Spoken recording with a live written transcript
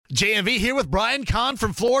JMV here with Brian Kahn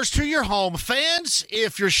from Floors to Your Home. Fans,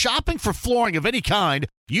 if you're shopping for flooring of any kind,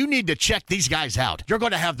 you need to check these guys out. You're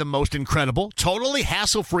going to have the most incredible, totally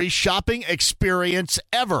hassle-free shopping experience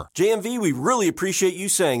ever. JMV, we really appreciate you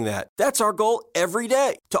saying that. That's our goal every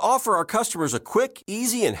day, to offer our customers a quick,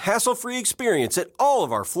 easy, and hassle-free experience at all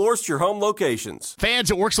of our Floors to Your Home locations.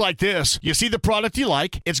 Fans, it works like this. You see the product you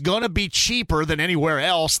like. It's going to be cheaper than anywhere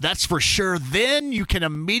else, that's for sure. Then you can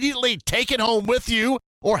immediately take it home with you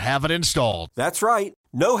or have it installed. That's right.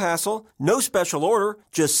 No hassle, no special order.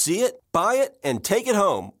 Just see it, buy it, and take it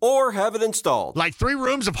home or have it installed. Like 3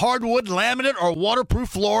 rooms of hardwood, laminate, or waterproof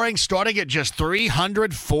flooring starting at just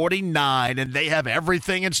 $349, and they have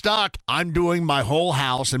everything in stock. I'm doing my whole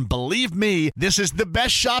house, and believe me, this is the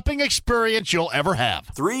best shopping experience you'll ever have.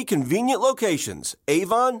 3 convenient locations: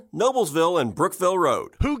 Avon, Noblesville, and Brookville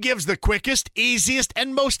Road. Who gives the quickest, easiest,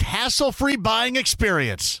 and most hassle-free buying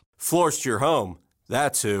experience? Floors to Your Home.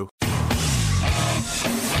 That's who.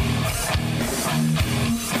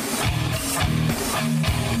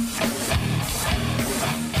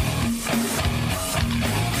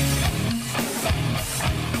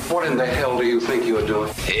 What in the hell do you think you're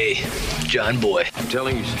doing? Hey, John Boy. I'm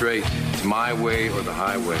telling you straight, it's my way or the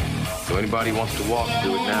highway. So anybody wants to walk,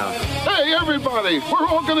 do it now. Hey, everybody, we're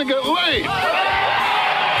all gonna get laid.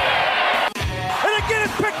 And again,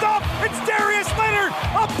 it's picked up. It's Darius Leonard.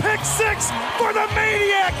 A pick 6 for the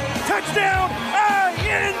Maniac. Touchdown,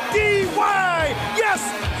 I-N-D-Y. Yes,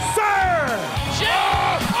 sir.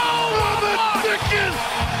 Oh, the chicken!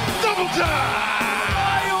 Double time!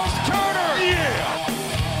 Miles Turner. Yeah!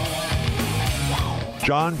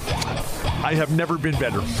 John, I have never been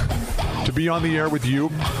better to be on the air with you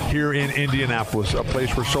here in Indianapolis, a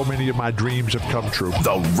place where so many of my dreams have come true.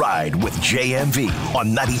 The Ride with JMV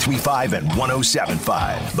on 93.5 and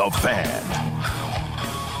 107.5. The Fan.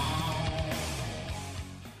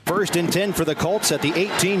 1st and 10 for the Colts at the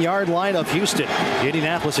 18-yard line of Houston.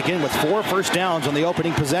 Indianapolis again with 4 first downs on the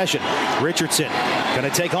opening possession. Richardson going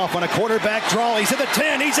to take off on a quarterback draw. He's at the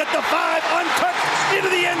 10. He's at the 5. Untouched into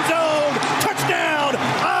the end zone. Touchdown.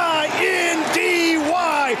 I-N-D-Y.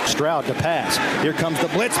 Stroud to pass. Here comes the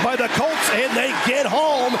blitz by the Colts, and they get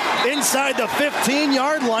home inside the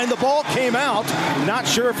 15-yard line. The ball came out. Not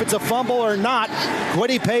sure if it's a fumble or not.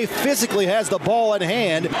 Kwity Paye physically has the ball in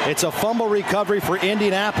hand. It's a fumble recovery for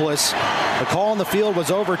Indianapolis. The call on the field was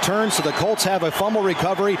overturned, so the Colts have a fumble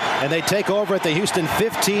recovery, and they take over at the Houston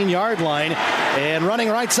 15-yard line. And running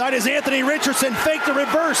right side is Anthony Richardson. Fake the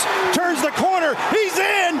reverse. Turns the corner. He's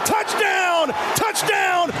in. Touchdown.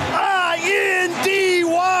 Touchdown. I-N-D-Y.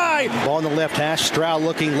 Ball on the left hash. Stroud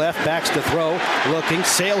looking left. Backs to throw. Looking.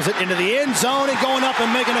 Sails it into the end zone and going up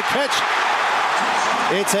and making a catch.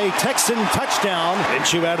 It's a Texan touchdown.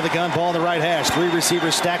 Minshew out of the gun, ball on the right hash. 3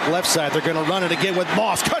 receivers stacked left side. They're going to run it again with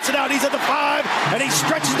Moss. Cuts it out. He's at the 5, and he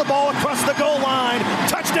stretches the ball across the goal line.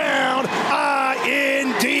 Touchdown.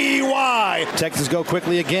 I-N-D-Y. Texans go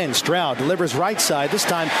quickly again. Stroud delivers right side. This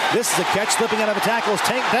time, this is a catch. Slipping out of a tackle is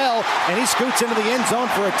Tank Bell, and he scoots into the end zone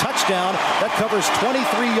for a touchdown. That covers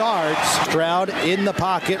 23 yards. Stroud in the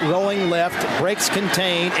pocket, rolling left, breaks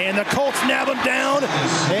contained, and the Colts nab him down.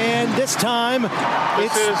 And this time,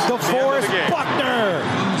 it's DeForest Buckner.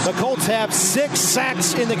 The Colts have 6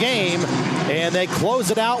 sacks in the game, and they close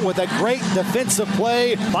it out with a great defensive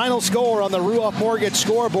play. Final score on the Ruoff Mortgage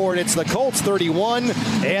scoreboard, it's the Colts 31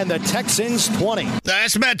 and the Texans 20.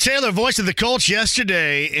 That's Matt Taylor, voice of the Colts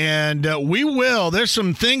yesterday, and there's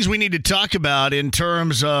some things we need to talk about in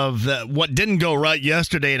terms of what didn't go right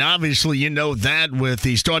yesterday, and obviously you know that with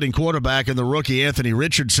the starting quarterback and the rookie Anthony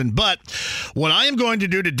Richardson. But what I am going to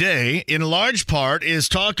do today, in large part, is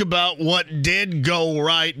talk about what did go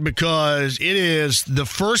right, because it is the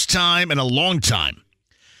first time in a long time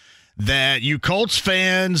that you Colts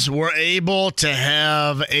fans were able to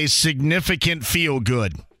have a significant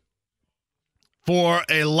feel-good for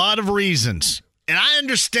a lot of reasons. And I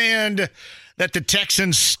understand that the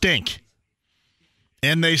Texans stink.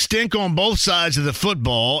 And they stink on both sides of the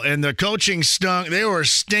football, and the coaching stunk. They were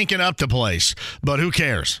stinking up the place. But who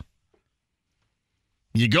cares?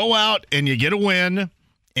 You go out and you get a win,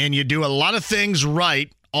 and you do a lot of things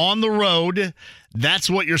right on the road. That's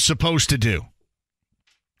what you're supposed to do.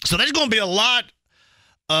 So there's going to be a lot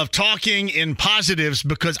of talking in positives,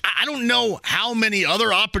 because I don't know how many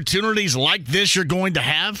other opportunities like this you're going to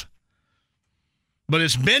have. But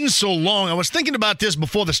it's been so long. I was thinking about this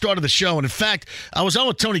before the start of the show. And in fact, I was on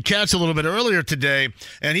with Tony Katz a little bit earlier today,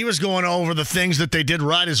 and he was going over the things that they did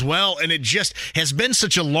right as well. And it just has been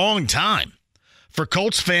such a long time for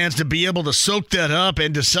Colts fans to be able to soak that up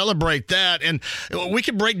and to celebrate that. And we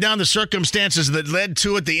could break down the circumstances that led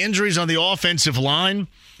to it, the injuries on the offensive line.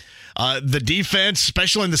 The defense,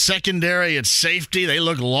 especially in the secondary, it's safety. They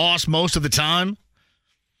look lost most of the time.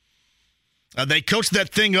 They coached that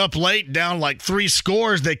thing up late, down like 3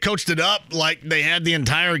 scores. They coached it up like they had the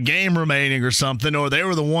entire game remaining or something, or they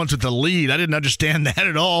were the ones with the lead. I didn't understand that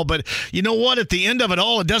at all. But you know what? At the end of it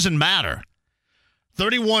all, it doesn't matter.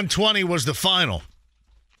 31-20 was the final.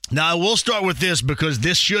 Now, I will start with this because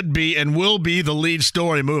this should be and will be the lead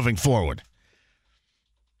story moving forward.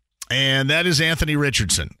 And that is Anthony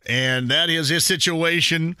Richardson. And that is his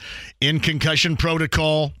situation in concussion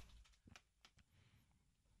protocol.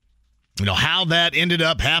 You know, how that ended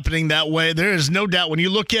up happening that way. There is no doubt when you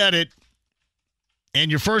look at it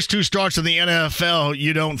and your first 2 starts in the NFL,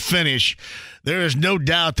 you don't finish. There is no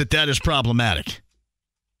doubt that that is problematic.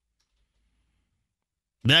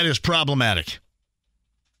 That is problematic.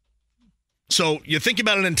 So you think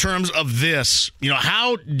about it in terms of this, you know,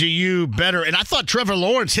 how do you better? And I thought Trevor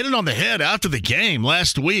Lawrence hit it on the head after the game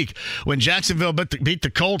last week when Jacksonville beat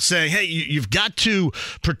the Colts, saying, hey, you've got to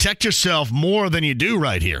protect yourself more than you do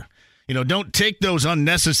right here. You know, don't take those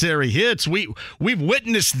unnecessary hits. We've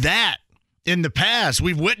witnessed that in the past.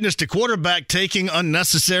 We've witnessed a quarterback taking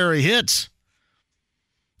unnecessary hits,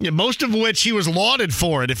 most of which he was lauded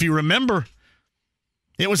for it. If you remember,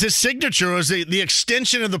 it was his signature. It was the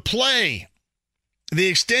extension of the play. The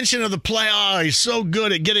extension of the play. Oh, he's so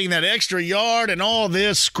good at getting that extra yard and all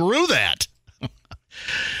this. Screw that.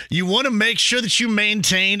 You want to make sure that you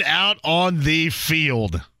maintain out on the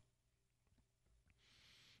field.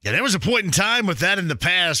 Yeah, there was a point in time with that in the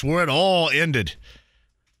past where it all ended.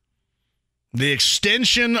 The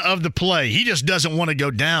extension of the play. He just doesn't want to go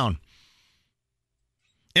down.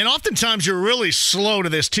 And oftentimes you're really slow to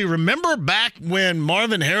this too. Remember back when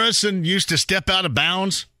Marvin Harrison used to step out of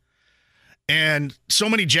bounds and so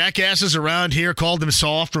many jackasses around here called him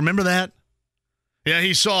soft? Remember that? Yeah,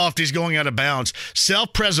 he's soft. He's going out of bounds.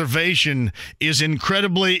 Self-preservation is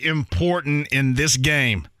incredibly important in this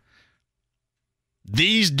game.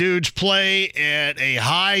 These dudes play at a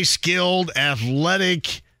high-skilled,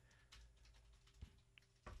 athletic,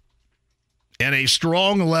 and a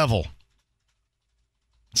strong level.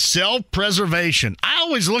 Self-preservation. I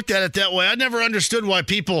always looked at it that way. I never understood why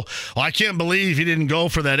people, I can't believe he didn't go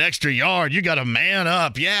for that extra yard. You got to man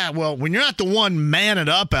up. Yeah, well, when you're not the one manning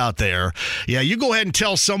up out there, yeah, you go ahead and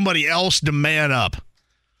tell somebody else to man up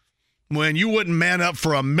when you wouldn't man up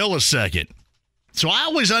for a millisecond. So I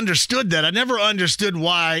always understood that. I never understood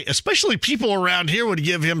why, especially people around here, would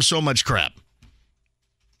give him so much crap.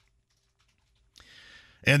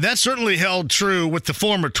 And that certainly held true with the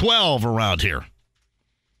former 12 around here.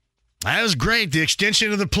 That was great, the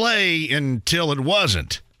extension of the play, until it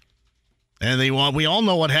wasn't. And we all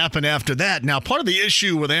know what happened after that. Now, part of the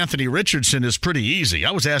issue with Anthony Richardson is pretty easy.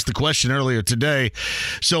 I was asked the question earlier today.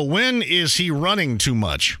 So when is he running too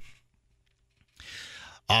much?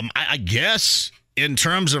 I guess in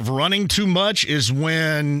terms of running too much is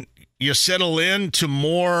when you settle into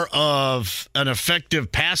more of an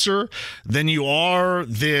effective passer than you are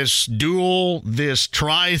this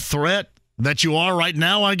try threat that you are right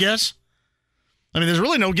now, I guess. I mean, there's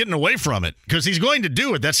really no getting away from it because he's going to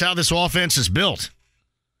do it. That's how this offense is built.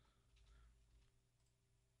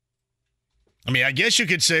 I mean, I guess you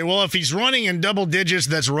could say, well, if he's running in double digits,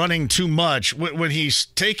 that's running too much. When he's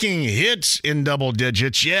taking hits in double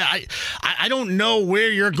digits, yeah, I don't know where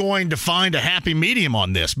you're going to find a happy medium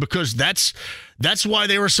on this because that's why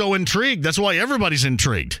they were so intrigued. That's why everybody's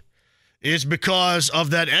intrigued. It's because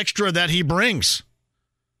of that extra that he brings.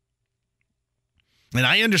 And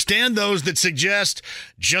I understand those that suggest,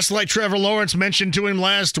 just like Trevor Lawrence mentioned to him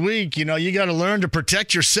last week, you got to learn to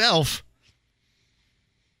protect yourself.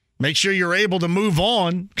 Make sure you're able to move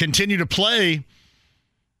on, continue to play.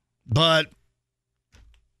 But,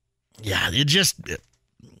 yeah, it's just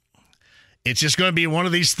going to be one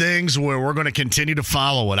of these things where we're going to continue to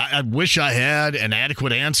follow it. I wish I had an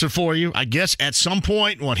adequate answer for you. I guess at some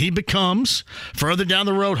point when he becomes further down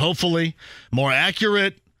the road, hopefully, more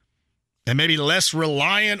accurate and maybe less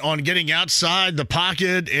reliant on getting outside the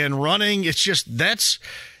pocket and running, it's just that's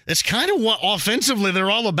kind of what offensively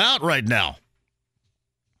they're all about right now.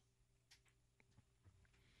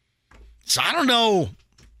 So I don't know.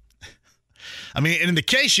 I mean, in the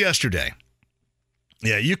case yesterday,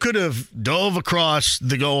 yeah, you could have dove across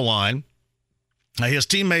the goal line. His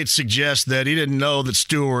teammates suggest that he didn't know that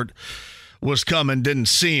Stewart was coming, didn't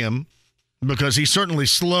see him, because he certainly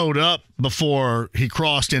slowed up before he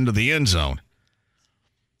crossed into the end zone.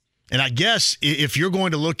 And I guess if you're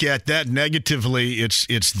going to look at that negatively,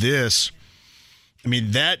 it's this. I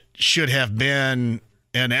mean, that should have been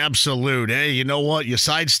an absolute, hey, you know what? You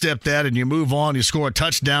sidestep that and you move on. You score a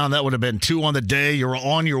touchdown. That would have been 2 on the day. You're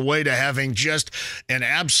on your way to having just an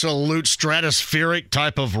absolute stratospheric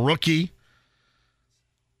type of rookie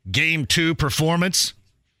Game 2 performance.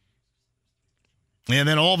 And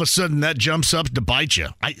then all of a sudden that jumps up to bite you.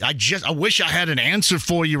 I wish I had an answer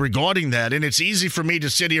for you regarding that. And it's easy for me to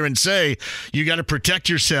sit here and say, you got to protect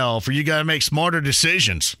yourself or you got to make smarter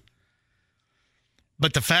decisions.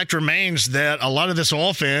 But the fact remains that a lot of this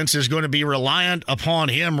offense is going to be reliant upon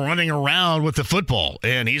him running around with the football.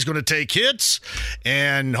 And he's going to take hits.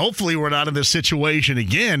 And hopefully we're not in this situation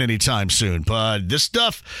again anytime soon. But this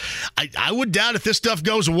stuff, I would doubt if this stuff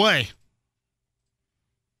goes away.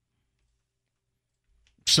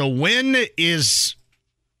 So when is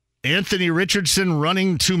Anthony Richardson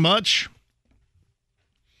running too much?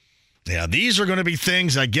 Yeah, these are going to be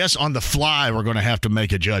things, I guess, on the fly we're going to have to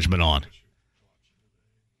make a judgment on.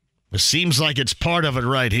 It seems like it's part of it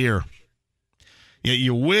right here.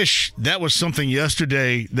 You wish that was something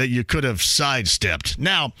yesterday that you could have sidestepped.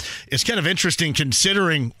 Now, it's kind of interesting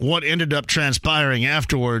considering what ended up transpiring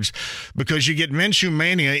afterwards because you get Minshew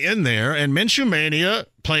Mania in there, and Minshew Mania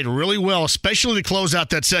played really well, especially to close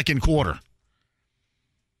out that second quarter.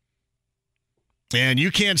 And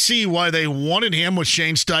you can't see why they wanted him with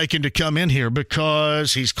Shane Steichen to come in here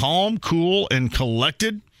because he's calm, cool, and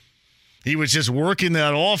collected. He was just working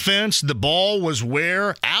that offense. The ball was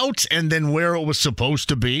out and then where it was supposed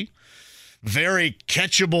to be. Very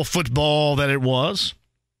catchable football that it was.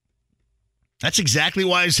 That's exactly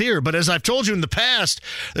why he's here. But as I've told you in the past,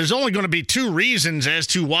 there's only going to be 2 reasons as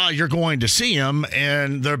to why you're going to see him,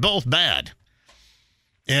 and they're both bad.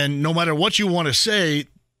 And no matter what you want to say,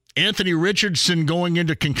 Anthony Richardson going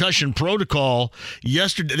into concussion protocol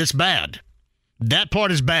yesterday, that's bad. That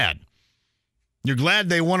part is bad. You're glad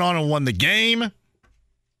they went on and won the game.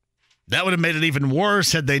 That would have made it even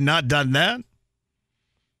worse had they not done that.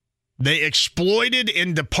 They exploited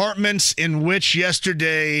in departments in which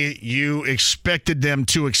yesterday you expected them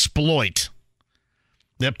to exploit.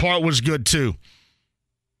 That part was good too.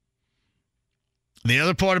 The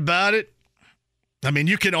other part about it, I mean,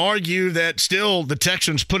 you can argue that still the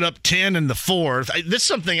Texans put up 10 in the fourth. This is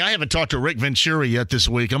something I haven't talked to Rick Venturi yet this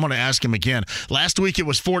week. I'm going to ask him again. Last week it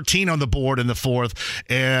was 14 on the board in the fourth,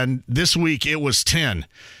 and this week it was 10.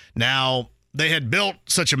 Now, they had built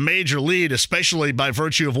such a major lead, especially by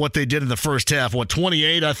virtue of what they did in the first half.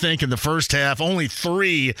 28, I think, in the first half, only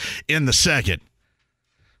 3 in the second.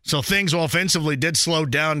 So things offensively did slow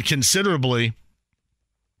down considerably.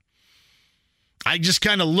 I just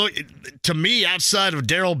kind of look, to me, outside of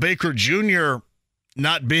Darrell Baker Jr.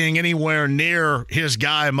 not being anywhere near his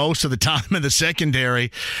guy most of the time in the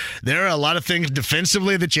secondary, there are a lot of things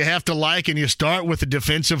defensively that you have to like, and you start with the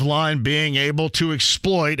defensive line being able to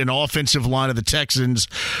exploit an offensive line of the Texans,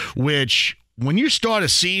 which when you start a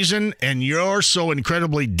season and you're so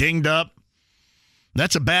incredibly dinged up,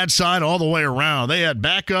 that's a bad sign all the way around. They had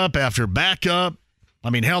backup after backup. I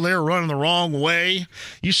mean, hell, they were running the wrong way.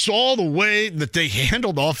 You saw the way that they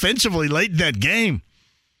handled offensively late in that game.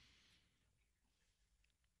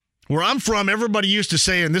 Where I'm from, everybody used to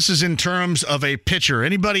say, and this is in terms of a pitcher,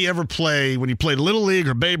 anybody ever play, when you played Little League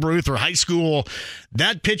or Babe Ruth or high school,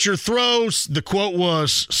 that pitcher throws, the quote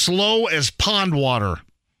was, slow as pond water.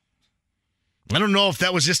 I don't know if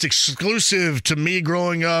that was just exclusive to me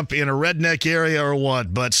growing up in a redneck area or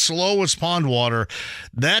what, but slow as pond water,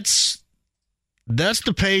 that's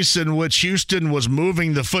the pace in which Houston was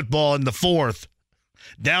moving the football in the fourth,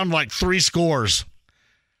 down like 3 scores.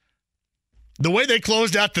 The way they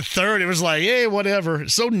closed out the third, it was like, hey, whatever.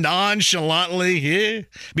 So nonchalantly, yeah.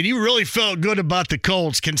 I mean, you really felt good about the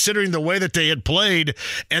Colts considering the way that they had played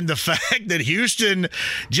and the fact that Houston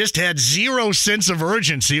just had 0 sense of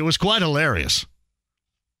urgency. It was quite hilarious.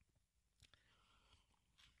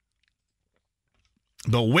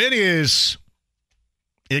 The win is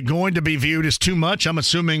it going to be viewed as too much? I'm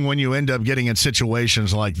assuming when you end up getting in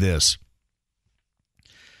situations like this.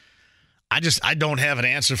 I don't have an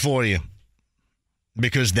answer for you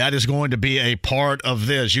because that is going to be a part of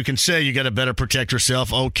this. You can say you got to better protect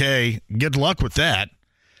yourself. Okay, good luck with that.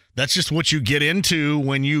 That's just what you get into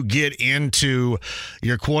when you get into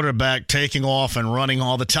your quarterback taking off and running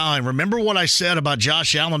all the time. Remember what I said about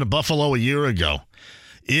Josh Allen of Buffalo a year ago?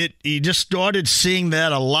 You just started seeing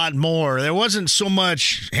that a lot more. There wasn't so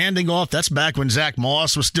much handing off. That's back when Zach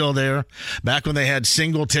Moss was still there, back when they had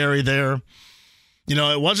Singletary there. You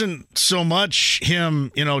know, it wasn't so much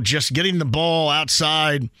him, just getting the ball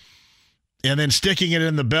outside and then sticking it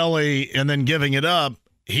in the belly and then giving it up.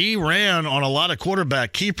 he ran on a lot of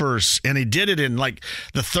quarterback keepers, and he did it in like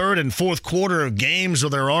the third and fourth quarter of games where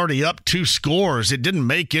they're already up 2 scores. It didn't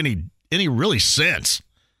make any really sense.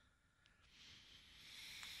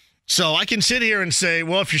 So I can sit here and say,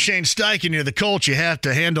 well, if you're Shane Steichen, you're the Colts, you have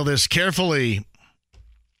to handle this carefully.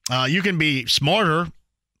 You can be smarter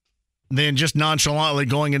than just nonchalantly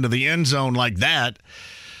going into the end zone like that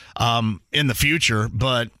in the future.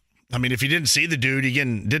 But, I mean, if you didn't see the dude, you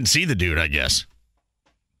didn't see the dude, I guess.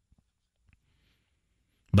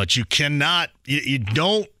 But you cannot, you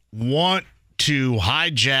don't want to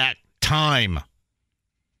hijack time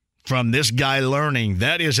from this guy learning.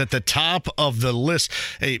 That is at the top of the list.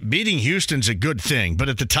 Hey, beating Houston's a good thing, but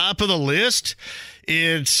at the top of the list,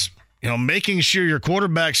 it's, making sure your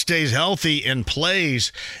quarterback stays healthy and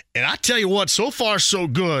plays. And I tell you what, so far so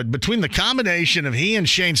good between the combination of he and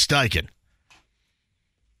Shane Steichen.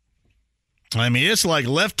 I mean, it's like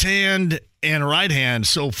left hand and right hand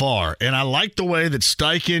so far. And I like the way that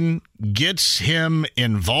Steichen gets him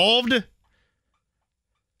involved,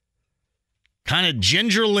 kind of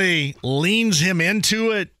gingerly leans him into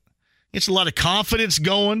it. It's a lot of confidence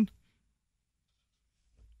going.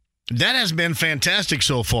 That has been fantastic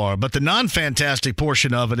so far, but the non-fantastic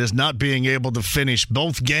portion of it is not being able to finish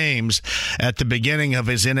both games at the beginning of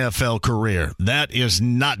his NFL career. That is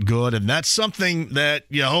not good, and that's something that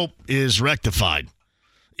you hope is rectified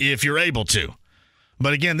if you're able to.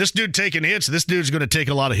 But again, this dude taking hits, this dude's going to take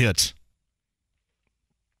a lot of hits.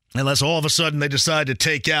 Unless all of a sudden they decide to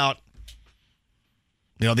take out,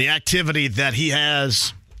 the activity that he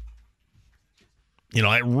has,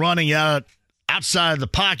 running outside of the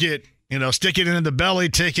pocket, sticking it in the belly,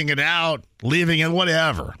 taking it out, leaving it,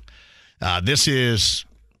 whatever. This is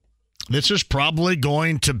probably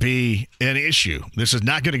going to be an issue. This is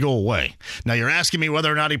not going to go away. Now, you're asking me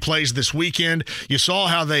whether or not he plays this weekend. You saw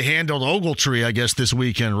how they handled Ogletree, I guess, this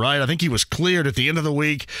weekend, right? I think he was cleared at the end of the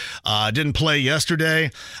week. Didn't play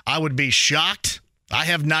yesterday. I would be shocked. I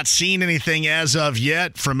have not seen anything as of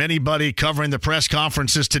yet from anybody covering the press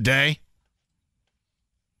conferences today.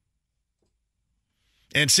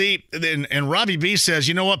 And see, and Robbie B says,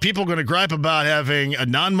 you know what? People are going to gripe about having a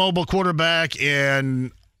non-mobile quarterback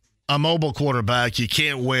and a mobile quarterback. You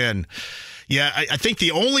can't win. Yeah, I think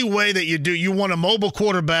the only way that you want a mobile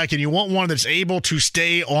quarterback and you want one that's able to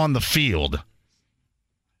stay on the field.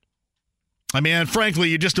 I mean, frankly,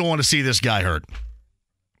 you just don't want to see this guy hurt.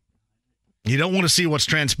 You don't want to see what's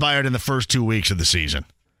transpired in the first 2 weeks of the season.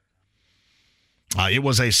 It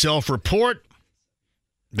was a self-report.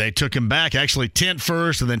 They took him back, actually tent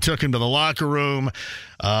first, and then took him to the locker room.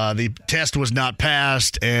 The test was not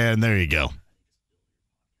passed, and there you go.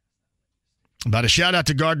 But a shout-out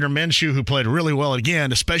to Gardner Minshew, who played really well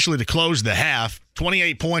again, especially to close the half.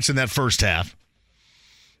 28 points in that first half,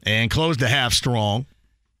 and closed the half strong.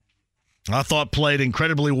 I thought played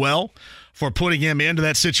incredibly well for putting him into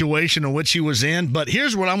that situation in which he was in. But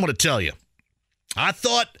here's what I'm going to tell you. I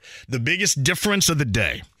thought the biggest difference of the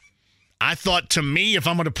day, I thought, to me, if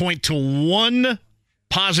I'm going to point to one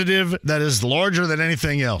positive that is larger than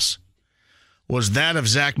anything else, was that of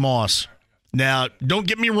Zach Moss. Now, don't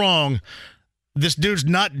get me wrong. This dude's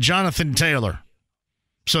not Jonathan Taylor.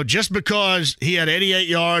 So just because he had 88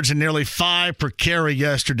 yards and nearly 5 per carry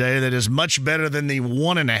yesterday, that is much better than the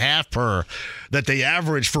 1.5 per that they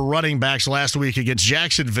averaged for running backs last week against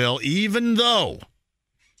Jacksonville, even though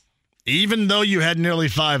you had nearly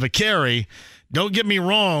 5 a carry, don't get me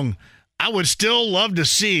wrong, I would still love to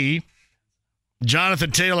see Jonathan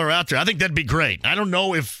Taylor out there. I think that'd be great. I don't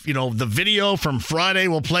know if, the video from Friday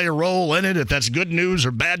will play a role in it, if that's good news or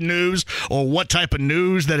bad news or what type of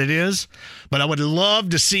news that it is, but I would love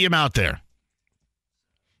to see him out there.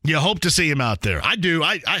 You hope to see him out there. I do.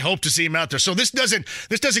 I hope to see him out there. So this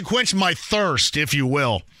doesn't quench my thirst, if you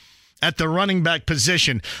will, at the running back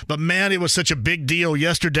position. But, man, it was such a big deal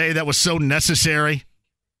yesterday. That was so necessary.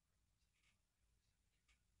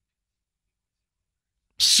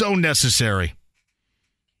 So necessary.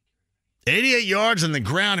 88 yards on the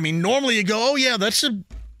ground. I mean, normally you go, oh, yeah, that's a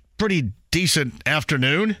pretty decent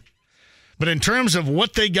afternoon. But in terms of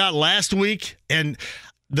what they got last week, and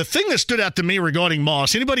the thing that stood out to me regarding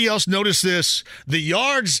Moss, anybody else notice this? The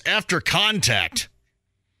yards after contact.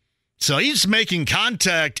 So he's making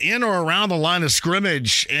contact in or around the line of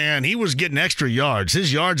scrimmage, and he was getting extra yards.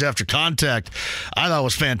 His yards after contact, I thought,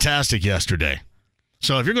 was fantastic yesterday.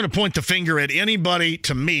 So if you're going to point the finger at anybody,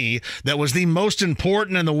 to me, that was the most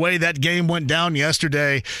important in the way that game went down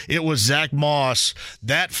yesterday, it was Zach Moss.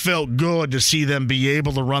 That felt good to see them be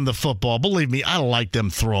able to run the football. Believe me, I like them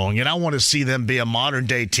throwing it. I want to see them be a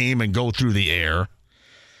modern-day team and go through the air.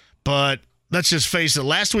 But let's just face it,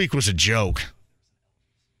 last week was a joke.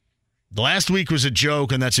 The last week was a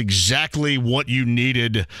joke, and that's exactly what you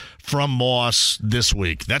needed from Moss this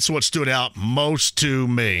week. That's what stood out most to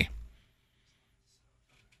me.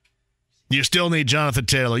 You still need Jonathan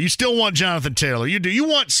Taylor. You still want Jonathan Taylor. You do. You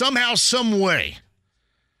want somehow, some way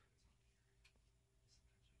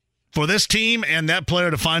for this team and that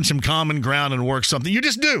player to find some common ground and work something. You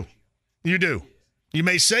just do. You do. You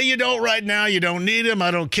may say you don't right now. You don't need him.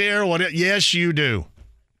 I don't care. Yes, you do.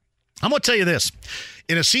 I'm going to tell you this.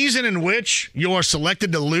 In a season in which you are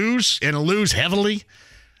selected to lose and lose heavily,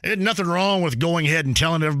 there's nothing wrong with going ahead and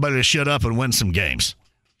telling everybody to shut up and win some games.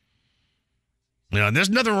 You know, there's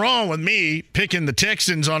nothing wrong with me picking the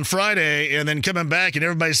Texans on Friday and then coming back and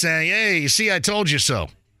everybody saying, hey, you see, I told you so.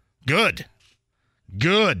 Good.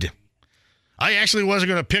 I actually wasn't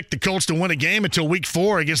going to pick the Colts to win a game until week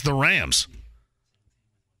 4 against the Rams.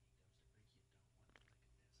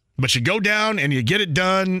 But you go down and you get it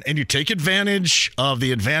done and you take advantage of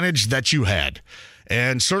the advantage that you had.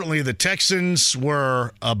 And certainly the Texans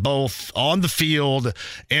were both on the field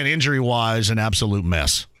and injury-wise an absolute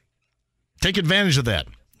mess. Take advantage of that.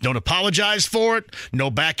 Don't apologize for it.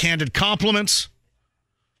 No backhanded compliments.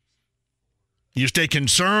 You stay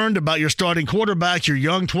concerned about your starting quarterback, your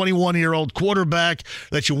young 21-year-old quarterback,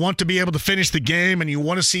 that you want to be able to finish the game and you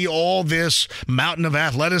want to see all this mountain of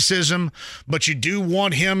athleticism, but you do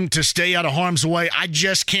want him to stay out of harm's way. I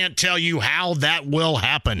just can't tell you how that will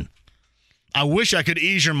happen. I wish I could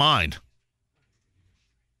ease your mind.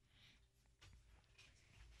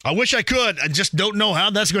 I wish I could. I just don't know how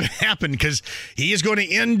that's going to happen because he is going to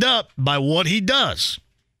end up, by what he does,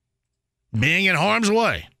 being in harm's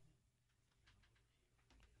way.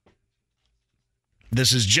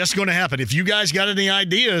 This is just going to happen. If you guys got any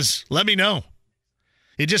ideas, let me know.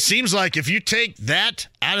 It just seems like if you take that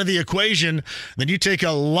out of the equation, then you take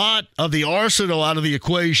a lot of the arsenal out of the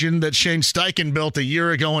equation that Shane Steichen built a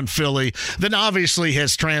year ago in Philly, then obviously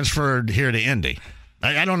has transferred here to Indy.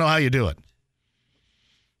 I don't know how you do it.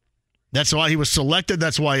 That's why he was selected.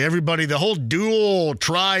 That's why everybody, the whole dual,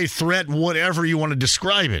 try, threat, whatever you want to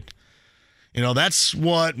describe it. You know, that's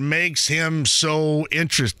what makes him so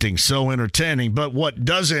interesting, so entertaining. But what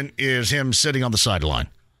doesn't is him sitting on the sideline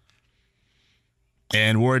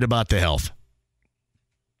and worried about the health.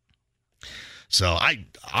 So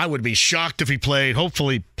I would be shocked if he played,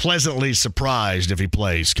 hopefully pleasantly surprised if he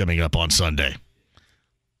plays coming up on Sunday.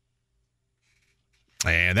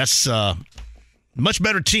 And that's a much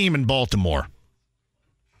better team in Baltimore.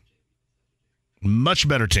 Much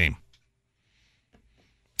better team.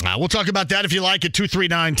 We'll talk about that if you like at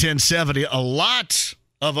 239-1070. A lot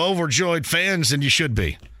of overjoyed fans, and you should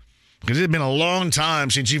be. Because it's been a long time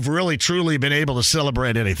since you've really, truly been able to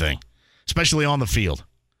celebrate anything, especially on the field.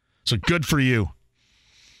 So good for you.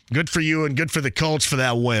 Good for you and good for the Colts for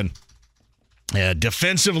that win.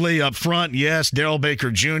 Defensively up front, yes, Darrell Baker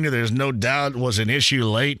Jr., there's no doubt, was an issue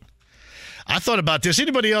late. I thought about this.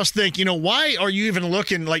 Anybody else think, why are you even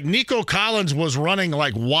looking like Nico Collins was running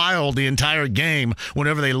like wild the entire game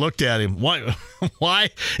whenever they looked at him? Why? Why?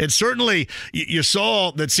 And certainly you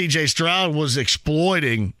saw that C.J. Stroud was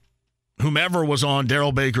exploiting whomever was on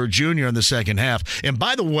Darrell Baker Jr. in the second half. And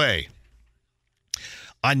by the way,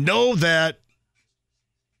 I know that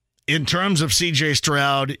in terms of C.J.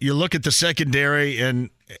 Stroud, you look at the secondary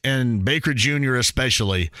and Baker Jr.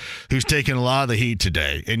 especially, who's taken a lot of the heat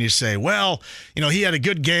today, and you say, well, he had a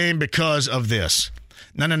good game because of this.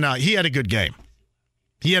 No. He had a good game.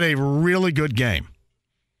 He had a really good game.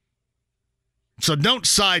 So don't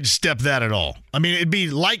sidestep that at all. I mean, it'd be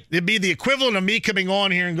the equivalent of me coming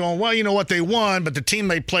on here and going, well, you know what, they won, but the team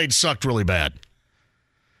they played sucked really bad.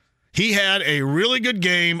 He had a really good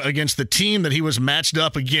game against the team that he was matched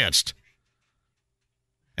up against.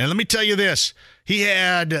 And let me tell you this. He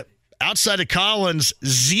had, outside of Collins,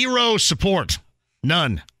 zero support.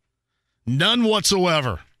 None. None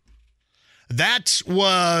whatsoever. That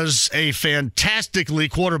was a fantastically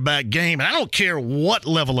quarterback game. And I don't care what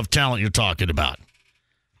level of talent you're talking about.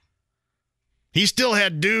 He still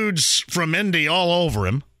had dudes from Indy all over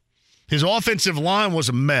him. His offensive line was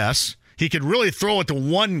a mess. He could really throw it to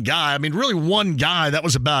one guy. I mean, really one guy. That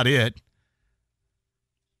was about it.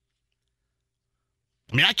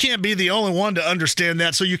 I mean, I can't be the only one to understand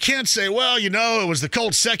that. So you can't say, well, it was the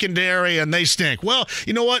Colts secondary and they stink. Well,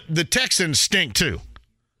 you know what? The Texans stink too.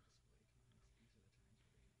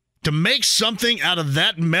 To make something out of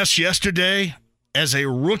that mess yesterday as a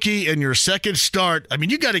rookie in your second start, I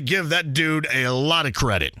mean, you got to give that dude a lot of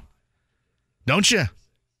credit. Don't you?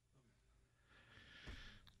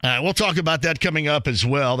 We'll talk about that coming up as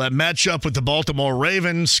well. That matchup with the Baltimore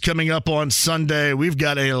Ravens coming up on Sunday. We've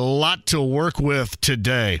got a lot to work with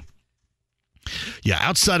today. Yeah,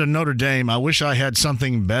 outside of Notre Dame, I wish I had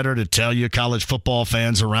something better to tell you college football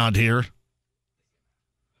fans around here.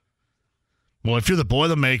 Well, if you're the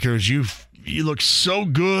Boilermakers, you look so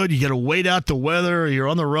good. You got to wait out the weather. You're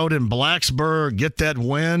on the road in Blacksburg, get that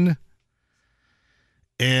win,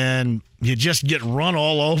 and you just get run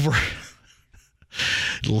all over.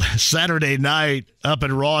 Saturday night up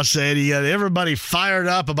at Ross-Ade, you got everybody fired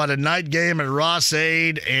up about a night game at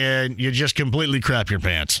Ross-Ade, and you just completely crap your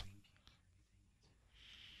pants.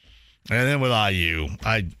 And then with IU,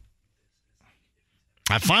 I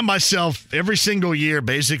find myself every single year,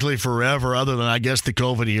 basically forever, other than I guess the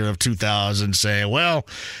COVID year of 2000, saying, well,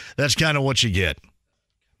 that's kind of what you get.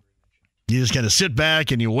 You just kind of sit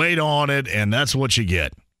back and you wait on it, and that's what you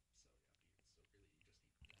get.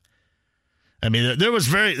 I mean, there was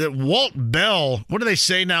Walt Bell, what do they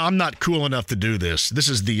say now? I'm not cool enough to do this. This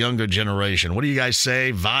is the younger generation. What do you guys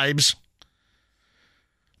say? Vibes?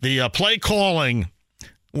 The play calling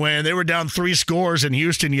when they were down 3 scores in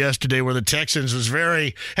Houston yesterday where the Texans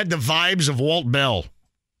had the vibes of Walt Bell,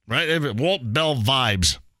 right? Walt Bell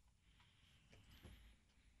vibes.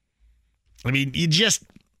 I mean,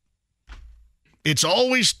 it's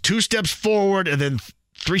always 2 steps forward and then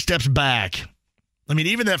 3 steps back. I mean,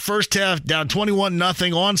 even that first half down 21-0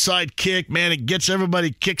 onside kick, man, it gets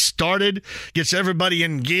everybody kick-started, gets everybody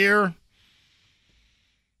in gear.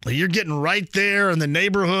 You're getting right there in the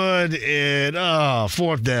neighborhood, and,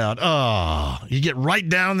 4th down. You get right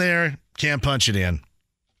down there, can't punch it in.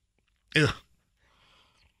 Ugh.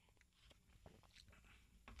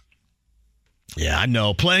 Yeah, I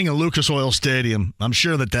know. Playing in Lucas Oil Stadium, I'm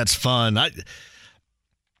sure that's fun. It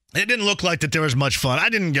didn't look like that there was much fun. I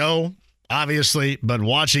didn't go, obviously, but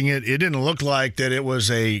watching it didn't look like that it was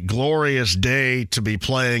a glorious day to be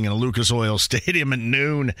playing in a Lucas Oil Stadium at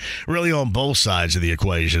noon, really on both sides of the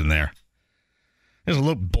equation there. It doesn't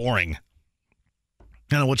look boring. I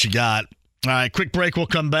don't know what you got. All right, quick break. We'll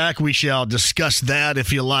come back. We shall discuss that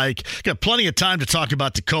if you like. Got plenty of time to talk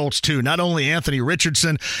about the Colts, too. Not only Anthony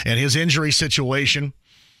Richardson and his injury situation,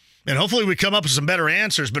 and hopefully we come up with some better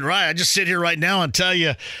answers. But, right, I just sit here right now and tell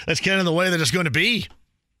you that's kind of the way that it's going to be.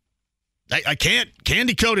 I can't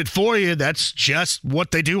candy coat it for you. That's just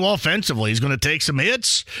what they do offensively. He's going to take some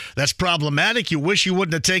hits. That's problematic. You wish you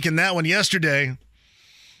wouldn't have taken that one yesterday.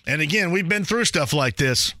 And again, we've been through stuff like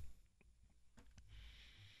this.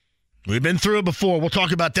 We've been through it before. We'll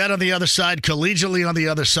talk about that on the other side, collegiately on the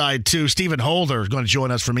other side, too. Stephen Holder is going to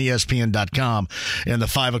join us from ESPN.com in the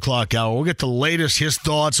 5 o'clock hour. We'll get the latest, his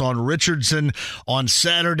thoughts on Richardson on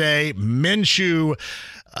Saturday, Minshew,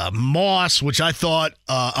 Moss, which I thought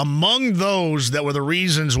among those that were the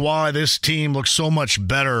reasons why this team looks so much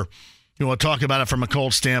better, we'll talk about it from a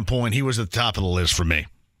Colts standpoint. He was at the top of the list for me.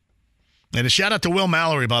 And a shout out to Will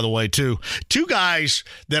Mallory, by the way, too. 2 guys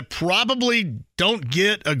that probably don't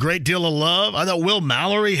get a great deal of love. I thought Will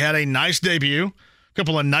Mallory had a nice debut, a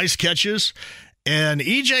couple of nice catches. And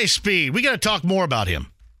E.J. Speed, we got to talk more about him.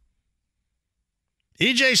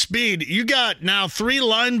 E.J. Speed, you got now 3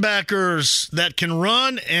 linebackers that can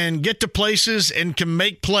run and get to places and can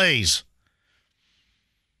make plays.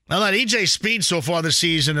 I thought E.J. Speed so far this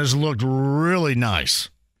season has looked really nice.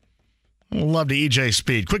 Love to E.J.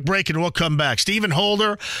 Speed. Quick break and we'll come back. Stephen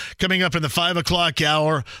Holder coming up in the 5 o'clock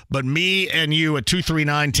hour, but me and you at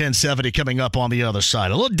 239-1070 coming up on the other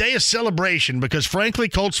side. A little day of celebration because, frankly,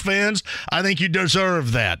 Colts fans, I think you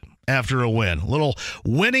deserve that after a win. A little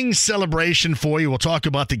winning celebration for you. We'll talk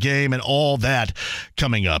about the game and all that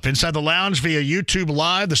coming up. Inside the Lounge via YouTube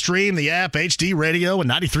Live, the stream, the app, HD Radio, and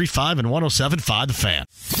 93.5 and 107.5 The Fan.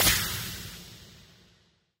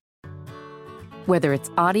 Whether it's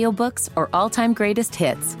audiobooks or all-time greatest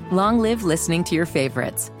hits, long live listening to your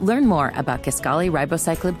favorites. Learn more about Kisqali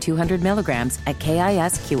Ribociclib 200 milligrams at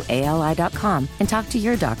KISQALI.com and talk to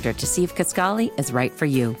your doctor to see if Kisqali is right for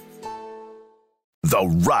you. The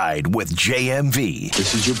Ride with JMV.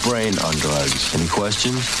 This is your brain on drugs. Any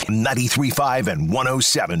questions? 93.5 and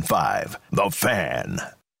 107.5 The Fan.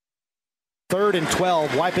 3rd and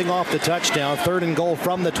 12, wiping off the touchdown. 3rd and goal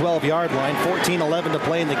from the 12-yard line. 14-11 to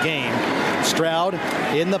play in the game. Stroud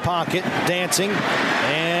in the pocket, dancing,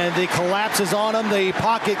 and he collapses on him. The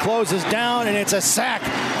pocket closes down, and it's a sack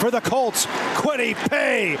for the Colts. Kwity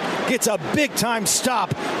Paye gets a big-time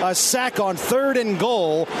stop. A sack on 3rd and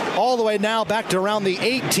goal, all the way now back to around the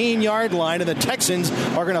 18-yard line, and the Texans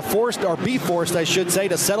are going to be forced, I should say,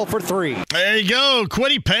 to settle for 3. There you go.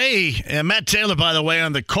 Kwity Paye and Matt Taylor, by the way,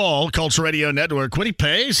 on the call, Colts Radio Network. Kwity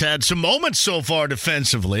Paye's had some moments so far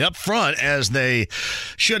defensively up front, as they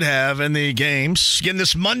should have in the games. Again,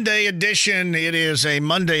 this Monday edition, it is a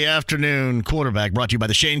Monday afternoon quarterback brought to you by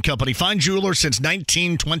the Shane Company. Fine jeweler since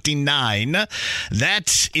 1920. 29.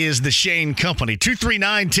 That is the Shane Company.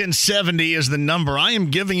 239-1070 is the number. I am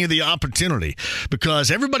giving you the opportunity because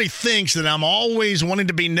everybody thinks that I'm always wanting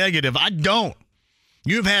to be negative. I don't.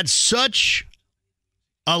 You've had such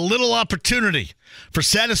a little opportunity for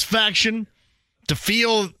satisfaction, to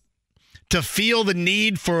feel the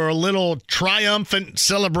need for a little triumphant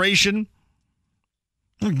celebration.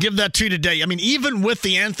 I'll give that to you today. I mean, even with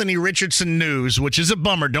the Anthony Richardson news, which is a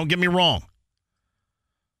bummer, don't get me wrong.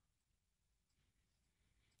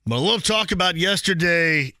 But a little talk about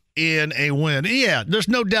yesterday in a win. Yeah, there's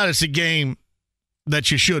no doubt it's a game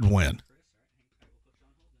that you should win.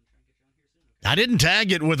 I didn't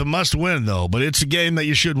tag it with a must win, though, but it's a game that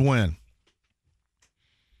you should win.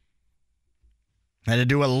 Had to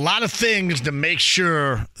do a lot of things to make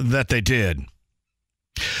sure that they did.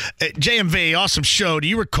 JMV, awesome show. Do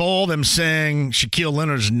you recall them saying Shaquille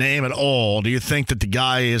Leonard's name at all? Do you think that the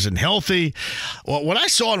guy isn't healthy? Well, what I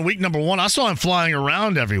saw in week number 1, I saw him flying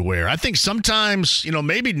around everywhere. I think sometimes,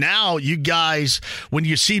 maybe now you guys, when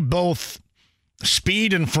you see both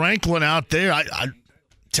Speed and Franklin out there, I'm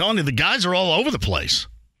telling you, the guys are all over the place.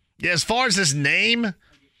 Yeah, as far as his name,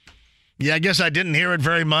 I guess I didn't hear it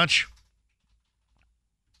very much.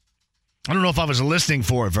 I don't know if I was listening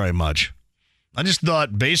for it very much. I just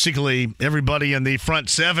thought basically everybody in the front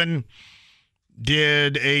 7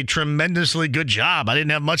 did a tremendously good job. I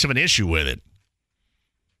didn't have much of an issue with it.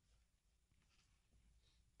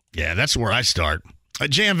 Yeah, that's where I start.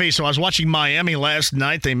 JMV, so I was watching Miami last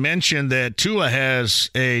night. They mentioned that Tua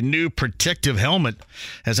has a new protective helmet,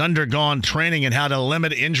 has undergone training in how to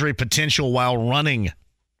limit injury potential while running.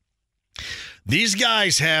 These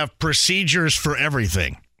guys have procedures for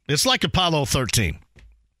everything. It's like Apollo 13.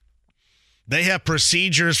 They have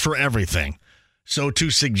procedures for everything. So to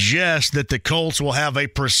suggest that the Colts will have a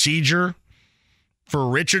procedure for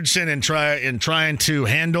Richardson and trying to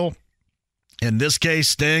handle, in this case,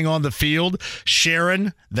 staying on the field,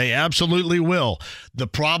 Sharon, they absolutely will. The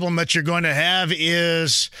problem that you're going to have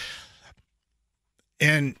is,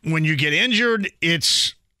 and when you get injured,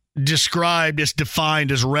 it's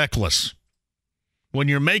defined as reckless. When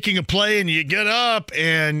you're making a play and you get up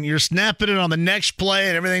and you're snapping it on the next play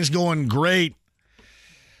and everything's going great,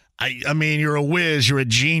 I mean, you're a whiz, you're a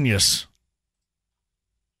genius.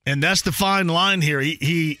 And that's the fine line here.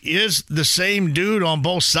 He is the same dude on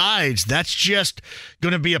both sides. That's just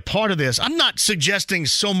going to be a part of this. I'm not suggesting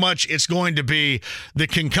so much it's going to be the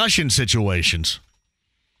concussion situations.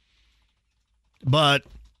 But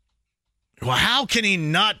how can he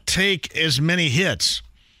not take as many hits?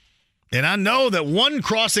 And I know that one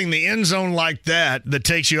crossing the end zone like that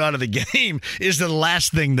takes you out of the game is the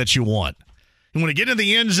last thing that you want. You want to get in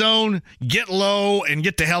the end zone, get low, and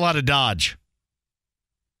get the hell out of Dodge.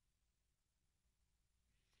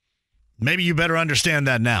 Maybe you better understand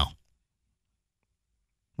that now.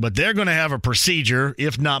 But they're going to have a procedure,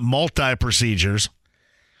 if not multi-procedures.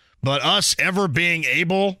 But us ever being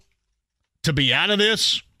able to be out of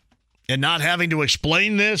this and not having to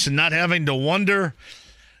explain this and not having to wonder,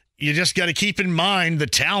 you just got to keep in mind the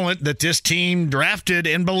talent that this team drafted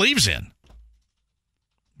and believes in.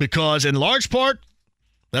 Because in large part,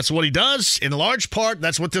 that's what he does. In large part,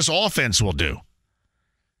 that's what this offense will do.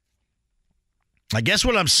 I guess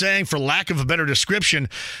what I'm saying, for lack of a better description,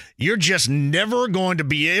 you're just never going to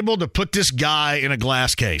be able to put this guy in a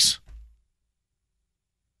glass case.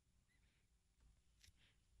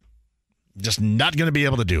 Just not going to be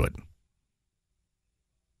able to do it.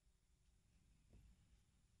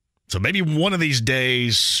 So maybe one of these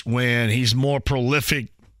days when he's more prolific,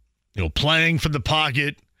 playing from the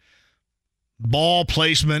pocket, ball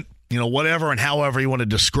placement, whatever and however you want to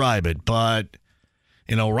describe it. But,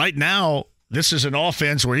 right now, this is an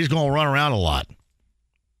offense where he's going to run around a lot.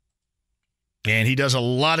 And he does a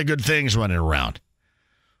lot of good things running around.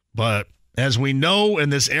 But as we know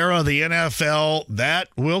in this era of the NFL, that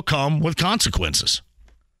will come with consequences.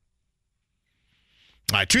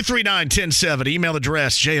 All right, 239-1070, email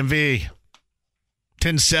address, JMV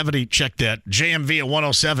 1070, check that, JMV at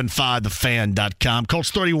 1075thefan.com.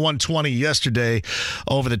 Colts 31-20 yesterday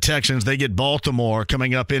over the Texans. They get Baltimore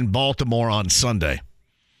coming up in Baltimore on Sunday.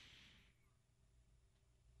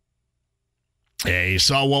 Yeah, you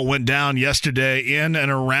saw what went down yesterday in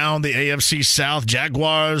and around the AFC South.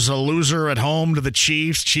 Jaguars, a loser at home to the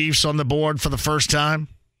Chiefs. Chiefs on the board for the first time.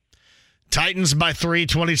 Titans by 3,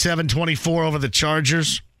 27-24 over the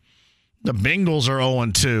Chargers. The Bengals are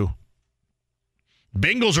 0-2.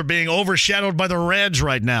 Bengals are being overshadowed by the Reds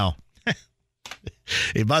right now.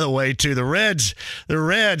 Hey, by the way, too, the Reds,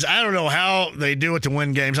 I don't know how they do it to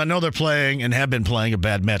win games. I know they're playing and have been playing a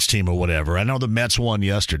bad Mets team or whatever. I know the Mets won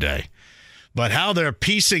yesterday. But how they're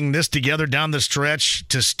piecing this together down the stretch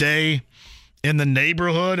to stay in the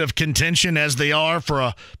neighborhood of contention as they are for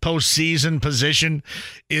a postseason position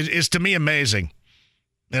is to me amazing.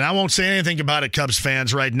 And I won't say anything about it, Cubs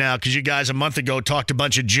fans, right now, because you guys a month ago talked a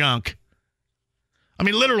bunch of junk. I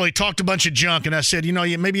mean, literally talked a bunch of junk, and I said,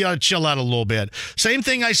 maybe you ought to chill out a little bit. Same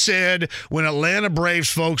thing I said when Atlanta Braves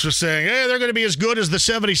folks were saying, hey, they're going to be as good as the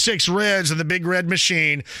 76 Reds and the Big Red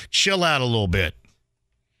Machine. Chill out a little bit.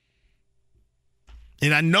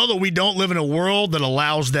 And I know that we don't live in a world that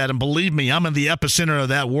allows that. And believe me, I'm in the epicenter of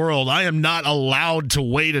that world. I am not allowed to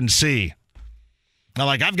wait and see.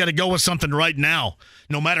 I've got to go with something right now,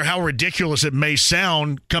 no matter how ridiculous it may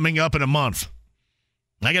sound coming up in a month.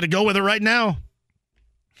 I got to go with it right now.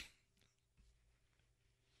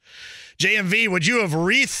 JMV, would you have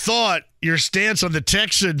rethought your stance on the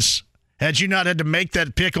Texans had you not had to make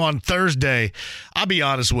that pick on Thursday? I'll be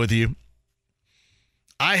honest with you.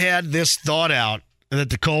 I had this thought out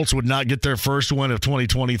that the Colts would not get their first win of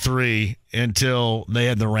 2023 until they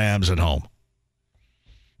had the Rams at home.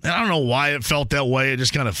 And I don't know why it felt that way. It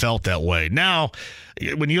just kind of felt that way. Now,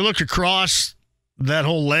 when you look across that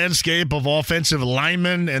whole landscape of offensive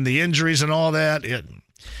linemen and the injuries and all that, I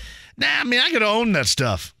got to own that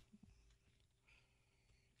stuff.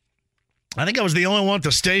 I think I was the only one at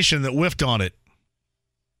the station that whiffed on it.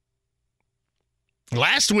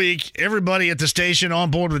 Last week, everybody at the station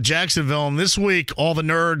on board with Jacksonville, and this week, all the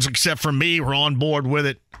nerds except for me were on board with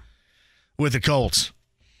it, with the Colts.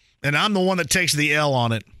 And I'm the one that takes the L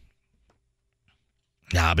on it.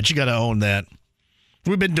 Nah, but you got to own that.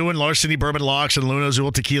 We've been doing Larceny Bourbon Locks and Luna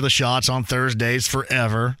Azul Tequila shots on Thursdays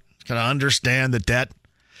forever. Got to understand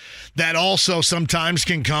that also sometimes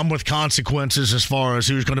can come with consequences as far as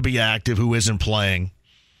who's going to be active, who isn't playing.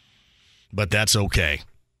 But that's okay.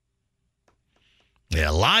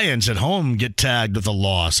 Yeah, Lions at home get tagged with a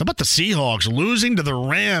loss. How about the Seahawks losing to the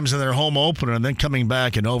Rams in their home opener and then coming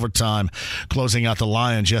back in overtime, closing out the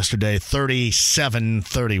Lions yesterday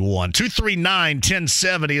 37-31.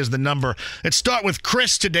 239-1070 is the number. Let's start with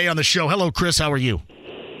Chris today on the show. Hello, Chris. How are you?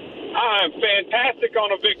 I'm fantastic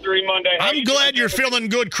on a Victory Monday. I'm glad you're feeling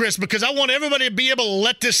good, Chris, because I want everybody to be able to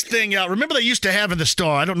let this thing out. Remember they used to have in the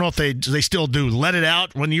Star, I don't know if they still do, let it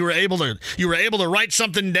out when you were able to write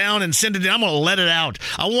something down and send it in. I'm going to let it out.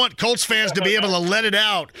 I want Colts fans to be able to let it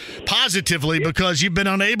out positively because you've been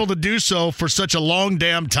unable to do so for such a long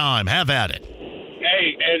damn time. Have at it.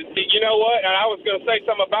 Hey, and you know what? And I was going to say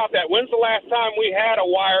something about that. When's the last time we had a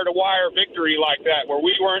wire-to-wire victory like that where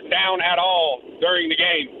we weren't down at all during the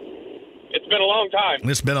game? It's been a long time.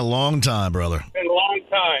 It's been a long time, brother. It's been a long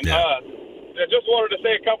time. Yeah. I just wanted to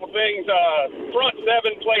say a couple things. Front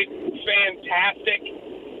seven played fantastic.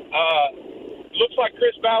 Looks like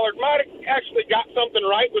Chris Ballard might have actually got something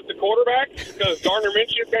right with the quarterback because Gardner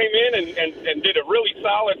Minshew came in and did a really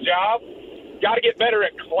solid job. Got to get better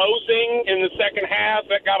at closing in the second half.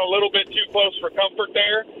 That got a little bit too close for comfort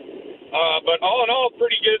there. But all in all,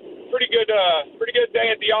 pretty good day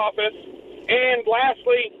at the office. And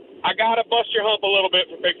lastly, I got to bust your hump a little bit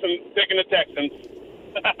for picking the Texans.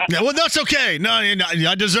 Yeah, well, that's okay. No,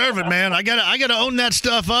 I deserve it, man. I gotta own that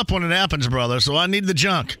stuff up when it happens, brother. So I need the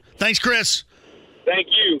junk. Thanks, Chris. Thank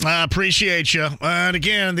you. I appreciate you. And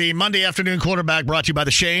again, the Monday afternoon quarterback brought to you by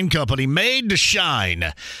the Shane Company. Made to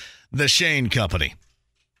shine. The Shane Company.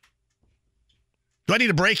 Do I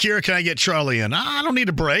need a break here or can I get Charlie in? I don't need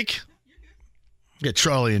a break. Get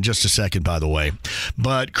Charlie in just a second, by the way.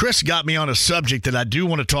 But Chris got me on a subject that I do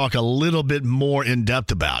want to talk a little bit more in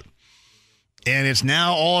depth about. And it's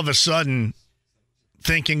now all of a sudden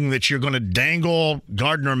thinking that you're going to dangle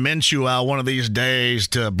Gardner Minshew out one of these days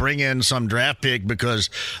to bring in some draft pick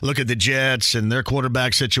because look at the Jets and their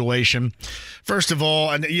quarterback situation. First of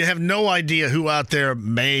all, and you have no idea who out there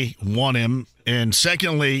may want him. And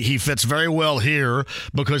secondly, he fits very well here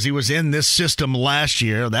because he was in this system last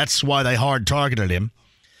year. That's why they hard targeted him.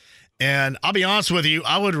 And I'll be honest with you,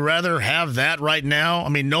 I would rather have that right now. I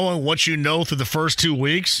mean, knowing what you know through the first 2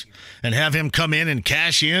 weeks and have him come in and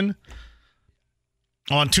cash in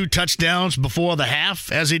on 2 touchdowns before the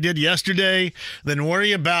half, as he did yesterday, than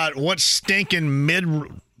worry about what stinking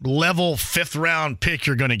mid-level 5th-round pick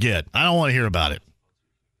you're going to get. I don't want to hear about it.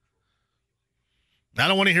 I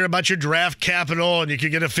don't want to hear about your draft capital and you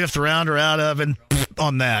could get a 5th-rounder out of and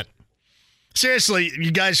on that. Seriously,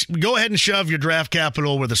 you guys, go ahead and shove your draft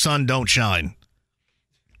capital where the sun don't shine.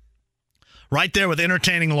 Right there with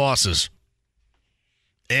entertaining losses.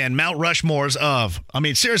 And Mount Rushmore's of. I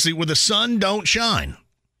mean, seriously, where the sun don't shine.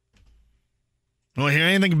 I don't hear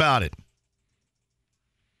anything about it.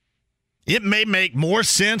 It may make more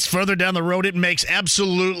sense further down the road. It makes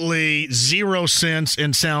absolutely zero sense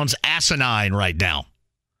and sounds asinine right now.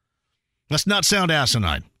 Let's not sound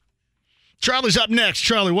asinine. Charlie's up next.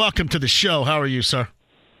 Charlie, welcome to the show. How are you, sir?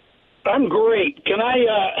 I'm great. Can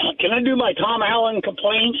I do my Tom Allen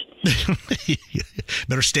complaints?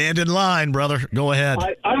 Better stand in line, brother. Go ahead.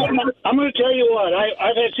 I'm going to tell you what.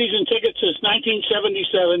 I've had season tickets since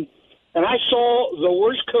 1977, and I saw the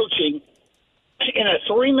worst coaching in a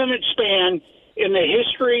 3-minute span in the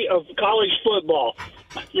history of college football.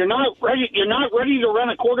 You're not ready to run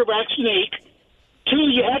a quarterback sneak. 2,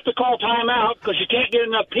 you have to call timeout because you can't get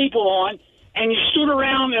enough people on, and you stood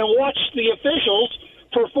around and watched the officials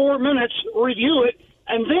for 4 minutes, review it,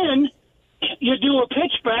 and then you do a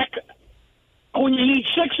pitch back when you need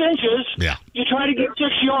 6 inches. Yeah. You try to get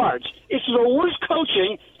 6 yards. It's the worst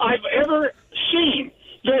coaching I've ever seen.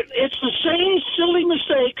 That it's the same silly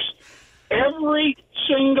mistakes every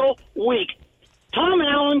single week. Tom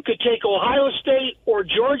Allen could take Ohio State or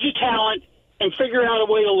Georgia talent and figure out a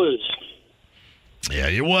way to lose. Yeah,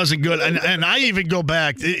 it wasn't good. And I even go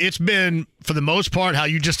back. It's been, for the most part, how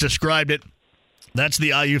you just described it. That's the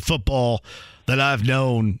IU football that I've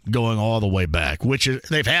known going all the way back, which is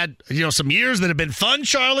they've had, some years that have been fun,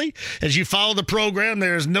 Charlie. As you follow the program,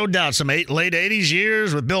 there's no doubt some late 80s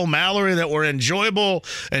years with Bill Mallory that were enjoyable,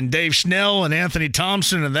 and Dave Schnell and Anthony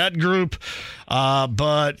Thompson and that group.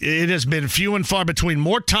 But it has been few and far between.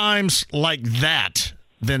 More times like that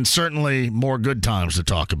than certainly more good times to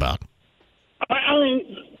talk about. I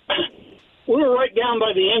mean, we were right down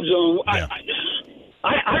by the end zone. Yeah.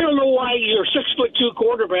 I don't know why your 6'2"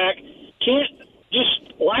 quarterback can't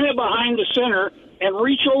just line it behind the center and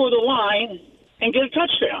reach over the line and get a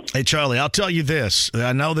touchdown. Hey, Charlie, I'll tell you this.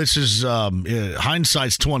 I know this is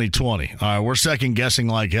hindsight's 20/20. All right, we're second guessing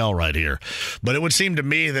like hell right here, but it would seem to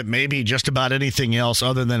me that maybe just about anything else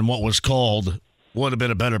other than what was called would have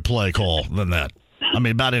been a better play call than that. I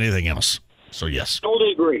mean, about anything else. So, yes.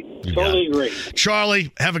 Totally agree. Totally agree.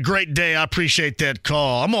 Charlie, have a great day. I appreciate that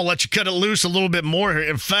call. I'm going to let you cut it loose a little bit more here.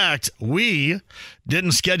 In fact, we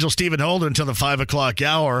didn't schedule Stephen Holder until the 5 o'clock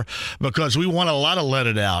hour because we want a lot of let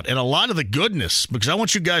it out and a lot of the goodness, because I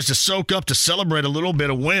want you guys to soak up to celebrate a little bit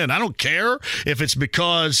of win. I don't care if it's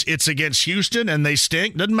because it's against Houston and they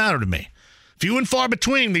stink. Doesn't matter to me. Few and far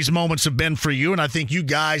between these moments have been for you, and I think you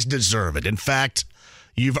guys deserve it. In fact,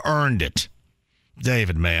 you've earned it.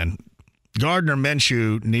 David, man. Gardner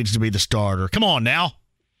Minshew needs to be the starter. Come on now.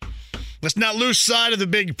 Let's not lose sight of the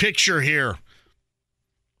big picture here.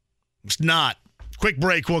 It's not. Quick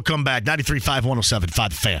break. We'll come back. 93.5, 107.5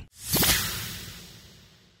 The Fan.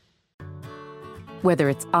 Whether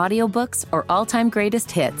it's audiobooks or all-time greatest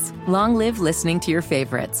hits, long live listening to your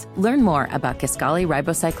favorites. Learn more about Kisqali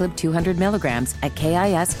Ribociclib 200 milligrams at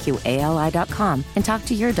KISQALI.com and talk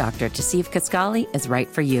to your doctor to see if Kisqali is right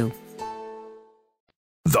for you.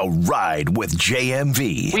 The Ride with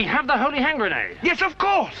JMV. We have the holy hand grenade. Yes, of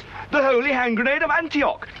course. The holy hand grenade of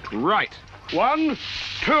Antioch. Right. 1,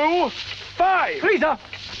 2, 5. Lisa,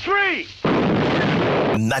 3.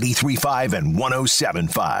 93.5 and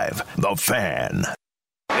 107.5 The Fan.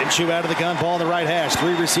 Minshew out of the gun, ball in the right hash.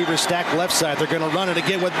 3 receivers stacked left side. They're going to run it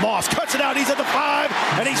again with Moss. Cuts it out. He's at the 5,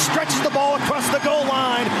 and he stretches the ball across the goal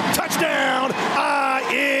line. Touchdown,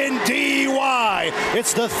 INDY.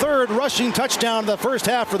 It's the 3rd rushing touchdown of the first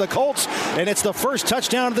half for the Colts, and it's the first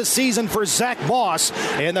touchdown of the season for Zach Moss.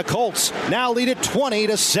 And the Colts now lead it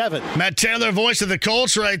 20-7. Matt Taylor, voice of the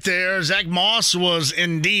Colts right there. Zach Moss was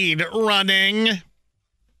indeed running.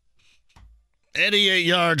 88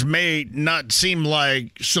 yards may not seem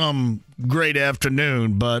like some great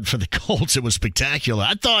afternoon, but for the Colts, it was spectacular.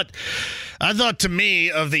 I thought to me,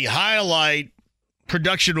 of the highlight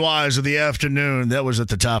production-wise of the afternoon, that was at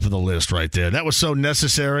the top of the list right there. That was so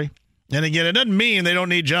necessary. And again, it doesn't mean they don't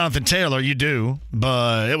need Jonathan Taylor. You do,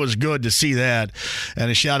 but it was good to see that. And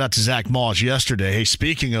a shout-out to Zach Moss yesterday. Hey,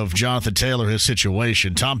 speaking of Jonathan Taylor, his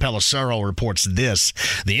situation, Tom Pelissero reports this.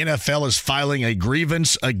 The NFL is filing a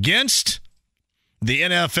grievance against the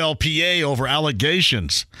NFLPA over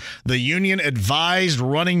allegations. The union advised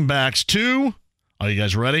running backs to, are you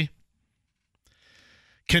guys ready?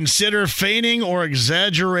 Consider feigning or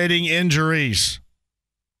exaggerating injuries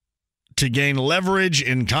to gain leverage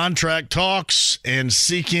in contract talks and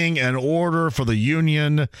seeking an order for the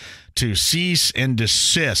union to cease and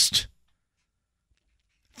desist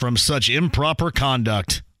from such improper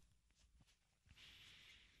conduct.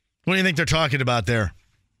 What do you think they're talking about there?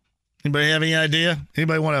 Anybody have any idea?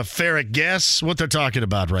 Anybody want a ferret guess what they're talking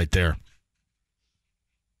about right there?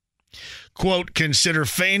 Quote, consider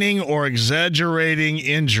feigning or exaggerating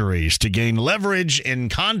injuries to gain leverage in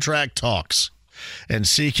contract talks. and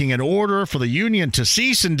seeking an order for the union to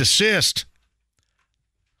cease and desist.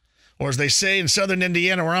 Or as they say in southern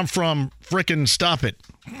Indiana, where I'm from, frickin' stop it.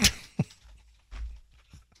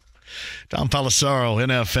 Tom Pelissaro,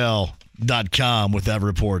 NFL.com, with that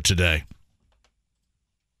report today.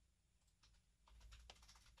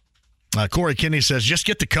 Corey Kinney says, just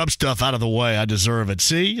get the Cub stuff out of the way. I deserve it.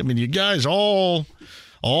 See? I mean, you guys all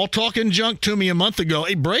talking junk to me a month ago.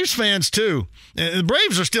 Hey, Braves fans, too. And the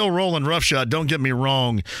Braves are still rolling roughshod, don't get me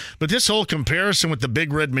wrong. But this whole comparison with the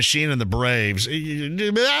Big Red Machine and the Braves,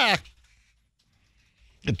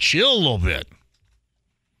 chill a little bit.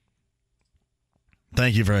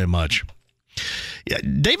 Thank you very much. Yeah,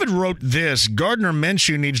 David wrote this. Gardner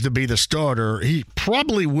Minshew needs to be the starter. He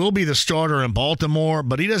probably will be the starter in Baltimore,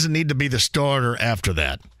 but he doesn't need to be the starter after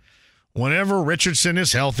that. Whenever Richardson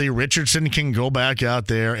is healthy, Richardson can go back out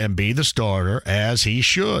there and be the starter as he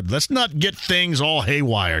should. Let's not get things all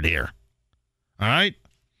haywired here. All right?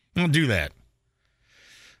 Don't do that.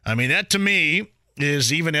 I mean, that to me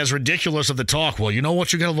is even as ridiculous of the talk. Well, you know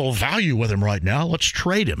what? You got a little value with him right now. Let's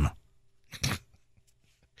trade him.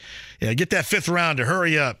 Yeah, get that fifth rounder.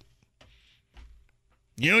 Hurry up.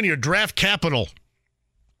 You and your draft capital.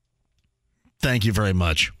 Thank you very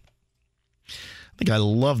much. I think I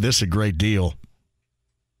love this a great deal.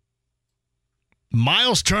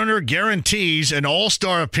 Miles Turner guarantees an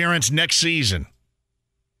all-star appearance next season.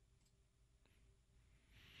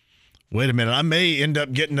 Wait a minute. I may end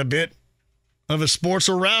up getting a bit of a sports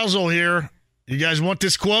arousal here. You guys want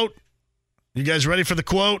this quote? You guys ready for the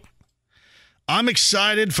quote? I'm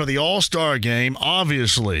excited for the All-Star game,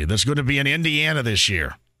 obviously. That's going to be in Indiana this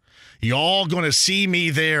year. Y'all going to see me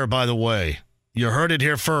there, by the way. You heard it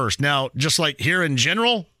here first. Now, just like here in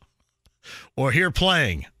general or here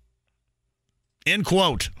playing? End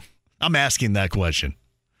quote. I'm asking that question.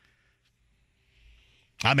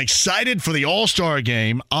 I'm excited for the All-Star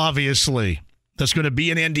game, obviously. That's going to be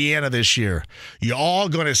in Indiana this year. You all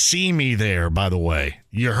going to see me there, by the way.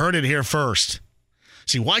 You heard it here first.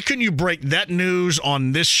 See, why couldn't you break that news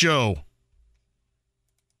on this show?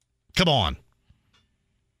 Come on.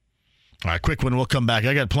 All right, quick one. We'll come back.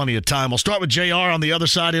 I got plenty of time. We'll start with JR on the other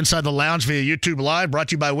side inside the lounge via YouTube Live, brought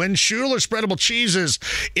to you by Win Schuler Spreadable Cheeses.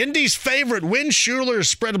 Indy's favorite Win Schuler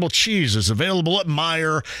Spreadable Cheeses, available at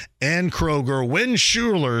Meijer and Kroger. Win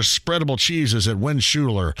Schuler Spreadable Cheeses at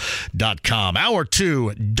winschuler.com. Hour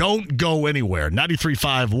 2, don't go anywhere.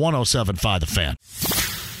 93.5, 107.5 The Fan.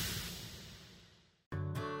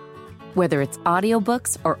 Whether it's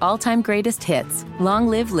audiobooks or all-time greatest hits, long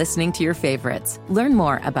live listening to your favorites. Learn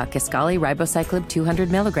more about Kisqali Ribociclib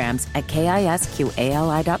 200 milligrams at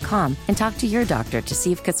KISQALI.com and talk to your doctor to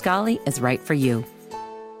see if Kisqali is right for you.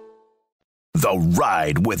 The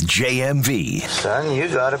Ride with JMV. Son, you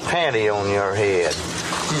got a panty on your head.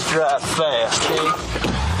 You drive fast, eh?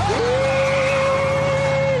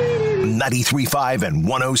 93.5 and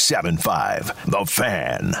 107.5 The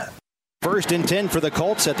Fan. 1st and 10 for the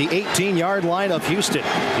Colts at the 18-yard line of Houston.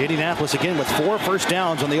 Indianapolis again with 4 first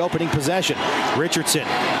downs on the opening possession. Richardson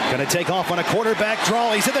going to take off on a quarterback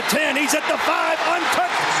draw. He's at the 10. He's at the 5.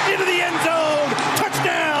 Untouched into the end zone.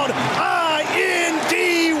 Touchdown.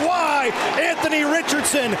 I-N-D-Y. Anthony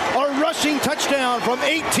Richardson. A rushing touchdown from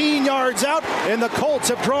 18 yards out. And the Colts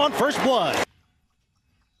have drawn first blood.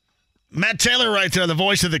 Matt Taylor right there, the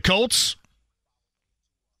voice of the Colts.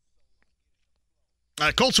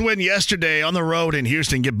 Colts win yesterday on the road in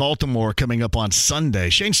Houston, get Baltimore coming up on Sunday.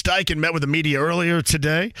 Shane Steichen met with the media earlier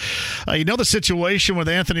today. You know the situation with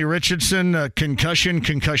Anthony Richardson,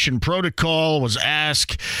 concussion protocol, was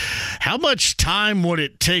asked how much time would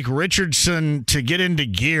it take Richardson to get into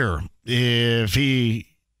gear if he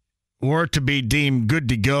were to be deemed good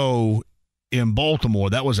to go in Baltimore.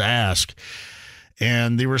 That was asked.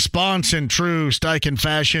 And the response in true Steichen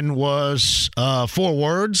fashion was 4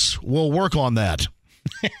 words, we'll work on that.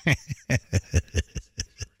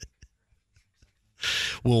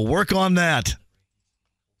 We'll work on that.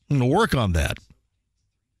 We'll work on that.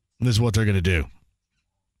 This is what they're going to do.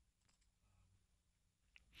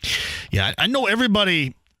 Yeah, I know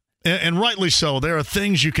everybody, and rightly so, there are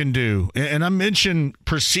things you can do. And I mentioned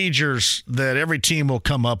procedures that every team will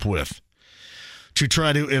come up with to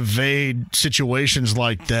try to evade situations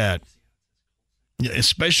like that,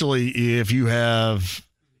 especially if you have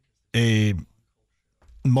a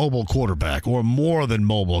mobile quarterback or more than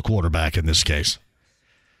mobile quarterback in this case.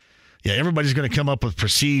 Yeah, everybody's going to come up with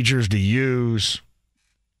procedures to use.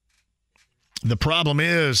 The problem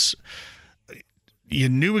is you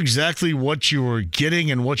knew exactly what you were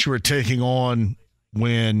getting and what you were taking on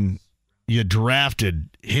when you drafted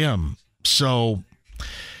him. So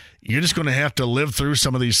you're just going to have to live through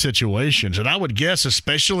some of these situations. And I would guess,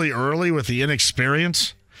 especially early with the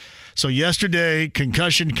inexperience. So yesterday,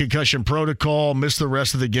 concussion protocol, missed the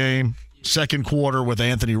rest of the game. Second quarter with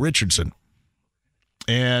Anthony Richardson.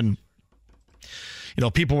 And,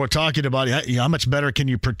 people were talking about how much better can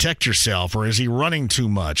you protect yourself, or is he running too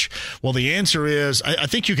much? Well, the answer is I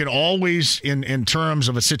think you can always, in terms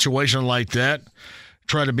of a situation like that,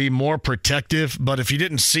 try to be more protective. But if you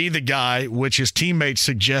didn't see the guy, which his teammates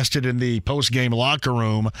suggested in the post-game locker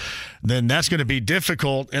room, then that's going to be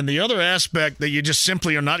difficult. And the other aspect that you just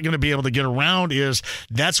simply are not going to be able to get around is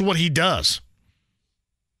that's what he does.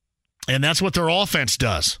 And that's what their offense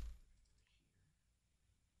does.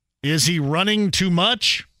 Is he running too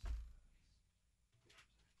much?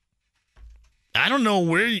 I don't know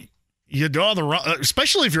where you draw the –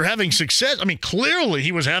 especially if you're having success. I mean, clearly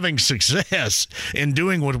he was having success in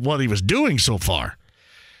doing what he was doing so far.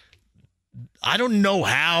 I don't know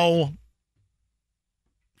how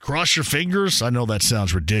 – cross your fingers. I know that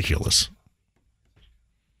sounds ridiculous.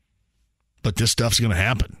 But this stuff's going to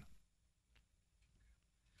happen.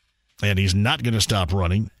 And he's not going to stop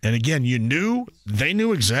running. And again, they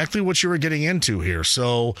knew exactly what you were getting into here.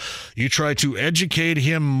 So you try to educate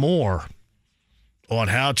him more on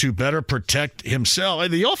how to better protect himself.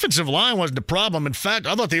 The offensive line wasn't the problem. In fact,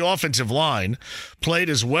 I thought the offensive line played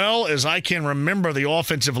as well as I can remember the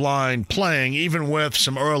offensive line playing, even with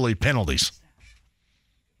some early penalties.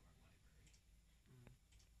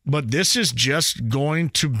 But this is just going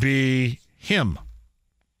to be him.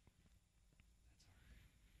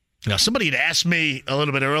 Now, somebody had asked me a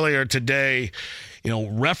little bit earlier today,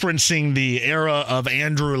 referencing the era of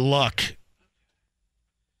Andrew Luck.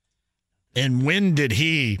 And when did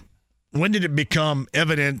it become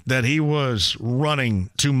evident that he was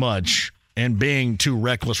running too much and being too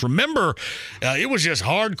reckless? Remember, it was just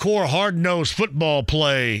hardcore, hard-nosed football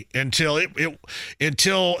play until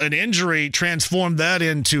an injury transformed that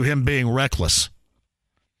into him being reckless.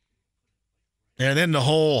 And then the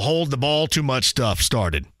whole hold the ball too much stuff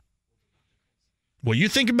started. Well, you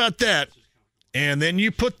think about that, and then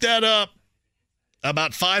you put that up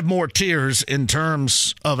about 5 more tiers in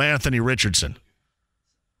terms of Anthony Richardson.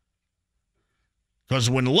 Because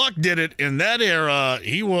when Luck did it in that era,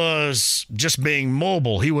 he was just being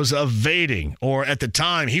mobile. He was evading, or at the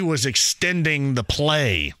time, he was extending the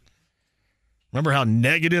play. Remember how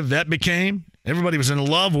negative that became? Everybody was in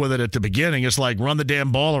love with it at the beginning. It's like run the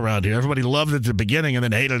damn ball around here. Everybody loved it at the beginning and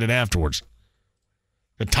then hated it afterwards.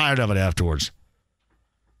 Got tired of it afterwards.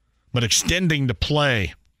 But extending the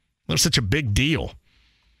play, that was such a big deal.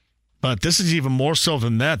 But this is even more so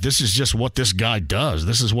than that. This is just what this guy does.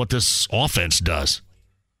 This is what this offense does.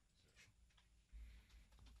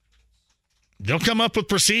 They'll come up with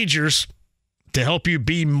procedures to help you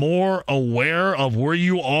be more aware of where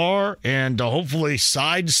you are and to hopefully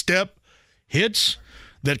sidestep hits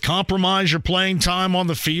that compromise your playing time on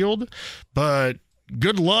the field. But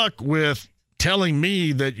good luck with telling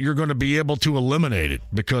me that you're going to be able to eliminate it,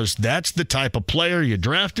 because that's the type of player you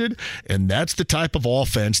drafted and that's the type of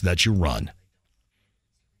offense that you run.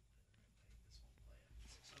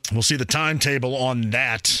 We'll see the timetable on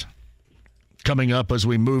that coming up as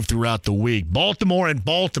we move throughout the week.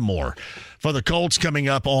 Baltimore for the Colts coming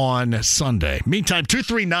up on Sunday. Meantime,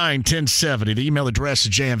 239-1070. The email address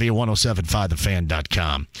is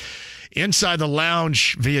jmv1075thefan.com. Inside the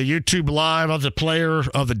lounge via YouTube Live, the player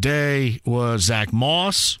of the day was Zach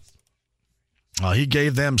Moss. He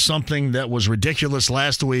gave them something that was ridiculous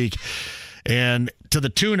last week, and to the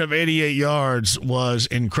tune of 88 yards was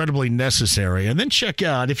incredibly necessary. And then check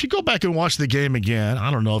out, if you go back and watch the game again,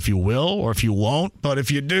 I don't know if you will or if you won't, but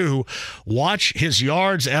if you do, watch his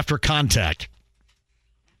yards after contact.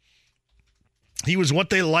 He was what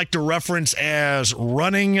they like to reference as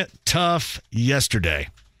running tough yesterday.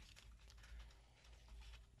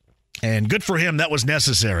 And good for him, that was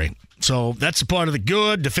necessary. So that's a part of the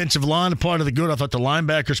good. Defensive line, a part of the good. I thought the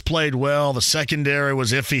linebackers played well. The secondary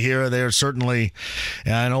was iffy here or there, certainly.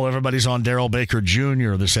 And I know everybody's on Darrell Baker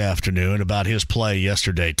Jr. this afternoon about his play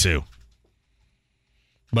yesterday, too.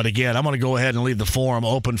 But again, I'm going to go ahead and leave the forum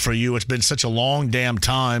open for you. It's been such a long damn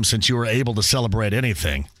time since you were able to celebrate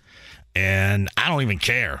anything. And I don't even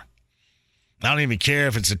care. I don't even care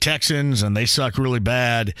if it's the Texans and they suck really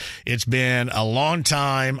bad. It's been a long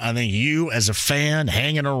time. I think you as a fan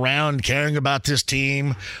hanging around caring about this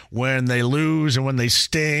team when they lose and when they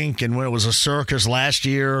stink and when it was a circus last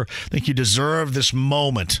year, I think you deserve this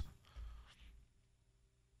moment.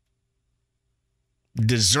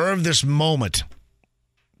 Deserve this moment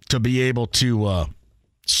to be able to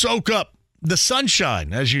soak up the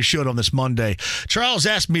sunshine, as you should on this Monday. Charles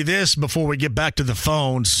asked me this before we get back to the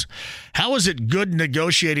phones. How is it good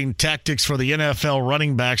negotiating tactics for the NFL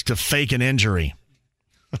running backs to fake an injury?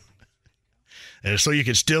 So you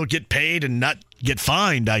can still get paid and not get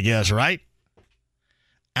fined, I guess, right?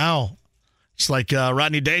 Ow. It's like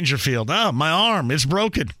Rodney Dangerfield. Oh, my arm, it's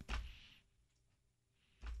broken.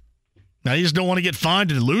 Now, you just don't want to get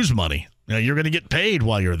fined and lose money. Now, you're going to get paid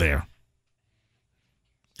while you're there.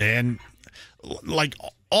 And, like,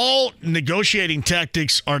 all negotiating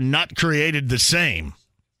tactics are not created the same.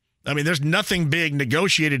 I mean, there's nothing big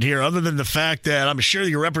negotiated here other than the fact that I'm sure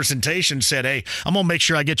your representation said, hey, I'm going to make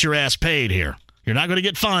sure I get your ass paid here. You're not going to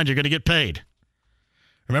get fined. You're going to get paid.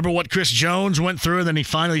 Remember what Chris Jones went through, and then he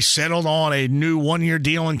finally settled on a new one-year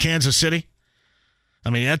deal in Kansas City? I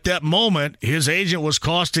mean, at that moment, his agent was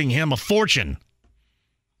costing him a fortune.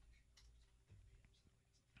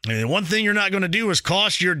 And one thing you're not going to do is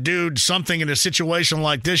cost your dude something in a situation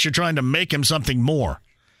like this. You're trying to make him something more.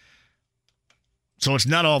 So it's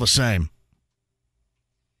not all the same.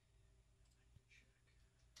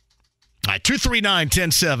 All right,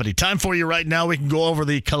 239-1070. Time for you right now. We can go over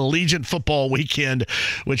the collegiate football weekend,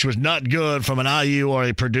 which was not good from an IU or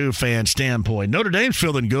a Purdue fan standpoint. Notre Dame's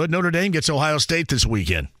feeling good. Notre Dame gets Ohio State this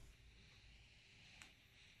weekend.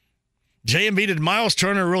 JMV, did Miles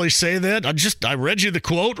Turner really say that? I read you the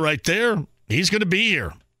quote right there. He's going to be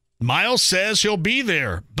here. Miles says he'll be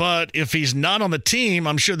there, but if he's not on the team,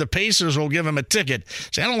 I'm sure the Pacers will give him a ticket.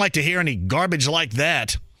 See, I don't like to hear any garbage like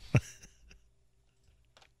that.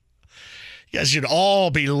 You guys should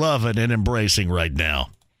all be loving and embracing right now.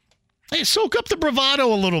 Hey, soak up the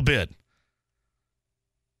bravado a little bit.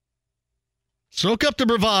 Soak up the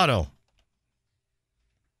bravado.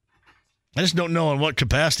 I just don't know in what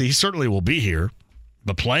capacity. He certainly will be here.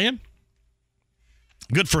 But playing?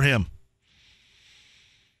 Good for him.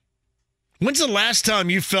 When's the last time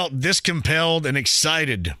you felt this compelled and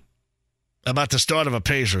excited about the start of a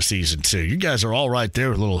Pacer season, too? You guys are all right there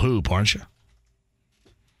with a little hoop, aren't you?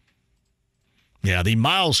 Yeah, the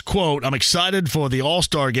Miles quote, I'm excited for the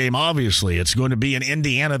All-Star game, obviously. It's going to be in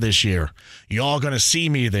Indiana this year. Y'all going to see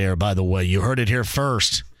me there, by the way. You heard it here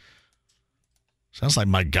first. Sounds like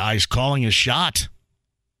my guy's calling his shot.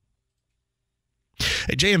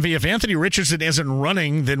 Hey, JMV, if Anthony Richardson isn't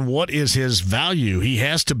running, then what is his value? He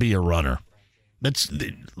has to be a runner.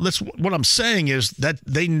 What I'm saying is that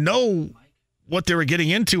they know what they were getting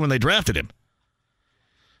into when they drafted him.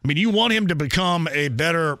 I mean, you want him to become a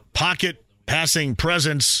better pocket passing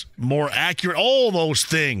presence, more accurate, all those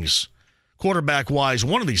things, quarterback-wise,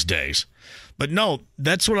 one of these days. But no,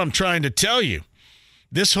 that's what I'm trying to tell you.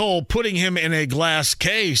 This whole putting him in a glass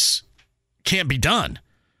case can't be done.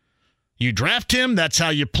 You draft him, that's how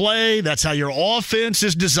you play, that's how your offense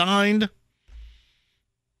is designed.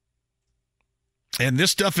 And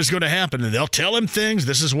this stuff is going to happen. And they'll tell him things.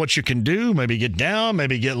 This is what you can do. Maybe get down,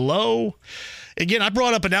 maybe get low. Again, I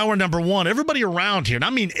brought up in hour number one, everybody around here, and I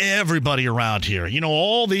mean everybody around here, you know,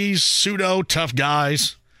 all these pseudo-tough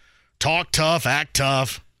guys, talk tough, act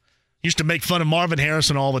tough, used to make fun of Marvin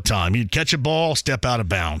Harrison all the time. He'd catch a ball, step out of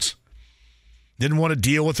bounds. Didn't want to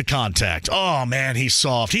deal with the contact. Oh, man, he's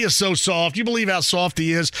soft. He is so soft. You believe how soft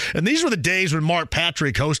he is? And these were the days when Mark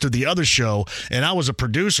Patrick hosted the other show, and I was a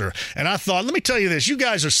producer. And I thought, let me tell you this, you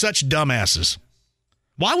guys are such dumbasses.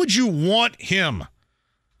 Why would you want him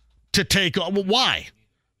to take on? Why?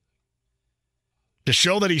 To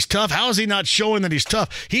show that he's tough? How is he not showing that he's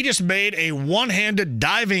tough? He just made a one-handed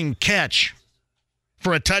diving catch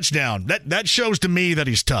for a touchdown. That shows to me that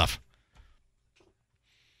he's tough.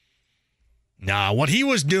 Nah, what he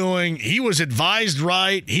was doing, he was advised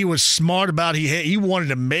right. He was smart about it. He wanted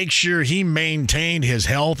to make sure he maintained his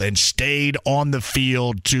health and stayed on the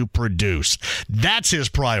field to produce. That's his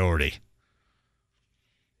priority.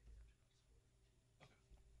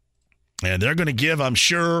 And they're going to give, I'm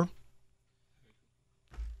sure,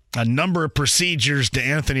 a number of procedures to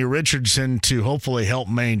Anthony Richardson to hopefully help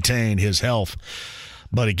maintain his health.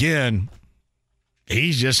 But again,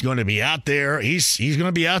 he's just going to be out there. He's going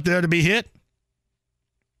to be out there to be hit.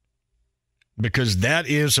 Because that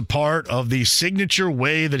is a part of the signature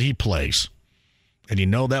way that he plays. And you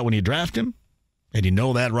know that when you draft him. And you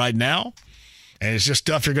know that right now. And it's just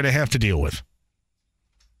stuff you're going to have to deal with.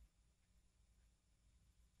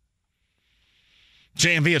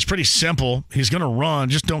 JMV, it's pretty simple. He's going to run.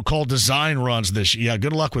 Just don't call design runs this year. Yeah,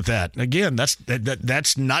 good luck with that. Again,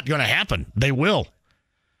 that's not going to happen. They will.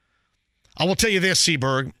 I will tell you this,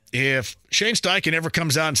 Seaberg. If Shane Steichen ever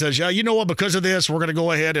comes out and says, yeah, you know what, because of this, we're going to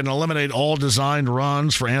go ahead and eliminate all designed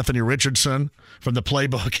runs for Anthony Richardson from the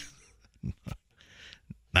playbook.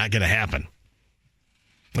 Not going to happen.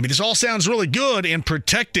 I mean, this all sounds really good in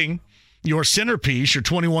protecting your centerpiece, your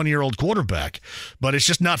 21-year-old quarterback, but it's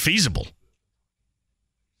just not feasible.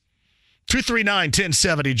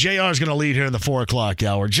 239-1070. JR is going to lead here in the 4 o'clock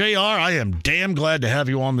hour. JR, I am damn glad to have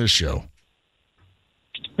you on this show.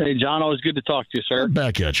 Hey, John, always good to talk to you, sir.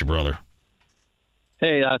 Back at you, brother.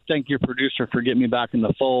 Hey, I thank your producer for getting me back in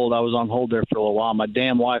the fold. I was on hold there for a little while. My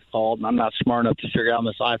damn wife called, and I'm not smart enough to figure out on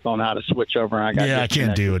this iPhone how to switch over. And I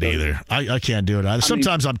can't do it either. I can't do it either.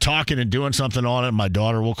 Sometimes I'm talking and doing something on it, and my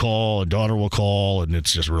daughter will call, and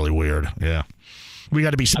it's just really weird. Yeah. We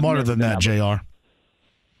got to be smarter than that, JR.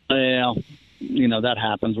 Yeah, that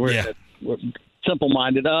happens. We're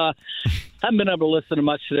simple-minded. Haven't been able to listen to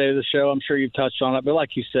much today of the show. I'm sure you've touched on it. But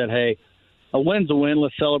like you said, hey, a win's a win.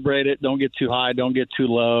 Let's celebrate it. Don't get too high. Don't get too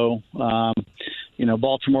low.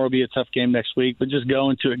 Baltimore will be a tough game next week, but just go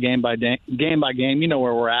into it game by game. You know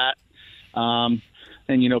where we're at. And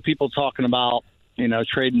people talking about,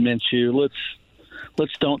 trading Minshew. Let's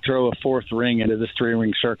don't throw a fourth ring into this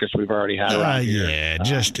 3-ring circus we've already had around here. Yeah,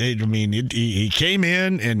 he came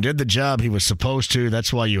in and did the job he was supposed to.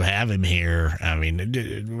 That's why you have him here. I mean,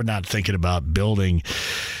 we're not thinking about building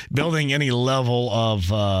any level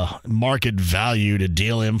of market value to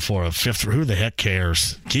deal him for a fifth. Who the heck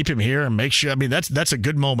cares? Keep him here and make sure. I mean, that's a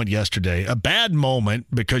good moment yesterday. A bad moment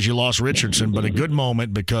because you lost Richardson, but a good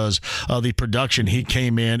moment because of the production he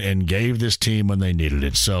came in and gave this team when they needed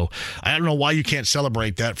it. So I don't know why you can't celebrate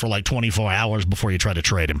that for like 24 hours before you try to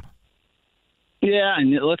trade him. Yeah,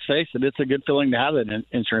 and let's face it, it's a good feeling to have an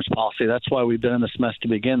insurance policy. That's why we've been in this mess to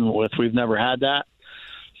begin with. We've never had that.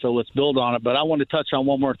 So let's build on it. But I want to touch on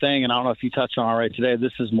one more thing, and I don't know if you touched on it right today.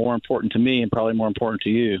 This is more important to me and probably more important to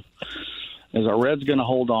you. Is our Reds going to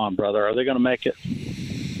hold on, brother? Are they going to make it?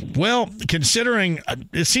 Well, considering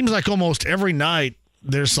it seems like almost every night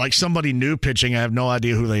there's like somebody new pitching. I have no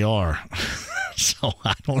idea who they are. So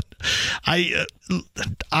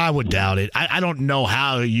I would doubt it. I don't know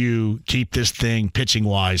how you keep this thing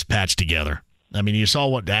pitching-wise patched together. I mean, you saw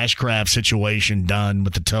what Ashcraft's situation done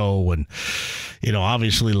with the toe and,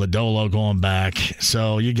 obviously Lodolo going back.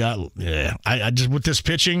 So you got, I just, with this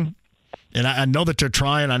pitching, and I know that they're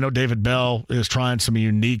trying. I know David Bell is trying some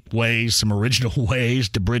unique ways, some original ways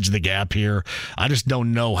to bridge the gap here. I just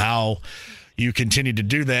don't know how you continue to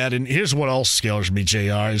do that. And here's what else scares me,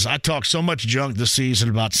 JR, is I talked so much junk this season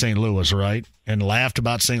about St. Louis, right? And laughed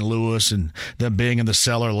about St. Louis and them being in the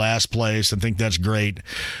cellar last place and think that's great.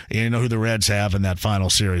 And you know who the Reds have in that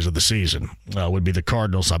final series of the season? Would be the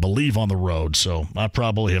Cardinals, I believe, on the road. So I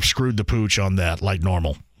probably have screwed the pooch on that like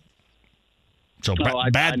normal. So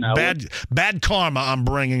bad karma I'm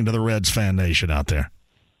bringing to the Reds fan nation out there.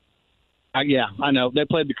 Yeah, I know. They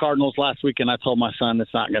played the Cardinals last week, and I told my son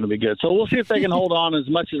it's not going to be good. So we'll see if they can hold on. As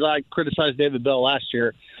much as I criticized David Bell last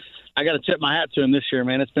year, I got to tip my hat to him this year,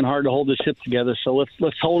 man. It's been hard to hold this ship together. So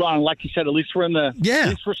let's hold on. Like you said, at least we're at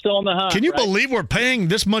least we're still in the hunt. Can you believe we're paying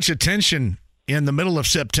this much attention in the middle of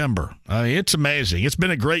September? I mean, it's amazing. It's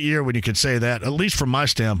been a great year when you could say that, at least from my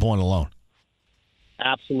standpoint alone.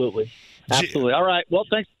 Absolutely. All right. Well,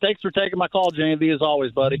 thanks for taking my call, JMV, as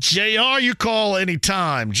always, buddy. JR, you call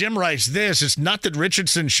anytime. Jim writes this. It's not that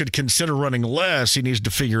Richardson should consider running less. He needs to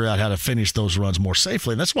figure out how to finish those runs more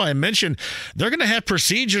safely. And that's why I mentioned they're going to have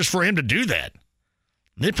procedures for him to do that.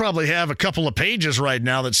 They probably have a couple of pages right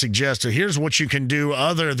now that suggest that here's what you can do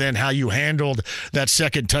other than how you handled that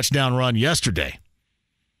second touchdown run yesterday.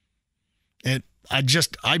 And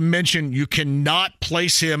I mentioned you cannot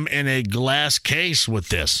place him in a glass case with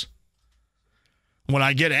this. When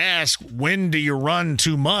I get asked, when do you run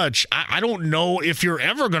too much? I don't know if you're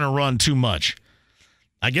ever going to run too much.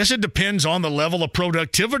 I guess it depends on the level of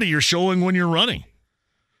productivity you're showing when you're running.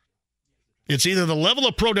 It's either the level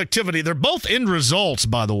of productivity. They're both end results,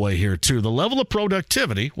 by the way, here, too. The level of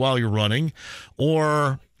productivity while you're running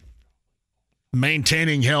or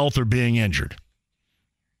maintaining health or being injured.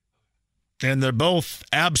 And they're both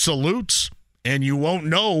absolutes, and you won't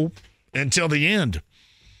know until the end.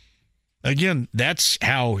 Again, that's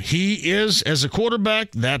how he is as a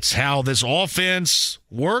quarterback. That's how this offense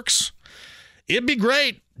works. It'd be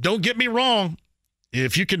great, don't get me wrong,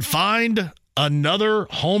 if you can find another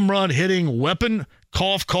home run hitting weapon,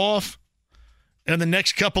 cough, cough, in the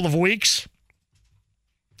next couple of weeks.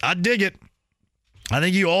 I'd dig it. I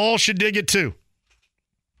think you all should dig it too.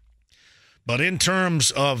 But in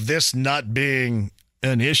terms of this not being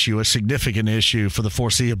an issue, a significant issue for the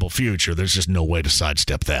foreseeable future, there's just no way to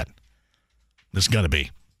sidestep that. There's going to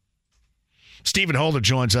be. Stephen Holder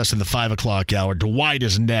joins us in the 5 o'clock hour. Dwight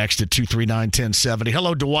is next at 239-1070.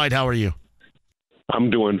 Hello, Dwight. How are you? I'm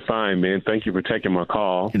doing fine, man. Thank you for taking my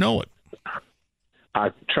call. You know it.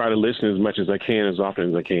 I try to listen as much as I can, as often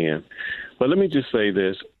as I can. But let me just say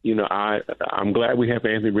this. I'm glad we have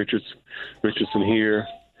Anthony Richardson here.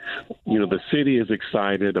 The city is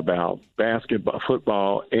excited about basketball,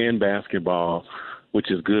 football, and basketball, which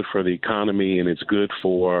is good for the economy and it's good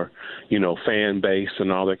for, fan base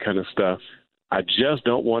and all that kind of stuff. I just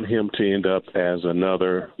don't want him to end up as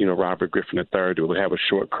another, Robert Griffin III who will have a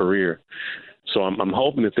short career. So I'm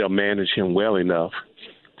hoping that they'll manage him well enough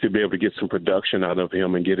to be able to get some production out of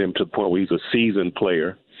him and get him to the point where he's a seasoned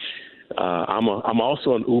player. I'm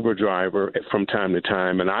also an Uber driver from time to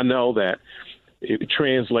time, and I know that it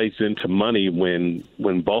translates into money when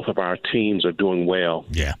both of our teams are doing well,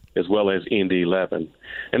 as well as Indy 11.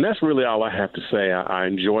 And that's really all I have to say. I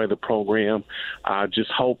enjoy the program. I just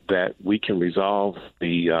hope that we can resolve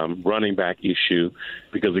the running back issue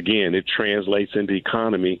because, again, it translates into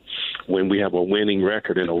economy when we have a winning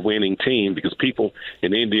record and a winning team because people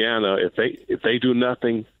in Indiana, if they do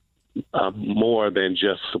nothing more than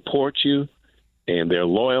just support you and they're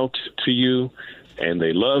loyal to you and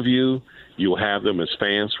they love you, you'll have them as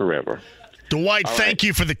fans forever. Dwight, thank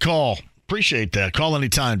you for the call. Appreciate that. Call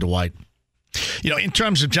anytime, Dwight. In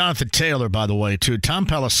terms of Jonathan Taylor, by the way, too, Tom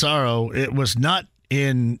Pelissero, it was not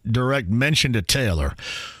in direct mention to Taylor,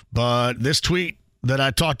 but this tweet that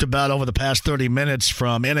I talked about over the past 30 minutes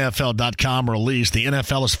from NFL.com released, the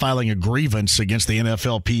NFL is filing a grievance against the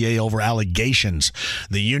NFLPA over allegations.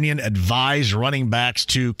 The union advised running backs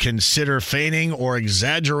to consider feigning or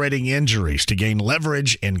exaggerating injuries to gain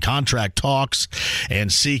leverage in contract talks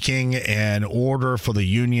and seeking an order for the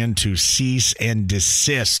union to cease and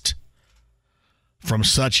desist from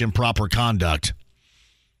such improper conduct.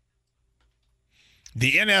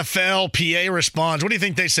 The NFLPA responds. What do you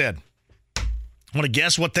think they said? Want to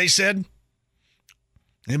guess what they said?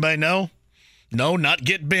 Anybody know? No, not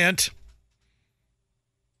get bent.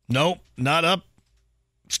 Nope, not up.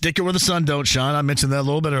 Stick it where the sun don't shine. I mentioned that a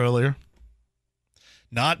little bit earlier.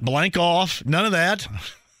 Not blank off. None of that.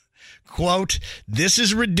 Quote, this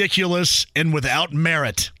is ridiculous and without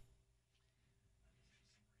merit.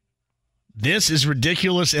 This is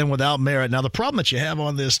ridiculous and without merit. Now, the problem that you have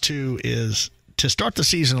on this, too, is to start the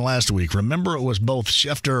season last week, remember it was both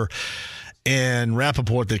Schefter and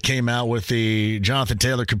Rappaport that came out with the Jonathan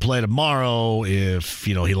Taylor could play tomorrow if,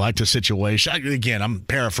 he liked the situation. Again, I'm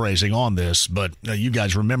paraphrasing on this, but you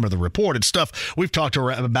guys remember the report. It's stuff we've talked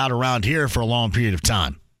about around here for a long period of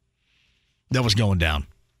time that was going down.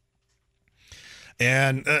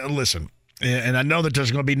 And listen, and I know that there's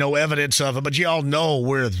going to be no evidence of it, but you all know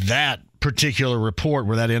where that particular report,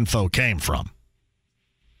 where that info came from.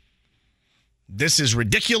 This is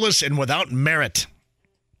ridiculous and without merit.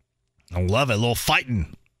 I love it. A little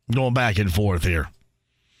fighting going back and forth here.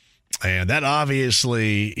 And that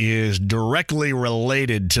obviously is directly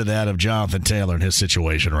related to that of Jonathan Taylor and his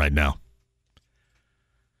situation right now.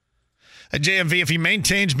 At JMV, if he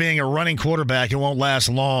maintains being a running quarterback, it won't last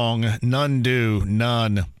long. None do.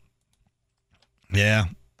 None. Yeah.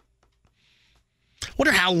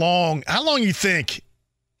 Wonder how long you think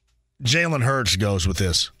Jalen Hurts goes with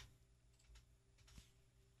this.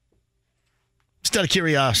 Just out of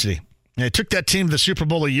curiosity. They took that team to the Super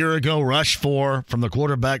Bowl a year ago, rushed from the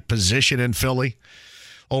quarterback position in Philly,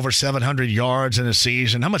 over 700 yards in a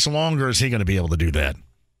season. How much longer is he going to be able to do that?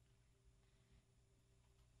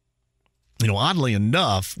 Oddly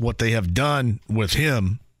enough, what they have done with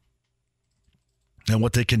him and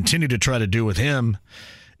what they continue to try to do with him,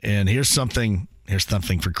 and here's something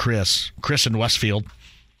for Chris in Westfield.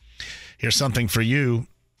 Here's something for you.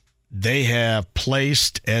 They have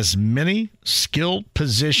placed as many skilled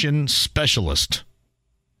position specialists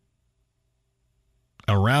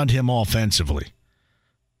around him offensively.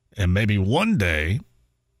 And maybe one day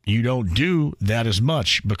you don't do that as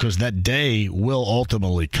much because that day will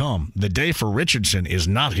ultimately come. The day for Richardson is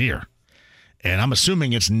not here. And I'm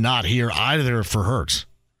assuming it's not here either for Hurts.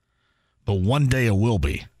 But one day it will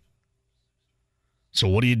be. So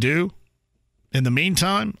what do? In the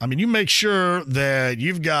meantime, you make sure that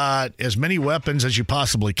you've got as many weapons as you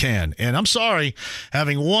possibly can. And I'm sorry,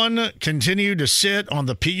 having one continue to sit on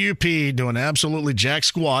the PUP doing absolutely jack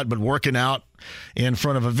squat but working out in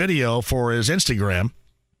front of a video for his Instagram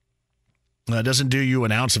doesn't do you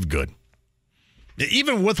an ounce of good.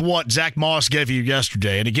 Even with what Zach Moss gave you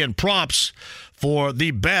yesterday, and again, props for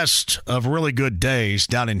the best of really good days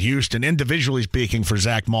down in Houston, individually speaking, for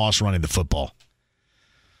Zach Moss running the football.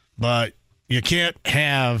 But you can't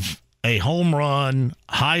have a home run,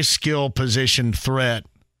 high skill position threat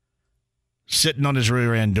sitting on his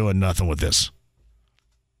rear end doing nothing with this.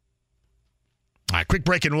 All right, quick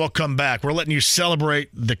break and we'll come back. We're letting you celebrate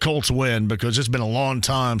the Colts win because it's been a long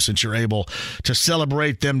time since you're able to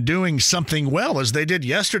celebrate them doing something well as they did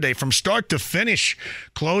yesterday from start to finish,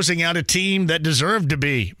 closing out a team that deserved to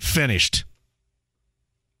be finished.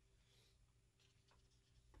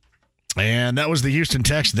 And that was the Houston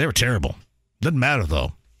Texans. They were terrible. Doesn't matter,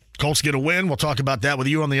 though. Colts get a win. We'll talk about that with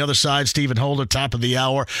you on the other side. Stephen Holder, top of the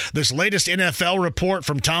hour. This latest NFL report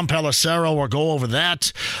from Tom Pelissero, we'll go over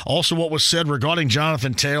that. Also what was said regarding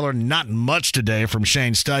Jonathan Taylor. Not much today from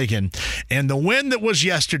Shane Steichen. And the win that was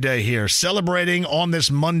yesterday here, celebrating on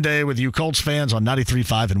this Monday with you Colts fans on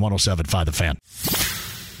 93.5 and 107.5 The Fan.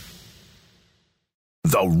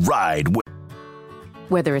 The Ride.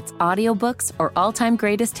 Whether it's audiobooks or all-time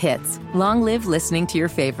greatest hits, long live listening to your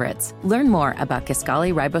favorites. Learn more about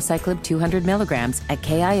Kisqali Ribociclib 200 milligrams at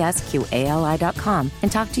KISQALI.com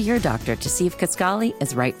and talk to your doctor to see if Kisqali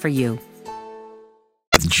is right for you.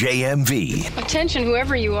 JMV. Attention,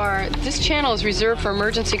 whoever you are, this channel is reserved for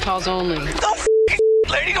emergency calls only.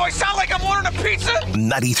 Lady, do I sound like I'm ordering a pizza?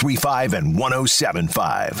 93.5 and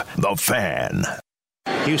 107.5 The Fan.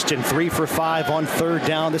 Houston 3 for 5 on third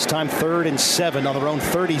down, this time 3rd and 7 on their own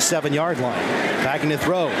 37-yard line. Backing to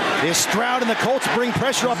throw is Stroud, and the Colts bring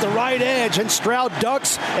pressure off the right edge, and Stroud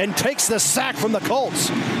ducks and takes the sack from the Colts.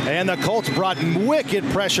 And the Colts brought wicked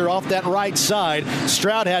pressure off that right side.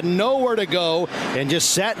 Stroud had nowhere to go and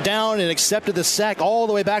just sat down and accepted the sack all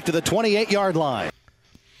the way back to the 28-yard line.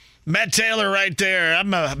 Matt Taylor right there.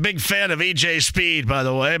 I'm a big fan of EJ Speed, by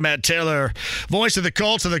the way. Matt Taylor, voice of the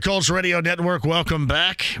Colts and the Colts Radio Network. Welcome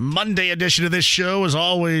back. Monday edition of this show is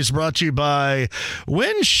always brought to you by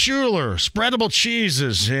Win Schuler. Spreadable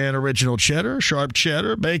cheeses and original cheddar, sharp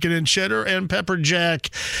cheddar, bacon and cheddar, and pepper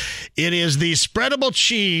jack. It is the spreadable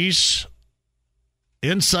cheese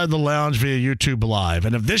inside the lounge via YouTube Live.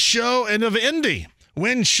 And of this show and of Indy,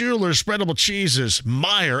 Win Schuler spreadable cheeses,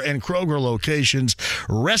 Meijer and Kroger locations.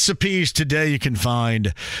 Recipes today you can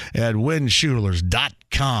find at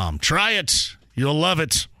winschulers.com. Try it. You'll love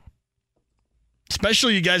it.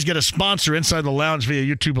 Especially you guys get a sponsor inside the lounge via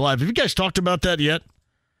YouTube Live. Have you guys talked about that yet?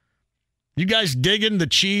 You guys digging the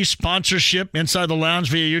cheese sponsorship inside the lounge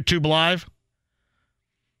via YouTube Live?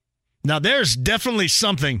 Now, there's definitely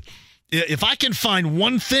something. If I can find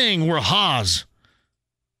one thing where Haas,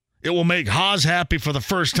 it will make Haas happy for the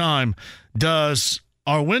first time, does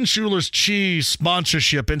our Win Schuler's cheese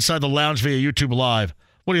sponsorship inside the lounge via YouTube Live.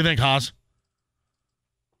 What do you think, Haas?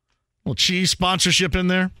 Little cheese sponsorship in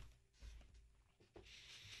there?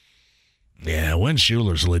 Yeah, Win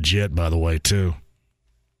Schuler's legit, by the way, too.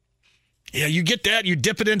 Yeah, you get that, you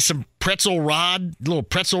dip it in some little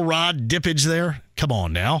pretzel rod dippage there. Come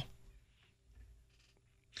on now.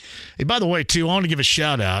 Hey, by the way, too, I want to give a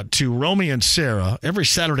shout-out to Romy and Sarah. Every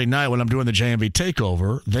Saturday night when I'm doing the JMV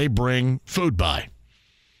Takeover, they bring food by.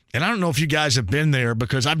 And I don't know if you guys have been there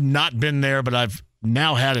because I've not been there, but I've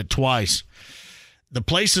now had it twice. The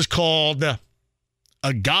place is called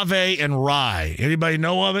Agave and Rye. Anybody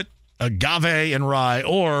know of it? Agave and Rye.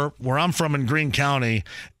 Or, where I'm from in Greene County,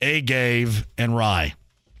 Agave and Rye.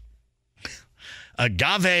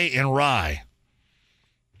 Agave and Rye.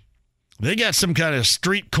 They got some kind of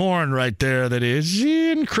street corn right there that is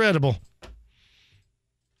incredible.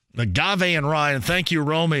 Agave and Rye. And thank you,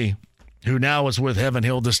 Romy, who now is with Heaven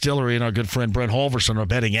Hill Distillery, and our good friend Brent Holverson, our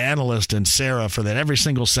betting analyst, and Sarah for that every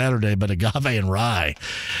single Saturday. But Agave and Rye,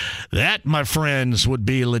 that, my friends, would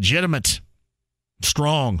be legitimate,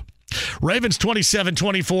 strong. Ravens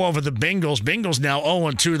 27-24 over the Bengals. Bengals now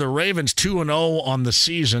 0-2. The Ravens 2-0 on the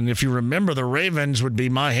season. If you remember, the Ravens would be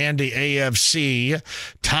my handy AFC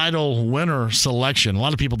title winner selection. A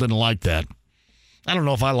lot of people didn't like that. I don't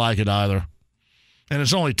know if I like it either. And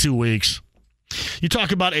it's only 2 weeks. You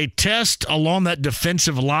talk about a test along that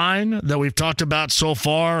defensive line that we've talked about so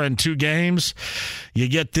far in 2 games. You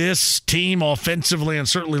get this team offensively, and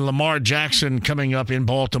certainly Lamar Jackson coming up in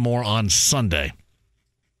Baltimore on Sunday.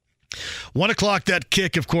 1 o'clock, that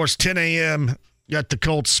kick, of course, 10 a.m. Got the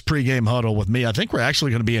Colts pregame huddle with me. I think we're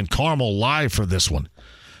actually going to be in Carmel live for this one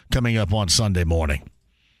coming up on Sunday morning.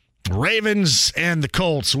 Ravens and the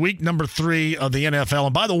Colts, week number 3 of the NFL.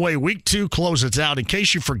 And by the way, week 2 closes out. In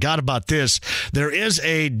case you forgot about this, there is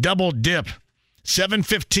a double dip.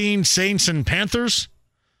 7:15 Saints and Panthers,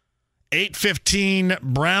 8:15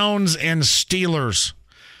 Browns and Steelers.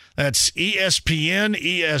 That's ESPN,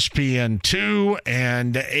 ESPN2,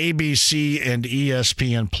 and ABC and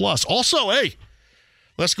ESPN Plus. Also, hey,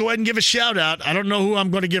 let's go ahead and give a shout-out. I don't know who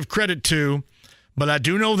I'm going to give credit to, but I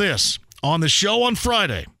do know this. On the show on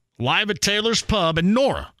Friday, live at Taylor's Pub in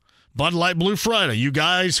Nora, Bud Light Blue Friday, you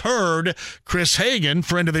guys heard Chris Hagan,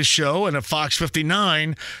 friend of this show and a Fox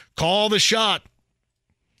 59, call the shot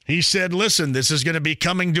He said, listen, this is going to be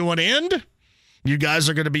coming to an end. You guys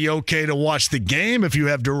are going to be okay to watch the game if you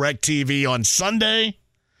have DirecTV on Sunday.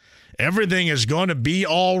 Everything is going to be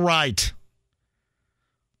all right.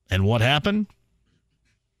 And what happened?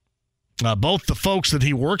 Both the folks that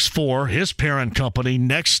he works for, his parent company,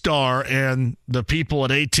 Nexstar, and the people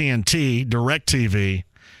at AT&T, DirecTV,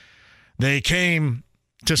 they came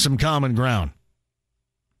to some common ground.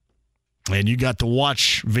 And you got to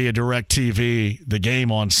watch via DirecTV the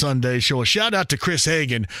game on Sunday. So a shout out to Chris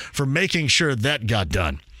Hagan for making sure that got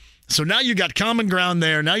done. So now you got common ground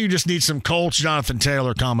there. Now you just need some Colts, Jonathan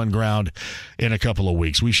Taylor common ground in a couple of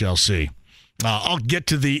weeks. We shall see. I'll get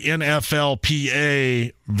to the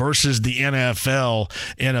NFLPA versus the NFL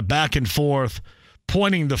in a back and forth,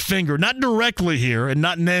 pointing the finger, not directly here and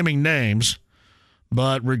not naming names,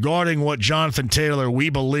 but regarding what Jonathan Taylor,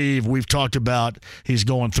 we believe we've talked about, he's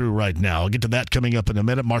going through right now. I'll get to that coming up in a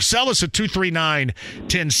minute. Marcellus at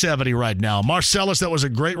 239-1070 right now. Marcellus, that was a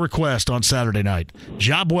great request on Saturday night.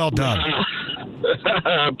 Job well done.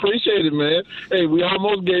 I appreciate it, man. Hey, we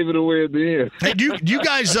almost gave it away at the end. Hey, you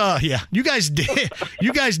guys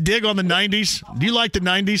dig on the 90s? Do you like the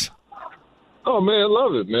 90s? Oh man, I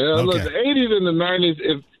love it, man. I love Okay. the 80s and the 90s.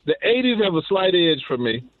 If the 80s have a slight edge for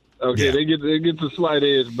me. Okay, Yeah. they get the slight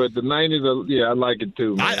edge, but the 90s, I like it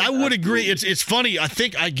too, man. I would agree. It's funny. I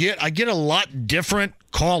think I get a lot different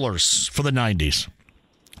callers for the 90s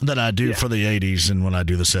than I do for the 80s and when I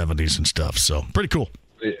do the 70s and stuff. So pretty cool.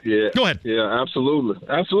 Yeah. Go ahead. Yeah, absolutely.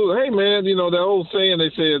 Hey, man, that old saying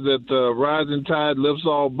they say that rising tide lifts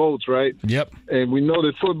all boats, right? Yep. And we know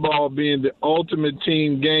that football being the ultimate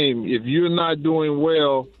team game, if you're not doing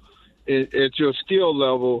well at your skill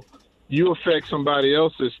level, you affect somebody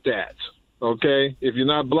else's stats, okay? If you're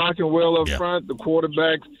not blocking well up front, the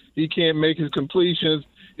quarterback, he can't make his completions.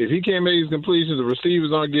 If he can't make his completions, the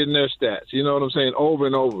receivers aren't getting their stats. You know what I'm saying? Over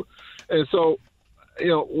and over. And so,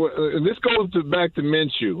 this goes back to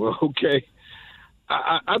Minshew, okay?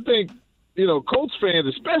 I think, Colts fans,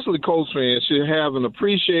 especially Colts fans, should have an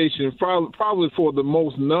appreciation probably for the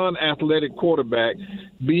most non-athletic quarterback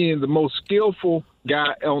being the most skillful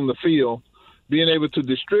guy on the field, being able to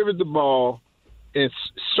distribute the ball and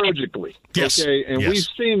surgically, okay? And we've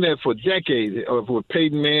seen that for decades with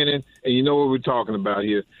Peyton Manning, and you know what we're talking about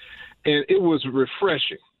here. And it was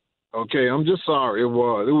refreshing. Okay, I'm just sorry. It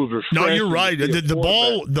was refreshing. No, you're right.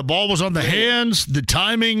 The ball was on the hands. The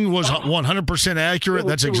timing was 100% accurate.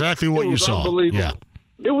 That's exactly what you saw. Yeah.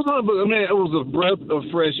 It was unbelievable. I mean, it was a breath of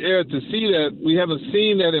fresh air to see that. We haven't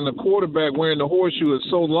seen that in a quarterback wearing the horseshoe in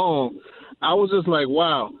so long. I was just like,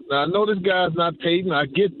 wow. Now, I know this guy's not Peyton. I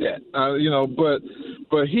get that.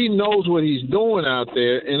 But he knows what he's doing out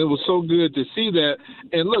there, and it was so good to see that.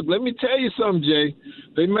 And look, let me tell you something, Jay.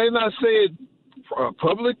 They may not say it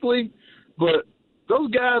publicly, but those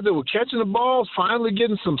guys that were catching the balls, finally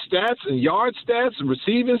getting some stats and yard stats and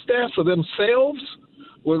receiving stats for themselves,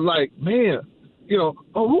 was like, man, who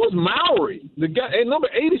was Mowry? The guy at number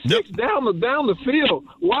 86 down the field,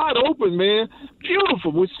 wide open, man,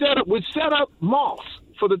 beautiful. We set up Moss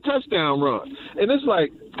for the touchdown run, and it's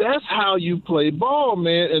like that's how you play ball,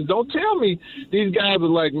 man. And don't tell me these guys are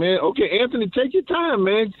like, man, okay, Anthony, take your time,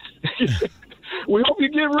 man. We hope you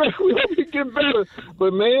get ready. We hope you get better.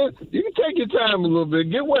 But, man, you can take your time a little bit.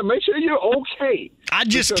 Get wet. Make sure you're okay.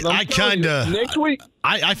 Next week.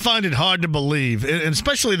 I find it hard to believe, and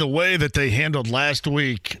especially the way that they handled last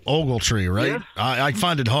week Ogletree, right? Yeah. I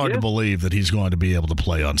find it hard to believe that he's going to be able to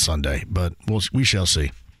play on Sunday, but we shall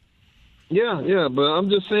see. Yeah, but I'm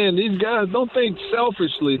just saying, these guys, don't think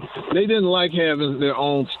selfishly. They didn't like having their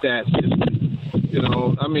own stats this week.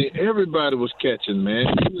 I mean, everybody was catching, man.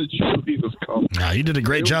 Even the cheerleaders called. Nah, he did a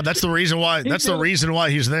great job. That's the reason why. That's the reason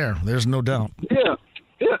why he's there. There's no doubt. Yeah.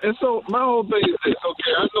 And so my whole thing is this.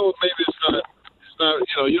 Okay, I know maybe it's not.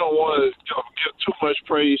 You don't want to give too much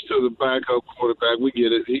praise to the backup quarterback. We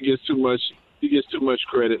get it. He gets too much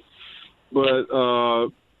credit. But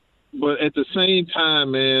at the same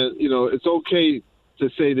time, man, it's okay to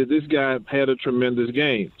say that this guy had a tremendous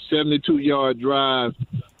game. 72-yard drive.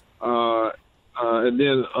 And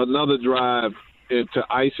then another drive to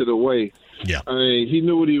ice it away. Yeah. I mean, he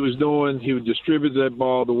knew what he was doing. He would distribute that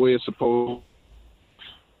ball the way it's supposed.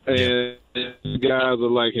 And the guys are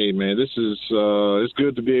like, hey, man, this is it's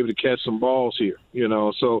good to be able to catch some balls here.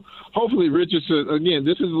 So hopefully Richardson, again,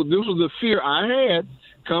 this was the fear I had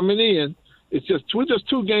coming in. It's just we're just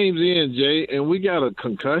 2 games in, Jay, and we got a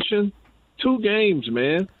concussion. 2 games,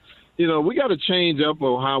 man. We got to change up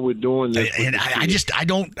on how we're doing this. And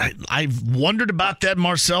I've wondered about that,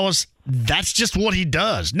 Marcellus. That's just what he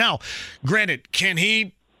does. Now, granted, can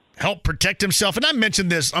he help protect himself. And I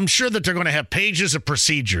mentioned this. I'm sure that they're going to have pages of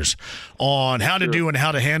procedures on how to do and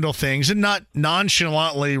how to handle things, and not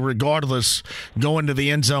nonchalantly, regardless, go into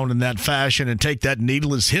the end zone in that fashion and take that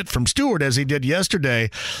needless hit from Stewart as he did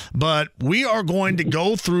yesterday. But we are going to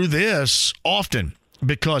go through this often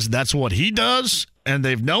because that's what he does, and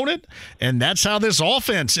they've known it, and that's how this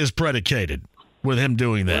offense is predicated. With him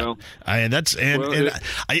doing that, Well, I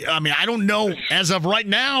mean, I don't know as of right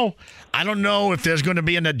now. I don't know if there's going to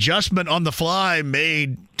be an adjustment on the fly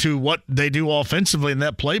made to what they do offensively in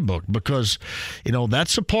that playbook because,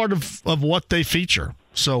 that's a part of what they feature.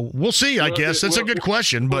 So we'll see. I guess it's a good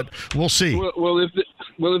question, but we'll see. Well, if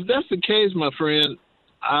that's the case, my friend,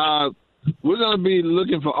 we're going to be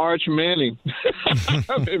looking for Arch Manning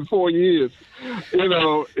in 4 years,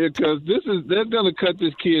 because they're going to cut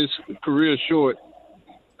this kid's career short.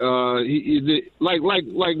 Like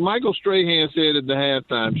Michael Strahan said at the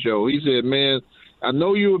halftime show, he said, "Man, I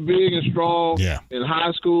know you were big and strong in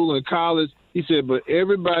high school and college." He said, "But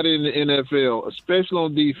everybody in the NFL, especially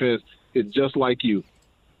on defense, is just like you.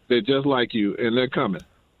 They're just like you, and they're coming,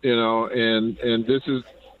 And this is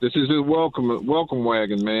his welcome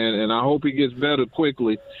wagon, man. And I hope he gets better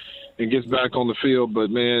quickly and gets back on the field. But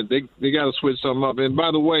man, they got to switch something up. And by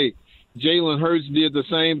the way, Jalen Hurts did the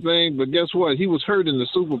same thing, but guess what? He was hurt in the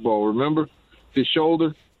Super Bowl. Remember his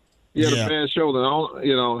shoulder? He had a bad shoulder.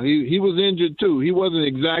 He was injured too. He wasn't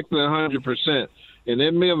exactly 100%, and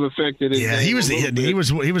that may have affected his. Yeah, he was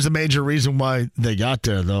the major reason why they got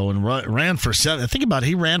there though, and ran for seven. Think about it,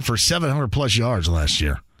 he ran for 700 plus yards last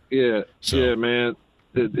year. Yeah, yeah, man.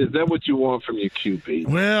 Is that what you want from your QB?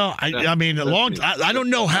 Well, I mean, I don't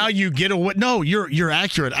know how you get away. No, you're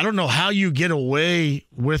accurate. I don't know how you get away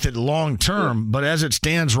with it long term, but as it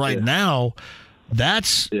stands right now,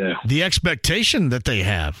 that's the expectation that they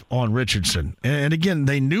have on Richardson. And again,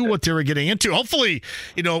 they knew what they were getting into. Hopefully,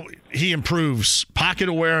 he improves pocket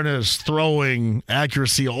awareness, throwing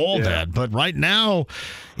accuracy, all that. But right now,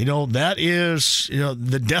 that is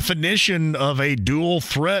the definition of a dual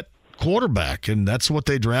threat quarterback, and that's what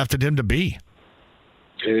they drafted him to be.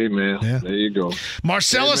 Hey, man. Yeah. There you go.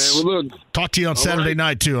 Marcellus, hey, man. Well, talk to you on Saturday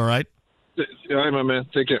night, too, all right? All right, my man.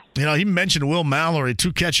 Take care. He mentioned Will Mallory,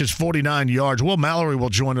 2 catches, 49 yards. Will Mallory will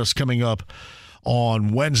join us coming up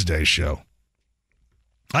on Wednesday's show.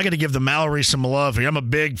 I got to give the Mallory some love here. I'm a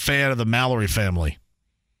big fan of the Mallory family.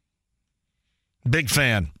 Big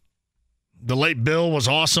fan. The late Bill was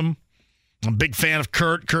awesome. I'm a big fan of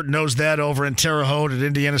Kurt. Kurt knows that over in Terre Haute at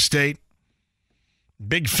Indiana State.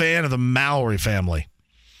 Big fan of the Mallory family.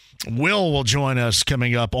 Will join us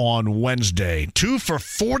coming up on Wednesday. 2 for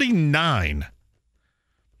 49.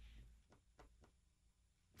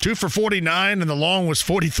 2 for 49, and the long was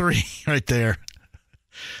 43 right there.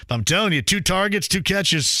 I'm telling you, 2 targets, 2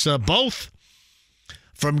 catches, both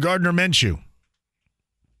from Gardner Minshew.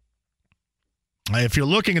 If you're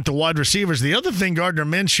looking at the wide receivers, the other thing Gardner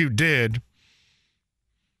Minshew did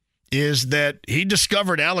is that he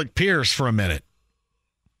discovered Alec Pierce for a minute.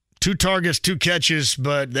 2 targets, 2 catches,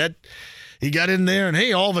 but that he got in there, and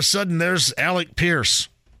hey, all of a sudden there's Alec Pierce.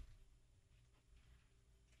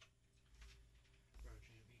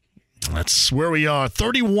 That's where we are.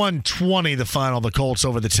 31-20 the final, the Colts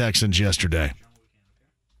over the Texans yesterday.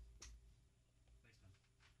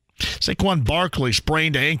 Saquon Barkley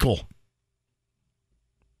sprained ankle.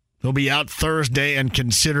 He'll be out Thursday and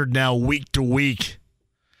considered now week to week.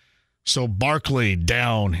 So Barkley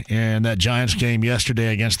down in that Giants game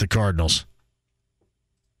yesterday against the Cardinals.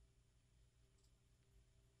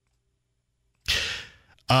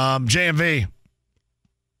 JMV,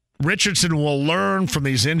 Richardson will learn from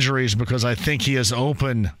these injuries because I think he is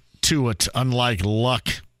open to it, unlike Luck.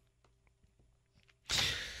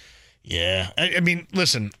 Yeah. I mean,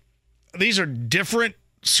 listen, these are different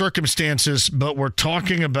circumstances, but we're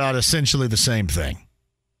talking about essentially the same thing.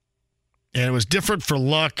 And it was different for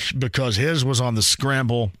Luck because his was on the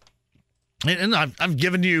scramble. And I've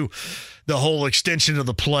given you the whole extension of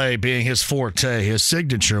the play being his forte, his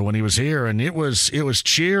signature when he was here. And it was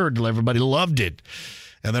cheered. Everybody loved it.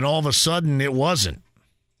 And then all of a sudden it wasn't.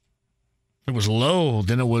 It was low.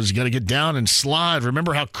 Then it was got to get down and slide.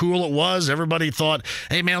 Remember how cool it was? Everybody thought,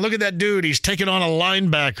 hey, man, look at that dude. He's taking on a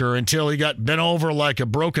linebacker until he got bent over like a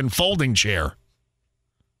broken folding chair.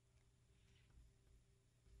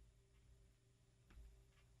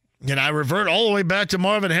 And I revert all the way back to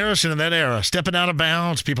Marvin Harrison in that era. Stepping out of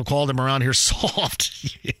bounds. People called him around here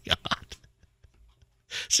soft.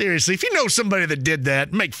 Seriously, if you know somebody that did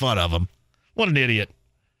that, make fun of him. What an idiot.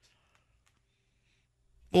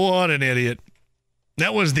 What an idiot.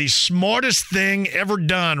 That was the smartest thing ever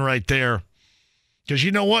done right there. Because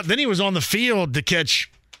you know what? Then he was on the field to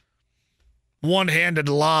catch one-handed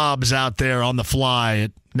lobs out there on the fly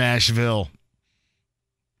at Nashville.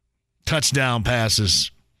 Touchdown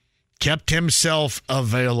passes. Kept himself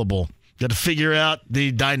available. Got to figure out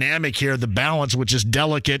the dynamic here, the balance, which is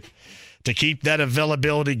delicate, to keep that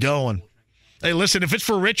availability going. Hey, listen, if it's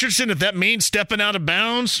for Richardson, if that means stepping out of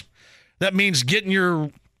bounds, that means getting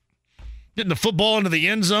the football into the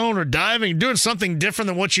end zone or diving, doing something different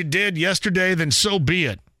than what you did yesterday, then so be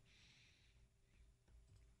it.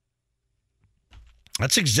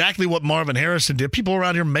 That's exactly what Marvin Harrison did. People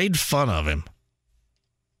around here made fun of him.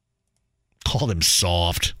 Called him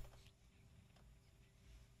soft.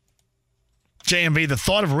 JMV, the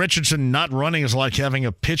thought of Richardson not running is like having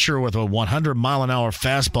a pitcher with a 100-mile-an-hour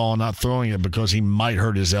fastball and not throwing it because he might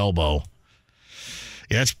hurt his elbow.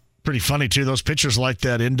 Yeah, it's pretty funny, too. Those pitchers like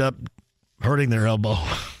that end up hurting their elbow.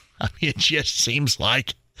 I mean, it just seems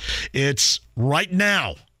like it's right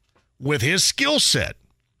now with his skill set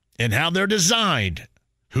and how they're designed,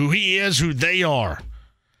 who he is, who they are.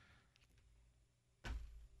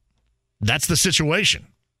 That's the situation.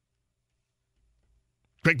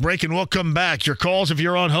 Quick break and we'll come back. Your calls if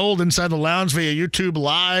you're on hold inside the lounge via YouTube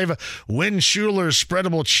Live. Win Schuler's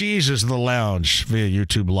Spreadable Cheeses in the lounge via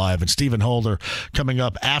YouTube Live. And Stephen Holder coming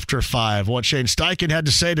up after 5. What Shane Steichen had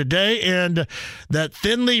to say today and that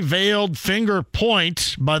thinly veiled finger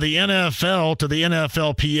point by the NFL to the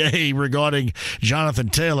NFLPA regarding Jonathan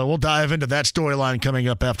Taylor. We'll dive into that storyline coming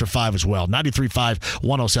up after 5 as well. 93.5,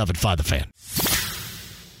 107.5 The Fan.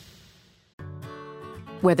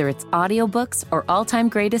 Whether it's audiobooks or all-time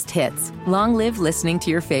greatest hits, long live listening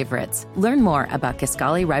to your favorites. Learn more about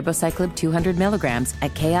Kisqali Ribociclib 200 milligrams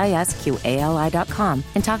at KISQALI.com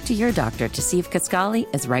and talk to your doctor to see if Kisqali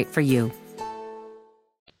is right for you.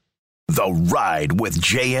 The Ride with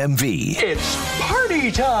JMV. It's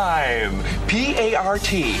party time!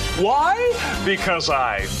 P-A-R-T. Why? Because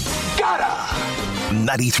I gotta!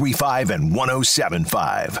 93.5 and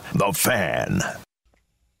 107.5 The Fan.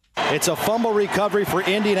 It's a fumble recovery for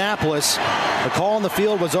Indianapolis. The call on the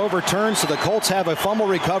field was overturned, so the Colts have a fumble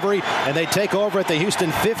recovery, and they take over at the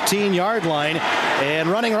Houston 15-yard line. And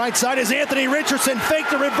running right side is Anthony Richardson. Fake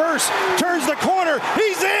the reverse, turns the corner.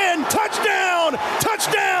 He's in. Touchdown!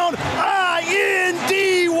 Touchdown! I-N-D-Y!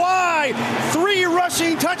 3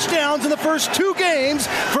 rushing touchdowns in the first 2 games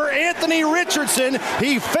for Anthony Richardson.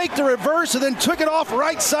 He faked the reverse and then took it off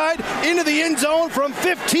right side into the end zone from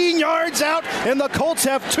 15 yards out, and the Colts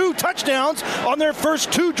have 2 touchdowns on their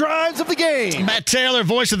first 2 drives of the game. Matt Taylor,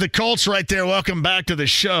 voice of the Colts right there. Welcome back to the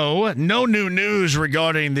show. No new news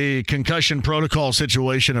regarding the concussion protocol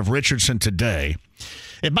situation of Richardson today.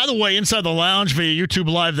 And by the way, inside the lounge via YouTube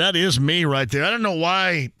Live, that is me right there. I don't know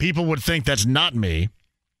why people would think that's not me.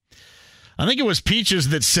 I think it was Peaches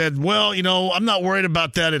that said, well, you know, I'm not worried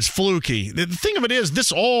about that. It's fluky. The thing of it is,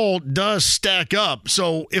 this all does stack up.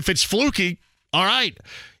 So if it's fluky, all right.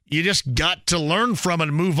 You just got to learn from it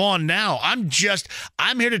and move on now. I'm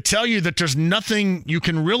here to tell you that there's nothing you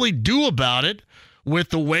can really do about it with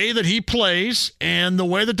the way that he plays and the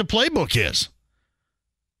way that the playbook is.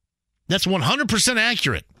 That's 100%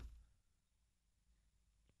 accurate.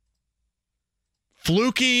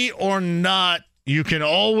 Fluky or not, you can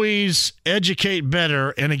always educate better.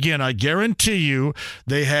 And again, I guarantee you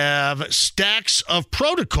they have stacks of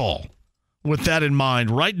protocol with that in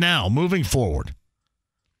mind right now, moving forward.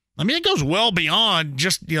 I mean, it goes well beyond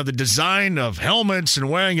just, the design of helmets and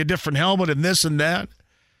wearing a different helmet and this and that.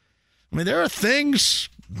 I mean, there are things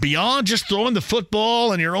beyond just throwing the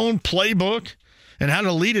football and your own playbook and how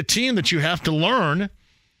to lead a team that you have to learn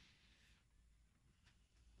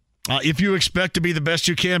if you expect to be the best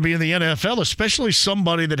you can be in the NFL, especially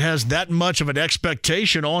somebody that has that much of an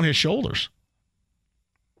expectation on his shoulders.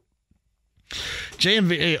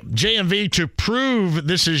 JMV, to prove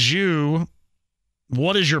this is you,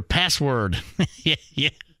 what is your password?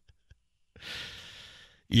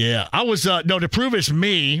 Yeah. I was, to prove it's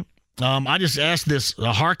me, I just asked this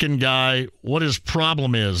Harkin guy what his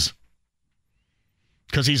problem is.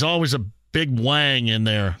 Because he's always a big wang in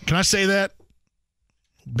there. Can I say that?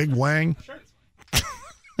 Big wang? Sure.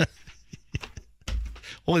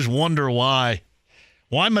 Always wonder why.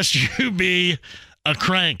 Why must you be a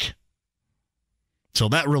crank? So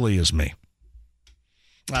that really is me.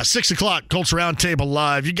 6 o'clock, Colts Roundtable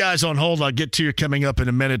Live. You guys on hold, I'll get to you coming up in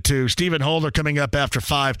a minute, too. Stephen Holder coming up after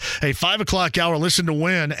 5. Hey, 5 o'clock hour, listen to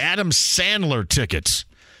win. Adam Sandler tickets.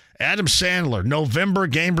 Adam Sandler, November,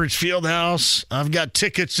 Gainbridge Fieldhouse. I've got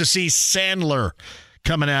tickets to see Sandler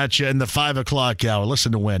coming at you in the 5 o'clock hour.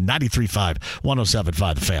 Listen to win. 93.5,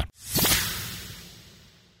 107.5 The Fan.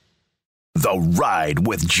 The Ride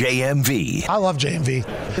with JMV. I love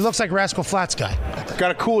JMV. He looks like Rascal Flatts guy. Got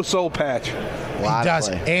a cool soul patch. He does,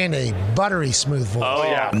 and a buttery smooth voice. Oh,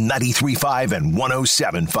 yeah. 93.5 and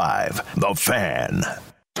 107.5. The Fan.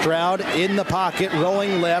 Stroud in the pocket,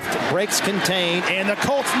 rolling left, breaks contained, and the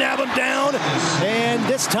Colts nab him down. And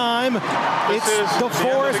this time, it's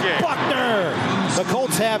DeForest Buckner. The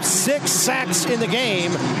Colts have 6 sacks in the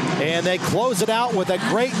game, and they close it out with a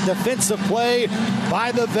great defensive play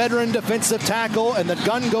by the veteran defensive tackle, and the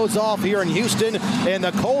gun goes off here in Houston, and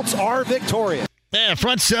the Colts are victorious. Yeah,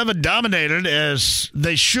 front seven dominated, as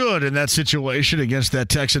they should in that situation against that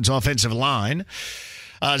Texans offensive line.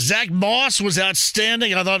 Zach Moss was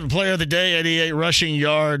outstanding. I thought player of the day, 88 rushing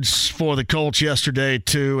yards for the Colts yesterday,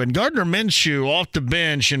 too. And Gardner Minshew off the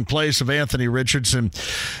bench in place of Anthony Richardson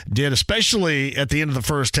did, especially at the end of the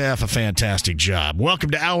first half, a fantastic job.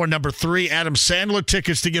 Welcome to hour number 3. Adam Sandler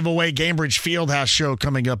tickets to give away. Cambridge Fieldhouse show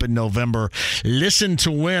coming up in November. Listen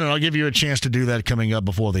to win, and I'll give you a chance to do that coming up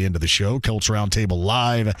before the end of the show. Colts Roundtable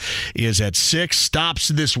Live is at 6. Stops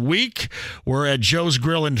this week. We're at Joe's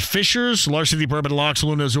Grill in Fishers. Larceny Bourbon Locks,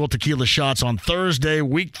 Luna Azul Tequila Shots on Thursday,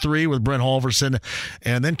 week 3 with Brent Halverson.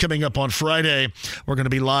 And then coming up on Friday, we're going to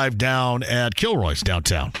be live down at Kilroy's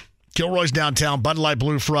downtown. Kilroy's downtown, Bud Light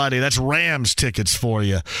Blue Friday. That's Rams tickets for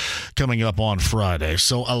you coming up on Friday.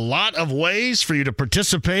 So a lot of ways for you to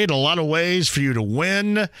participate, a lot of ways for you to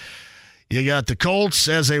win. You got the Colts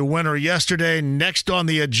as a winner yesterday. Next on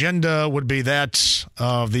the agenda would be that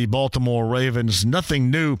of the Baltimore Ravens. Nothing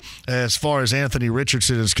new as far as Anthony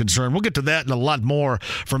Richardson is concerned. We'll get to that and a lot more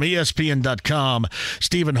from ESPN.com.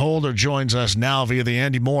 Stephen Holder joins us now via the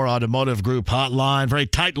Andy Moore Automotive Group hotline. Very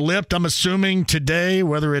tight-lipped, I'm assuming, today,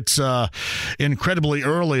 whether it's incredibly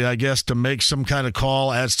early, I guess, to make some kind of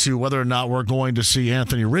call as to whether or not we're going to see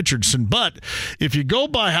Anthony Richardson. But if you go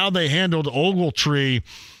by how they handled Ogletree,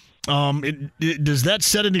 does that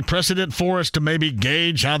set any precedent for us to maybe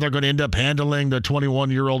gauge how they're going to end up handling the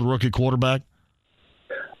 21-year-old rookie quarterback?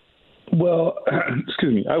 Well,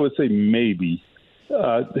 excuse me, I would say maybe.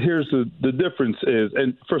 Here's the difference is,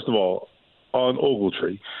 and first of all, on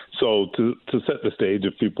Ogletree, so to set the stage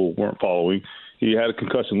if people weren't following, he had a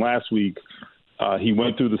concussion last week. He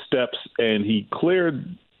went through the steps, and he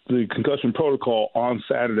cleared the concussion protocol on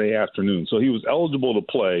Saturday afternoon. So he was eligible to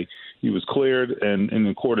play. He was cleared and in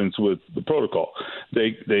accordance with the protocol.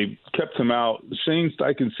 They kept him out. Shane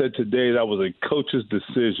Steichen said today that was a coach's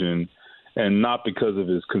decision and not because of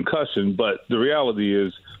his concussion. But the reality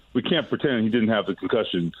is we can't pretend he didn't have the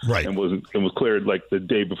concussion and was cleared like the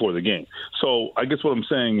day before the game. So I guess what I'm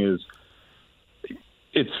saying is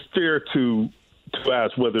it's fair to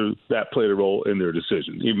ask whether that played a role in their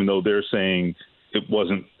decision, even though they're saying it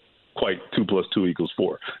wasn't quite 2 + 2 =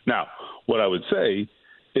 4. Now, what I would say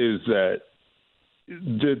is that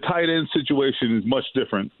the tight end situation is much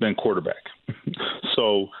different than quarterback.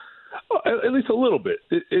 So at least a little bit.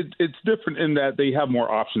 It's different in that they have more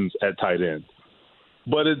options at tight end.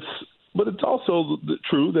 But it's also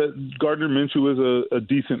true that Gardner Minshew is a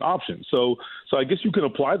decent option. So I guess you can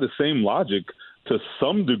apply the same logic to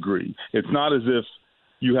some degree. It's not as if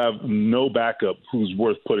you have no backup who's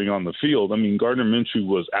worth putting on the field. I mean, Gardner Minshew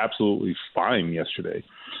was absolutely fine yesterday.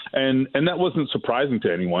 And that wasn't surprising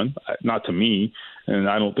to anyone, not to me, and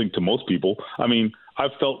I don't think to most people. I mean,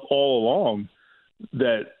 I've felt all along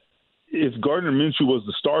that if Gardner Minshew was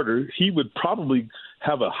the starter, he would probably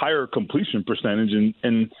have a higher completion percentage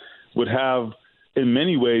and would have, in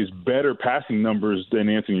many ways, better passing numbers than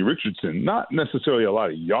Anthony Richardson. Not necessarily a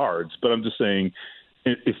lot of yards, but I'm just saying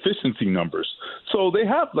efficiency numbers. So they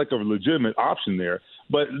have like a legitimate option there.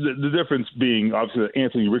 But the difference being, obviously, that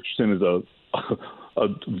Anthony Richardson is a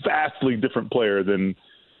vastly different player than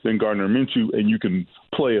Gardner Minshew, and you can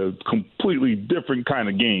play a completely different kind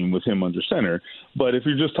of game with him under center. But if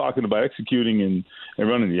you're just talking about executing and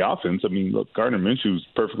running the offense, I mean, look, Gardner Minshew is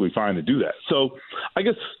perfectly fine to do that. So I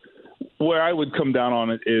guess where I would come down on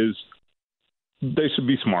it is they should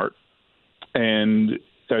be smart, and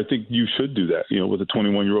I think you should do that, with a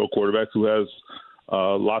 21-year-old quarterback who has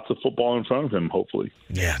lots of football in front of him, hopefully.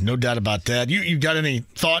 Yeah, no doubt about that. You got any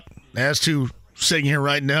thought as to sitting here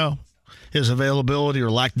right now, his availability or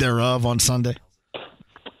lack thereof on Sunday?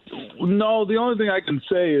 No, the only thing I can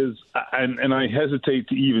say is, and I hesitate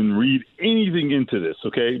to even read anything into this,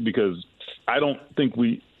 okay, because I don't think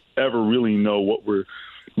we ever really know what we're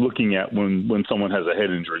looking at when someone has a head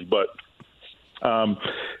injury. But, Jim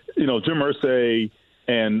Irsay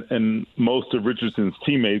and most of Richardson's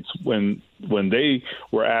teammates, when they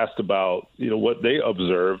were asked about, what they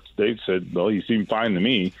observed, they said, well, he seemed fine to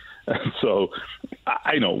me. So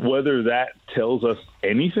I know whether that tells us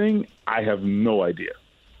anything, I have no idea.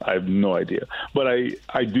 But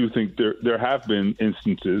I do think there have been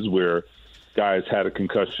instances where guys had a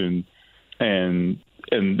concussion, and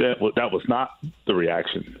that was not the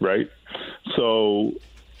reaction, right? So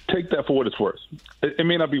take that for what it's worth. It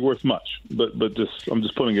may not be worth much, but I'm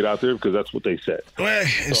just putting it out there because that's what they said. Well,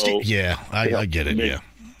 so, I get it.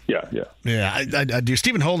 Yeah, I do.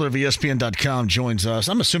 Stephen Holder of ESPN.com joins us.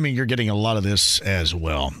 I'm assuming you're getting a lot of this as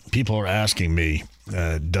well. People are asking me,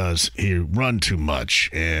 does he run too much?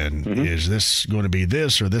 And is this going to be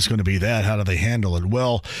this or this going to be that? How do they handle it?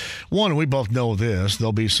 Well, one, we both know this.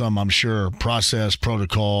 There'll be some, I'm sure, process,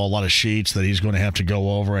 protocol, a lot of sheets that he's going to have to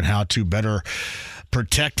go over and how to better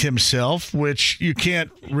protect himself, which you can't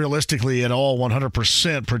realistically at all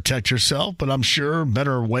 100% protect yourself, but I'm sure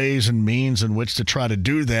better ways and means in which to try to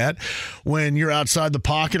do that when you're outside the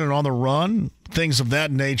pocket and on the run, things of that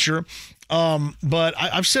nature. But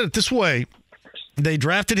I've said it this way. They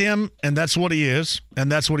drafted him, and that's what he is, and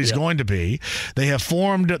that's what he's going to be. They have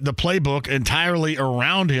formed the playbook entirely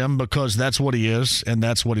around him because that's what he is, and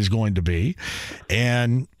that's what he's going to be.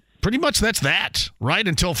 And pretty much that's that, right,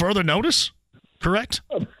 until further notice? Correct?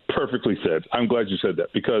 Perfectly said. I'm glad you said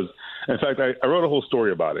that because, in fact, I wrote a whole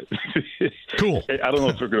story about it. Cool. I don't know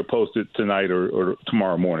if we're going to post it tonight or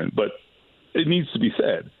tomorrow morning, but it needs to be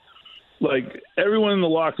said. Like, everyone in the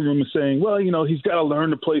locker room is saying, well, he's got to learn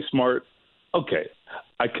to play smart. Okay,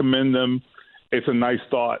 I commend them. It's a nice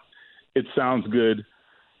thought. It sounds good,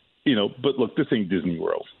 but look, this ain't Disney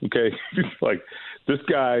World, okay? Like, this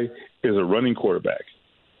guy is a running quarterback.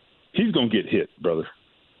 He's going to get hit, brother,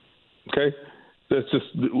 okay?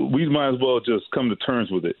 We might as well just come to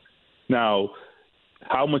terms with it. Now,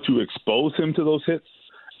 how much you expose him to those hits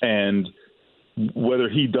and whether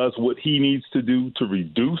he does what he needs to do to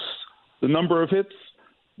reduce the number of hits,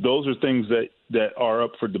 those are things that are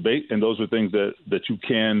up for debate, and those are things that you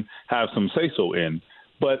can have some say-so in.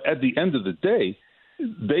 But at the end of the day,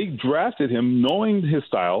 they drafted him knowing his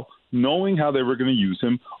style, knowing how they were going to use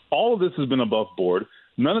him. All of this has been above board.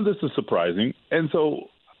 None of this is surprising. And so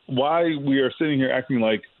why we are sitting here acting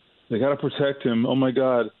like they got to protect him. Oh my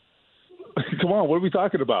God. Come on. What are we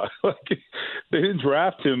talking about? They didn't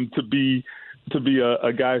draft him to be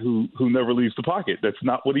a guy who never leaves the pocket. That's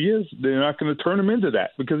not what he is. They're not going to turn him into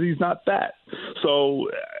that because he's not that. So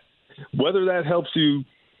whether that helps you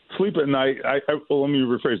sleep at night, well, let me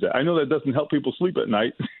rephrase that. I know that doesn't help people sleep at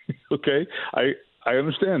night. Okay. I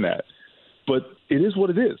understand that, but it is what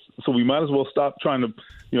it is. So we might as well stop trying to,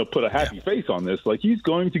 put a happy face on this. Like, he's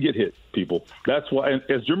going to get hit, people. That's why, and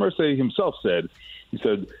as Jim Irsay himself said, he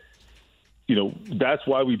said, that's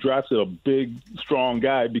why we drafted a big, strong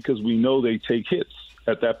guy, because we know they take hits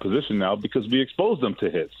at that position now because we expose them to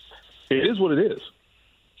hits. It is what it is.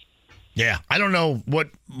 Yeah, I don't know what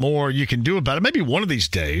more you can do about it. Maybe one of these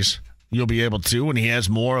days you'll be able to, when he has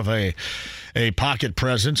more of a pocket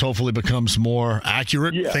presence, hopefully becomes more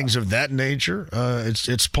accurate, things of that nature.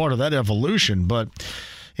 It's part of that evolution. But,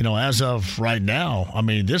 as of right now, I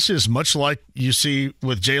mean, this is much like you see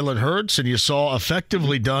with Jalen Hurts and you saw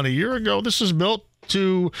effectively done a year ago. This is built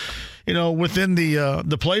to, within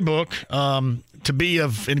the playbook to be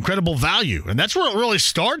of incredible value. And that's where it really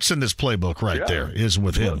starts in this playbook right there, is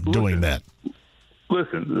with him doing that.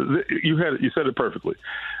 Listen, you said it perfectly.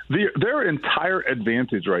 Their entire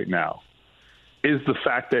advantage right now is the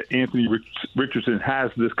fact that Anthony Richardson has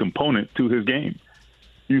this component to his game.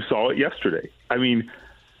 You saw it yesterday. I mean,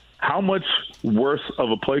 how much worse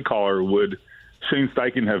of a play caller would Shane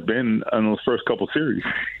Steichen have been on those first couple series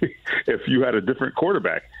if you had a different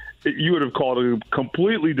quarterback? You would have called a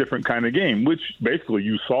completely different kind of game, which basically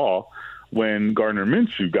you saw when Gardner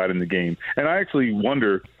Minshew got in the game. And I actually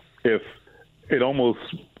wonder if it almost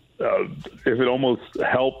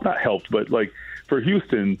helped, not helped, but like for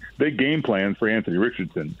Houston, they game planned for Anthony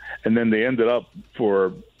Richardson, and then they ended up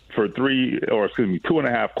for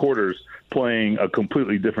 2.5 quarters playing a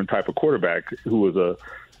completely different type of quarterback who was a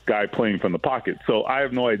guy playing from the pocket. So I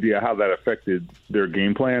have no idea how that affected their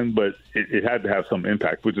game plan, but it had to have some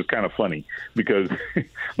impact, which is kind of funny because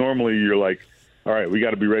normally you're like, all right, we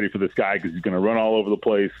got to be ready for this guy because he's going to run all over the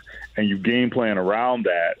place, and you game plan around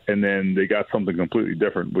that, and then they got something completely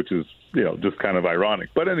different, which is, just kind of ironic.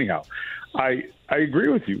 But anyhow, I agree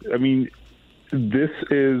with you. I mean, this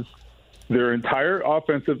is their entire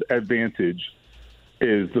offensive advantage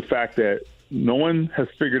is the fact that no one has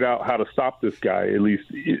figured out how to stop this guy, at least,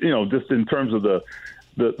 just in terms of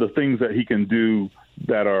the things that he can do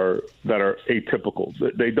that are atypical.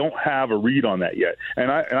 They don't have a read on that yet.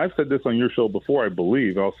 And I've said this on your show before, I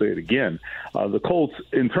believe, I'll say it again. The Colts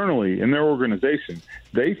internally in their organization,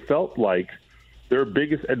 they felt like their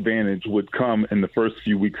biggest advantage would come in the first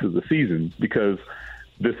few weeks of the season because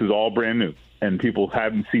this is all brand new. and people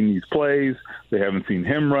haven't seen these plays. They haven't seen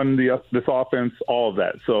him run this offense, all of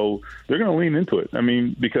that. So they're going to lean into it. I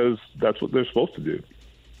mean, because that's what they're supposed to do.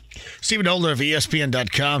 Stephen Older of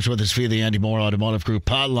ESPN.com is with us via the Andy Moore Automotive Group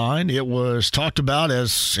hotline. It was talked about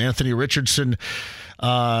as Anthony Richardson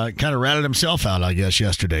kind of ratted himself out, I guess,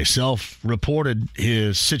 yesterday. Self-reported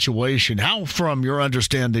his situation. How, from your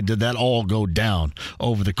understanding, did that all go down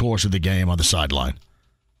over the course of the game on the sideline?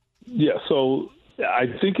 Yeah, so I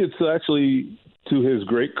think it's actually to his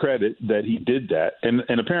great credit that he did that. And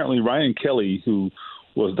apparently Ryan Kelly, who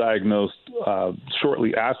was diagnosed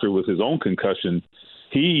shortly after with his own concussion,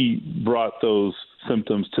 he brought those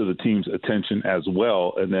symptoms to the team's attention as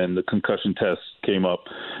well. And then the concussion test came up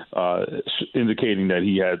indicating that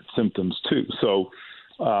he had symptoms too. So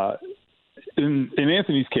in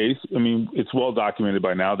Anthony's case, I mean, it's well documented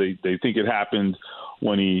by now. They think it happened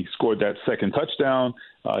when he scored that second touchdown.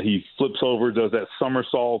 He flips over, does that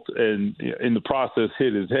somersault, and in the process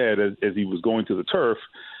hit his head as he was going to the turf.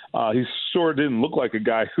 He sure didn't look like a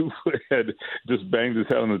guy who had just banged his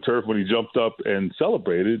head on the turf when he jumped up and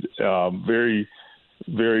celebrated very,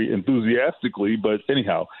 very enthusiastically. But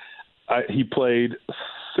anyhow, he played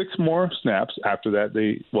 6 more snaps after that.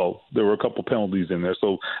 There were a couple penalties in there.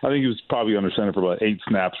 So I think he was probably under center for about 8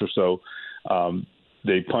 snaps or so.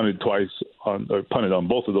 They punted on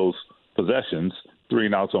both of those possessions, 3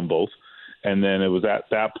 and outs on both. And then it was at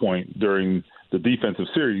that point during the defensive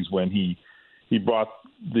series when he brought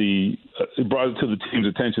it to the team's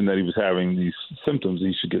attention that he was having these symptoms.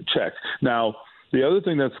 He should get checked. Now, the other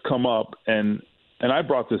thing that's come up, and I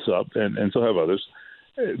brought this up, and so have others,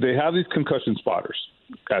 they have these concussion spotters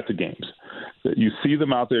at the games. You see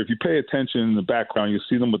them out there. If you pay attention in the background, you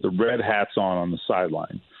see them with the red hats on the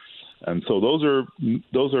sideline. And so those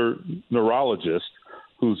are neurologists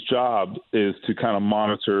whose job is to kind of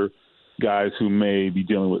monitor guys who may be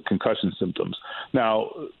dealing with concussion symptoms. Now,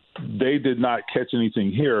 they did not catch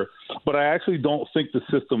anything here, but I actually don't think the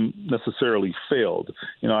system necessarily failed.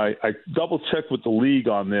 I double-checked with the league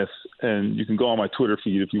on this, and you can go on my Twitter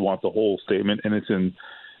feed if you want the whole statement, and it's in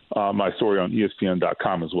my story on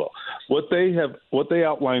ESPN.com as well. What they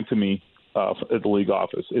outlined to me at the league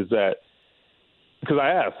office is that, because I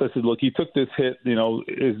asked, I said, look, he took this hit,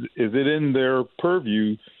 is it in their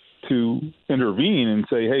purview to intervene and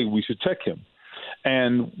say, hey, we should check him?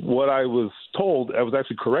 And what I was told, I was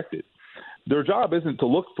actually corrected. Their job isn't to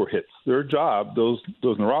look for hits. Their job, those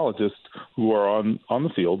neurologists who are on the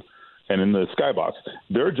field and in the skybox,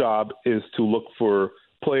 their job is to look for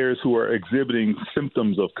players who are exhibiting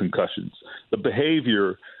symptoms of concussions, the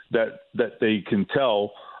behavior that they can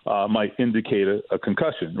tell might indicate a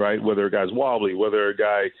concussion, right? Whether a guy's wobbly, whether a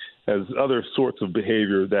guy has other sorts of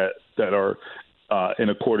behavior that are in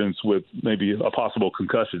accordance with maybe a possible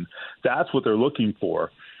concussion. That's what they're looking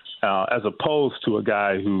for, as opposed to a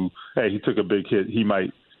guy who, hey, he took a big hit, he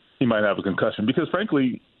might have a concussion. Because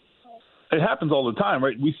frankly, it happens all the time,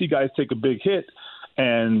 right? We see guys take a big hit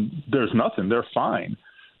and there's nothing, they're fine.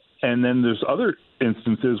 And then there's other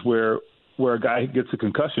instances where a guy gets a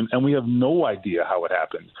concussion and we have no idea how it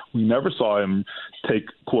happened. We never saw him take,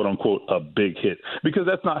 quote unquote, a big hit, because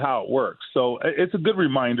that's not how it works. So it's a good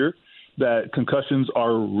reminder that concussions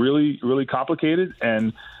are really, really complicated,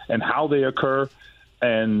 and how they occur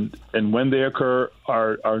and when they occur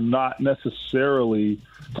are not necessarily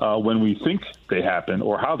when we think they happen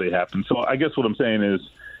or how they happen. So I guess what I'm saying is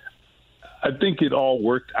I think it all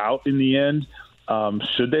worked out in the end.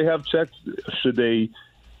 Should they have checked? Should they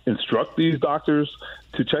instruct these doctors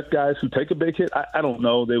to check guys who take a big hit? I don't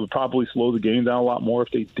know. They would probably slow the game down a lot more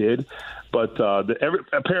if they did. But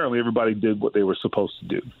apparently everybody did what they were supposed to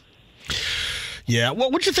do. Yeah. Well,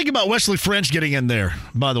 what'd you think about Wesley French getting in there,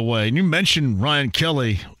 by the way? And you mentioned Ryan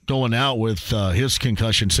Kelly going out with his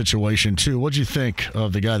concussion situation, too. What'd you think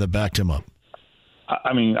of the guy that backed him up?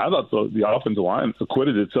 I mean, I thought the offensive line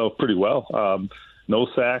acquitted itself pretty well. No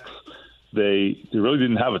sacks. They really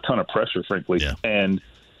didn't have a ton of pressure, frankly. Yeah. And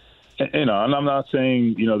I'm not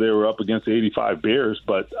saying, they were up against the 85 Bears,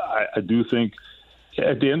 but I do think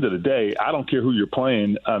at the end of the day, I don't care who you're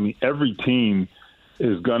playing. I mean, every team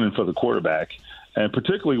is gunning for the quarterback. And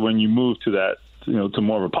particularly when you move to that, to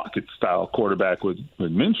more of a pocket style quarterback with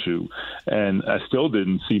Minshew. And I still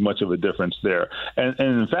didn't see much of a difference there. And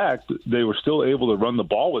in fact, they were still able to run the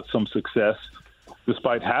ball with some success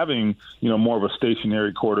despite having, more of a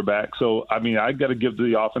stationary quarterback. So, I mean, I got to give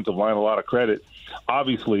the offensive line a lot of credit.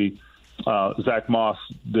 Obviously, Zach Moss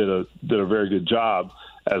did a very good job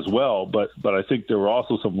as well, but I think there were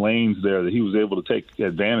also some lanes there that he was able to take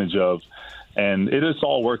advantage of, and it just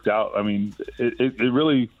all worked out. I mean, it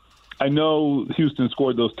really – I know Houston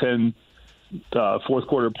scored those 10 fourth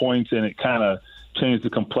quarter points, and it kind of changed the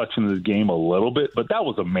complexion of the game a little bit. But that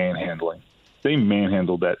was a manhandling. They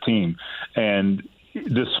manhandled that team. And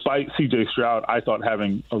despite C.J. Stroud, I thought,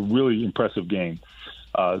 having a really impressive game,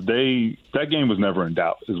 that game was never in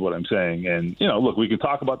doubt, is what I'm saying. And, look, we can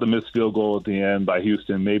talk about the missed field goal at the end by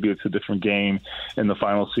Houston. Maybe it's a different game in the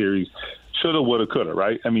final series. Shoulda, woulda, coulda,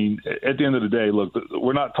 right? I mean, at the end of the day, look,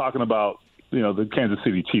 we're not talking about, the Kansas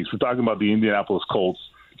City Chiefs. We're talking about the Indianapolis Colts.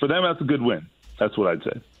 For them, that's a good win. That's what I'd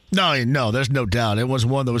say. No, there's no doubt. It was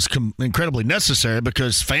one that was incredibly necessary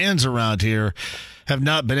because fans around here have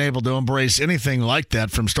not been able to embrace anything like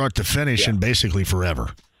that from start to finish and basically forever.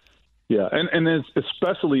 Yeah, and it's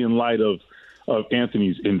especially in light of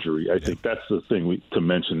Anthony's injury. I think that's the thing to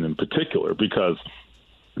mention in particular because,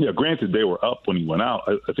 granted, they were up when he went out.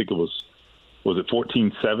 I think it was it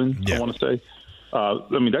 14-7, I want to say.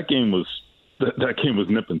 That game was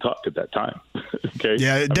nip and tuck at that time. Okay.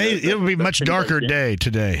 Yeah, it would be a much darker day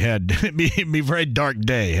today. It'd be a very dark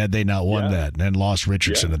day had they not won that and lost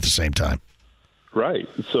Richardson at the same time. Right.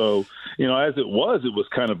 So, as it was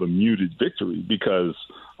kind of a muted victory because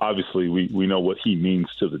obviously we know what he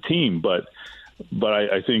means to the team. But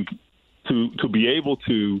I think to be able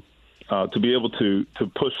to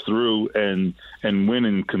push through and win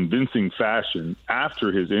in convincing fashion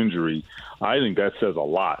after his injury, I think that says a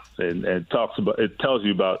lot. And it tells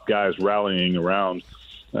you about guys rallying around,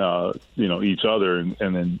 each other and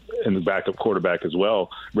then the backup quarterback as well,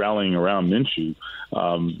 rallying around Minshew.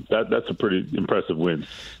 That's a pretty impressive win.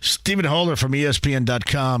 Stephen Holder from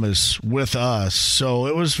ESPN.com is with us. So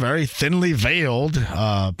it was very thinly veiled,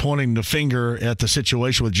 pointing the finger at the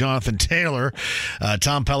situation with Jonathan Taylor.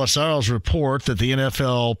 Tom Pelissero's report that the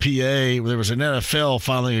NFLPA, there was an NFL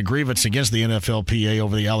filing a grievance against the NFLPA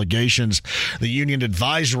over the allegations. The union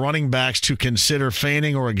advised running backs to consider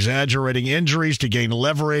feigning or exaggerating injuries to gain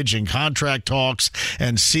leverage in contract talks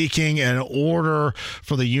and seeking an order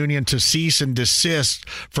for the union to cease and desist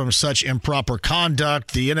from such improper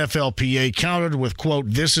conduct. The NFLPA countered with, quote,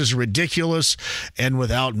 "This is ridiculous and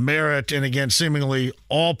without merit," and again, seemingly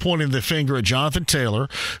all pointing the finger at Jonathan Taylor,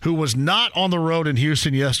 who was not on the road in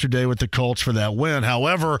Houston yesterday with the Colts for that win.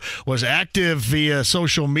 However, was active via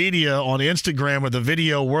social media on Instagram with a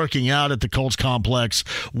video working out at the Colts complex.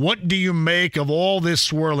 What do you make of all this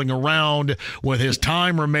swirling around with his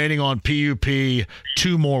time remaining on PUP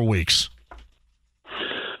 2 more weeks?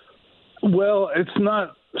 Well, it's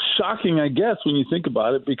not shocking, I guess, when you think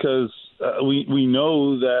about it, because we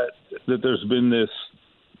know that there's been this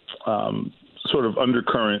sort of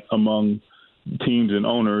undercurrent among teams and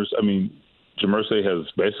owners. I mean, Jamersey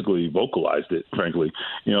has basically vocalized it, frankly,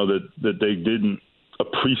 that they didn't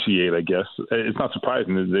appreciate, I guess. It's not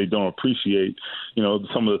surprising that they don't appreciate,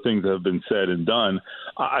 some of the things that have been said and done.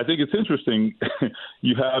 I think it's interesting.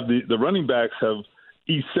 You have the running backs have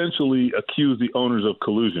essentially accused the owners of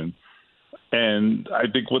collusion. And I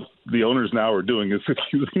think what the owners now are doing is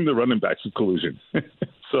accusing the running backs of collusion.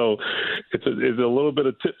 So it's a little bit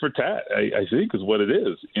of tit for tat, I think, is what it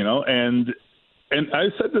is, And I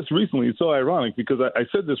said this recently. It's so ironic because I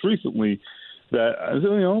said this recently that I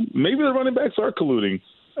said, maybe the running backs are colluding.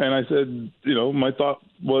 And I said, my thought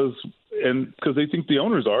was, and because they think the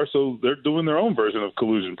owners are, so they're doing their own version of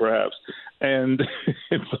collusion, perhaps. And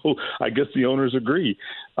so I guess the owners agree.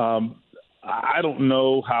 I don't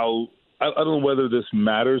know how. I don't know whether this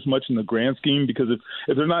matters much in the grand scheme, because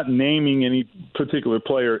if they're not naming any particular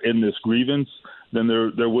player in this grievance, then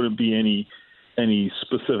there wouldn't be any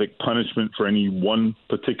specific punishment for any one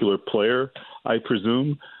particular player, I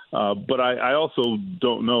presume. But I also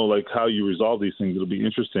don't know how you resolve these things. It'll be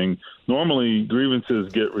interesting. Normally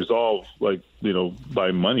grievances get resolved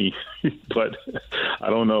by money, but I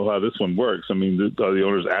don't know how this one works. I mean, are the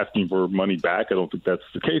owners asking for money back? I don't think that's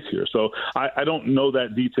the case here. So I don't know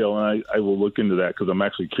that detail, and I will look into that because I'm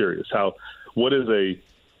actually curious what is a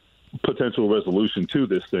potential resolution to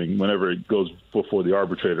this thing whenever it goes before the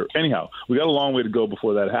arbitrator. Anyhow, we got a long way to go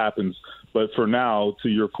before that happens. But for now, to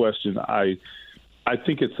your question, I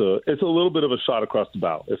think it's a little bit of a shot across the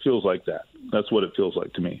bow. It feels like that. That's what it feels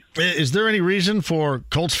like to me. Is there any reason for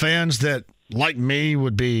Colts fans that, like me,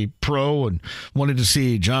 would be pro and wanted to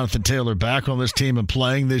see Jonathan Taylor back on this team and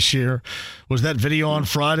playing this year? Was that video on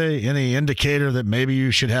Friday any indicator that maybe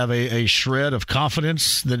you should have a shred of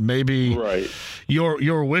confidence that maybe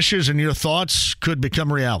your wishes and your thoughts could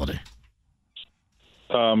become reality?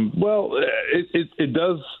 Well, it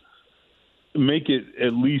does make it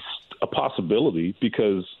at least a possibility,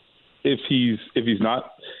 because if he's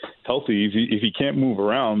not healthy, if he can't move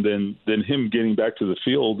around, then him getting back to the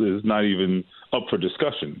field is not even up for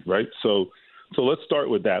discussion, right? So let's start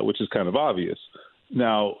with that, which is kind of obvious.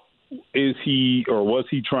 Now, is he or was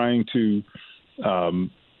he trying to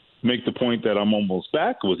make the point that I'm almost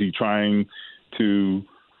back? Was he trying to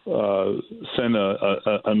send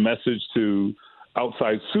a message to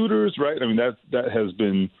outside suitors, right? I mean, that has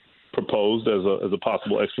been proposed as a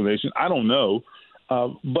possible explanation. I don't know.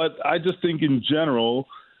 But I just think in general,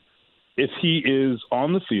 if he is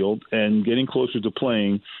on the field and getting closer to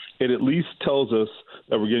playing, it at least tells us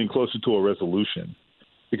that we're getting closer to a resolution.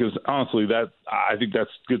 Because honestly, I think that's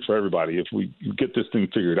good for everybody if we get this thing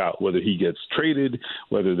figured out, whether he gets traded,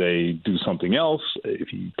 whether they do something else, if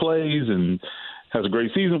he plays and has a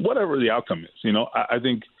great season, whatever the outcome is. I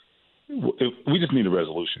think we just need a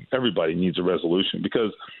resolution. Everybody needs a resolution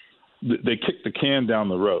because they kicked the can down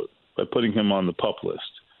the road by putting him on the PUP list.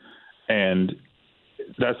 And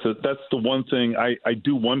that's the one thing I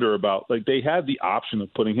do wonder about. Like, they had the option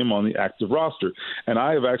of putting him on the active roster. And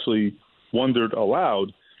I have actually wondered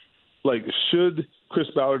aloud, like, should Chris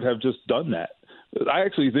Ballard have just done that? I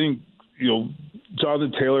actually think,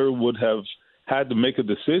 Jonathan Taylor would have had to make a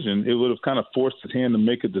decision. It would have kind of forced his hand to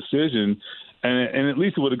make a decision. And at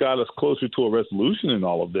least it would have got us closer to a resolution in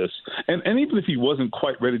all of this. And even if he wasn't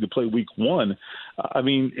quite ready to play week one, I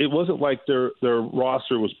mean, it wasn't like their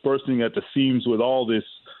roster was bursting at the seams with all this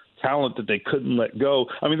talent that they couldn't let go.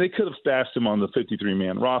 I mean, they could have stashed him on the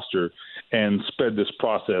 53-man roster and sped this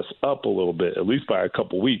process up a little bit, at least by a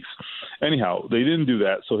couple weeks. Anyhow, they didn't do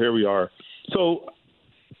that, so here we are. So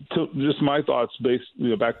just my thoughts,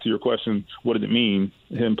 back to your question, what did it mean,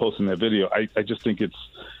 him posting that video? I just think it's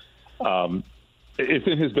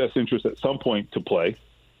in his best interest at some point to play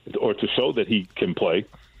or to show that he can play,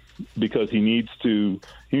 because he needs to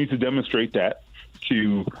demonstrate that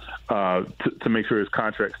to make sure his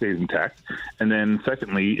contract stays intact. And then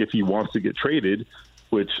secondly, if he wants to get traded,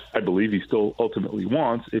 which I believe he still ultimately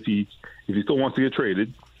wants, if he still wants to get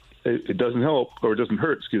traded, it doesn't help, or it doesn't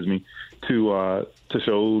hurt, to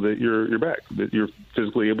show that you're back, that you're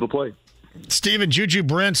physically able to play. Steven, Juju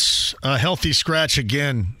Brent's a healthy scratch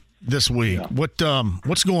again this week. Yeah.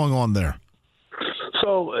 What's going on there?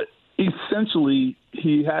 So essentially,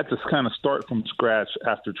 he had to kind of start from scratch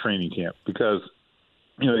after training camp because,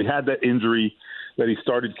 he had that injury that he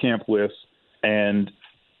started camp with, and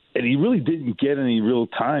he really didn't get any real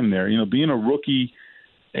time there. Being a rookie,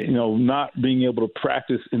 not being able to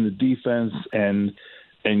practice in the defense and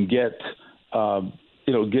get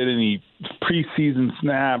any preseason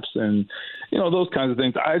snaps and, those kinds of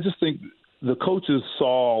things. I just think the coaches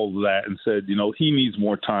saw that and said, he needs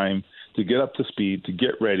more time to get up to speed, to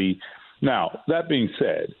get ready. Now, that being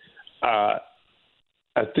said,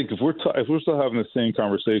 I think if we're still having the same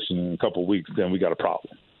conversation in a couple of weeks, then we got a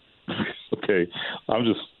problem. Okay, I'm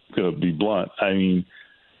just going to be blunt. I mean,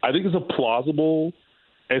 I think it's a plausible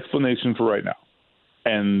explanation for right now,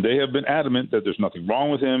 and they have been adamant that there's nothing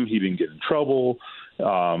wrong with him. He didn't get in trouble.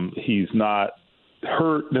 He's not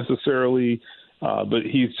hurt necessarily, but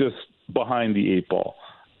he's just behind the eight ball.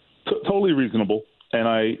 Totally reasonable, and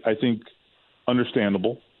I think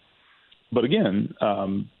understandable. But again,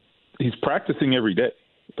 he's practicing every day.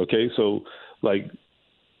 Okay, so like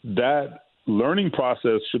that learning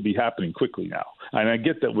process should be happening quickly now. And I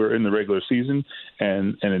get that we're in the regular season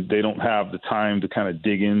and they don't have the time to kind of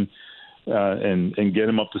dig in and get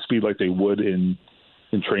him up to speed like they would in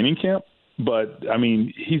training camp. But I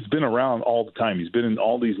mean, he's been around all the time. He's been in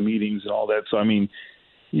all these meetings and all that. So I mean,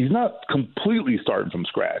 he's not completely starting from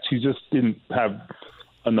scratch. He just didn't have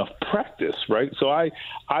enough practice, right? So I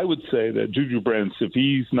would say that Juju Brents, if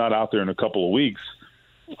he's not out there in a couple of weeks,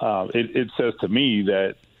 it says to me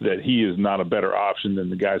that he is not a better option than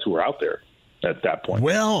the guys who are out there at that point.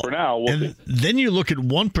 Well, for now, we'll see. Then you look at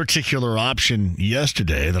one particular option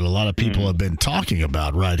yesterday that a lot of people have been talking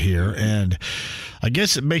about right here, and I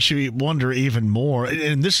guess it makes you wonder even more.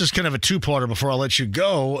 And this is kind of a two-parter before I let you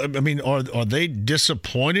go. I mean, are they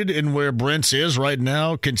disappointed in where Brents is right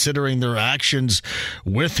now, considering their actions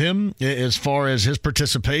with him as far as his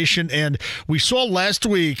participation? And we saw last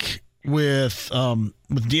week with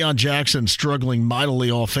Deion Jackson struggling mightily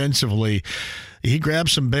offensively, he grabbed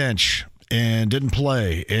some bench and didn't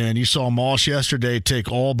play. And you saw Moss yesterday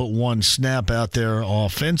take all but one snap out there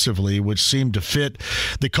offensively, which seemed to fit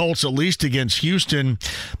the Colts, at least against Houston.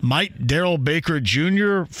 Might Darrell Baker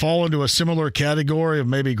Jr. fall into a similar category of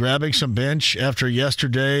maybe grabbing some bench after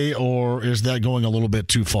yesterday, or is that going a little bit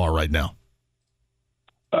too far right now?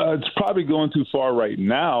 It's probably going too far right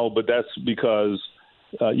now, but that's because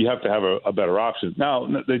you have to have a better option. Now,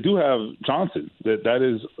 they do have Johnson. That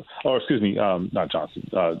is, or excuse me, not Johnson,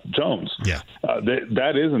 Jones. Yeah.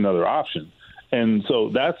 That is another option. And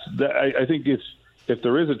so I think if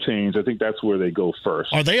there is a change, I think that's where they go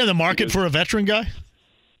first. Are they in the market for a veteran guy?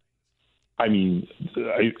 I mean,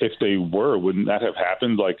 if they were, wouldn't that have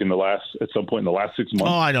happened at some point in the last 6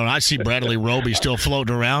 months? Oh, I don't know. I see Bradley Roby still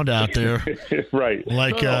floating around out there. Right.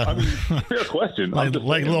 Like, fair question. Like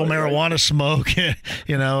little marijuana smoke, at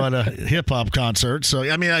a hip hop concert. So,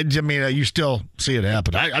 I mean, you still see it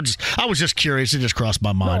happen. I was just curious. It just crossed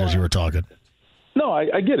my mind as you were talking. No,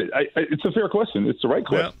 I get it. It's a fair question. It's the right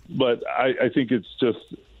question. Yeah. But I think it's just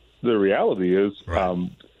the reality is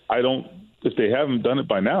if they haven't done it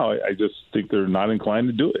by now, I just think they're not inclined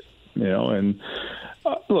to do it, And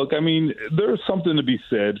look, I mean, there's something to be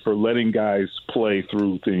said for letting guys play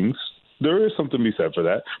through things. There is something to be said for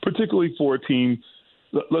that, particularly for a team.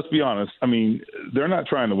 Let's be honest. I mean, they're not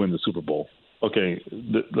trying to win the Super Bowl. Okay,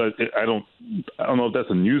 I don't know if that's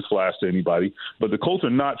a news flash to anybody, but the Colts are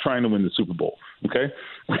not trying to win the Super Bowl. Okay.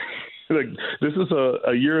 This is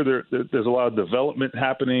a year there's a lot of development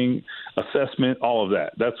happening, assessment, all of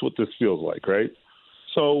that. That's what this feels like, right?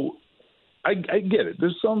 So I get it.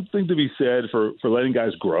 There's something to be said for letting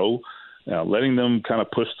guys grow, letting them kind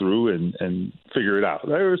of push through and figure it out.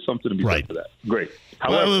 There is something to be said for that. Great.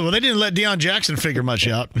 However, well, they didn't let Deion Jackson figure much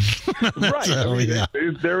out. Right. So,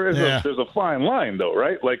 there's a fine line, though,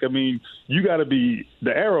 right? Like, I mean, you got to be –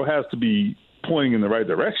 the arrow has to be pointing in the right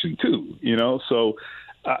direction, too, So –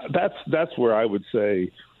 that's where I would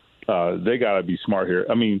say they got to be smart here.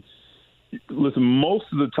 I mean, listen, most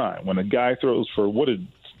of the time when a guy throws for, what did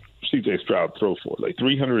C.J. Stroud throw for? Like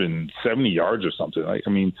 370 yards or something. Like,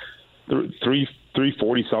 I mean,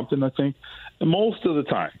 340 something, I think. And most of the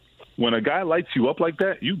time when a guy lights you up like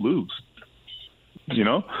that, you lose.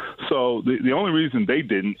 So the only reason they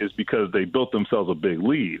didn't is because they built themselves a big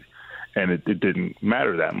lead, and it didn't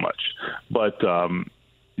matter that much. But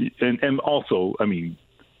and also, I mean,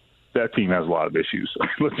 that team has a lot of issues.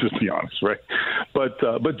 Let's just be honest, right? But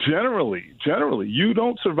generally, you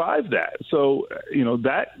don't survive that. So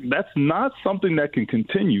that's not something that can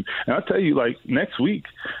continue. And I'll tell you, like next week,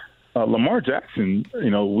 Lamar Jackson.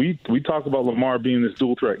 We talk about Lamar being this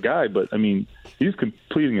dual threat guy, but I mean, he's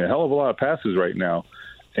completing a hell of a lot of passes right now,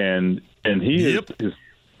 and he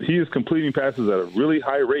is completing passes at a really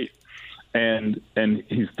high rate, and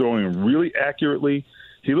he's throwing really accurately.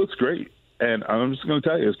 He looks great. And I'm just going to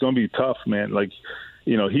tell you, it's going to be tough, man. Like,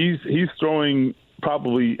 he's throwing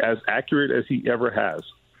probably as accurate as he ever has.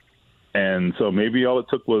 And so maybe all it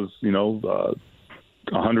took was, $180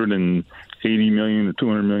 million to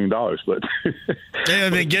 $200 million. But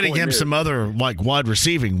and then getting him some other wide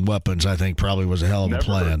receiving weapons, I think probably was a hell of a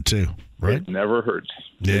plan too, right? It never hurts.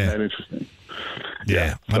 Yeah. Isn't that interesting?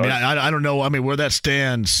 Yeah. I mean, I don't know. I mean, where that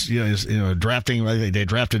stands, drafting, they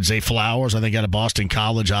drafted Zay Flowers, I think, out of Boston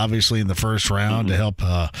College, obviously, in the first round to help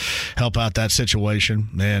out that situation.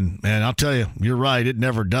 And I'll tell you, you're right. It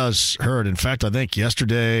never does hurt. In fact, I think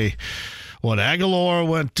yesterday, Aguilar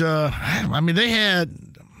went, they had,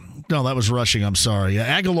 no, that was rushing. I'm sorry.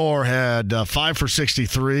 Aguilar had 5 for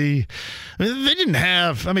 63. I mean, they didn't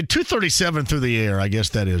have, 237 through the air. I guess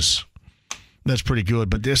that's pretty good,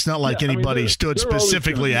 but it's not like anybody stood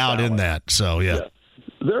specifically out in that. So, yeah.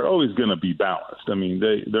 They're always going to be balanced. I mean,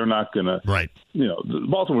 they're not going to – right.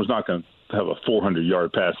 Baltimore's not going to have a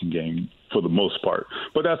 400-yard passing game for the most part.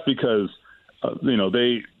 But that's because,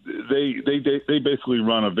 they basically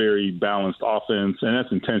run a very balanced offense, and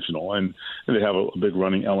that's intentional. And they have a big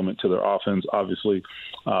running element to their offense, obviously.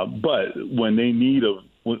 But when they need to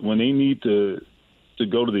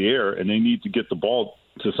go to the air and they need to get the ball –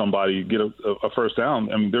 to somebody, get a first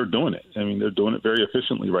down, I mean, they're doing it. I mean, they're doing it very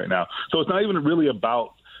efficiently right now. So it's not even really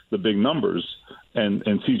about the big numbers, and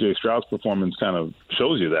C.J. Stroud's performance kind of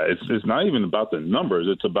shows you that. It's not even about the numbers.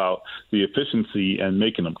 It's about the efficiency and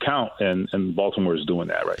making them count, and Baltimore is doing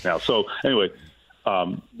that right now. So anyway,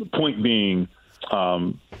 point being,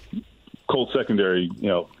 Colts secondary,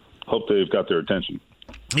 hope they've got their attention.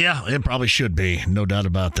 Yeah, it probably should be. No doubt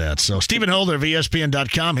about that. So Stephen Holder of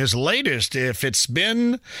ESPN.com, his latest, if it's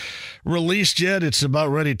been released yet, it's about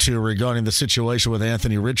ready to, regarding the situation with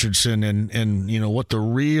Anthony Richardson and what the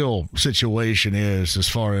real situation is as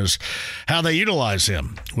far as how they utilize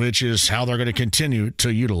him, which is how they're going to continue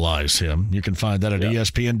to utilize him. You can find that at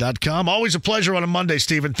ESPN.com. Always a pleasure on a Monday,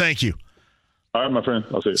 Stephen. Thank you. All right, my friend.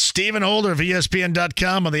 I'll see you. Stephen Holder of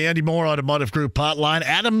ESPN.com on the Andy Moore Automotive Group hotline.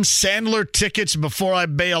 Adam Sandler tickets before I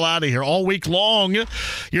bail out of here. All week long,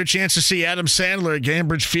 your chance to see Adam Sandler at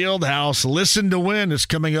Gainbridge Fieldhouse. Listen to Win is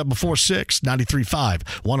coming up before 6, 93.5,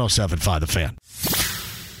 107.5 The Fan.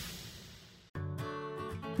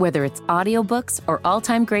 Whether it's audiobooks or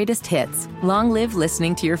all-time greatest hits, long live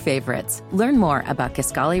listening to your favorites. Learn more about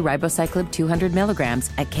Kisqali Ribociclib 200 milligrams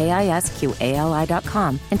at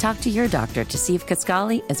KISQALI.com and talk to your doctor to see if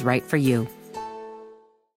Kisqali is right for you.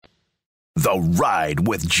 The Ride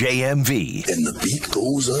with JMV. And the beat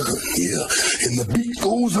goes on, yeah. And the beat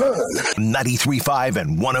goes on. 93.5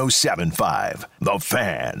 and 107.5. The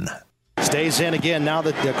Fan. Stays in again now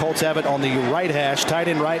that the Colts have it on the right hash. Tight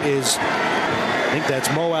end right is, I think that's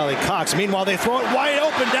Mo Alley Cox. Meanwhile, they throw it wide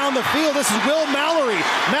open down the field. This is Will Mallory.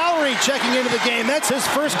 Mallory checking into the game. That's his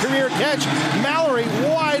first career catch. Mallory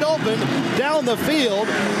wide open down the field.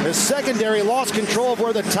 The secondary lost control of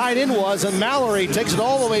where the tight end was, and Mallory takes it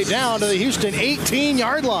all the way down to the Houston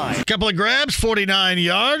 18-yard line. Couple of grabs, 49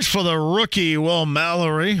 yards for the rookie Will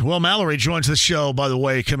Mallory. Will Mallory joins the show, by the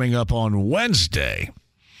way, coming up on Wednesday.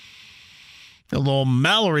 A little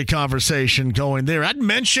Mallory conversation going there. I'd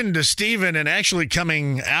mentioned to Stephen, and actually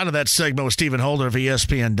coming out of that segment with Stephen Holder of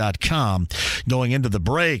ESPN.com, going into the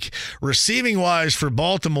break, receiving-wise for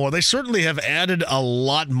Baltimore, they certainly have added a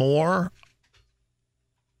lot more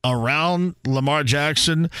around Lamar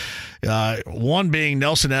Jackson. One being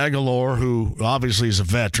Nelson Aguilar, who obviously is a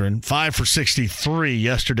veteran, 5 for 63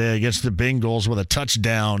 yesterday against the Bengals with a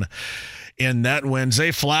touchdown in that win. Zay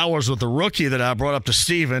Flowers with the rookie that I brought up to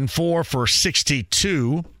Stephen, 4 for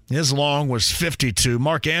 62. His long was 52.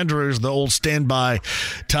 Mark Andrews, the old standby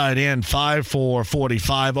tight end, 5 for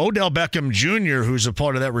 45. Odell Beckham Jr., who's a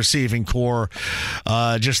part of that receiving core,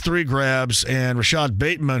 just 3 grabs. And Rashad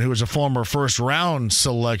Bateman, who is a former first-round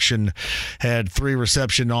selection, had 3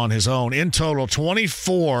 reception on his own. In total,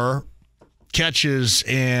 24 catches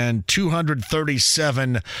and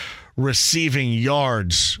 237 receiving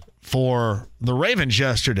yards for the Ravens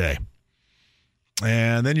yesterday.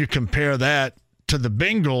 And then you compare that to the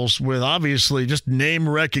Bengals with obviously just name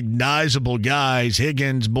recognizable guys,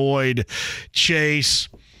 Higgins, Boyd, Chase,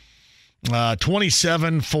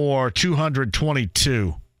 27 for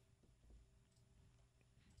 222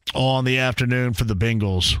 on the afternoon for the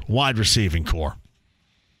Bengals wide receiving core.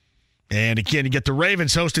 And again, you get the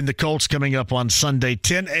Ravens hosting the Colts coming up on Sunday,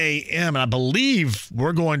 10 a.m. And I believe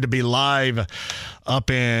we're going to be live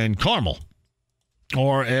up in Carmel.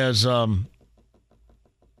 Or as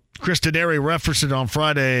Chris Denary referenced it on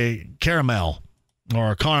Friday, Carmel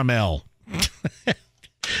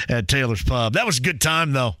at Taylor's Pub. That was a good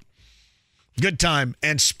time, though. Good time.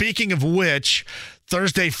 And speaking of which,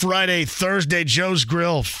 Thursday, Joe's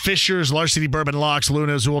Grill, Fisher's, Larceny Bourbon Locks,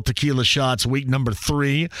 Luna Azul Tequila Shots, week number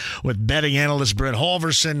 3 with betting analyst Brett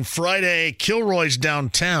Halverson. Friday, Kilroy's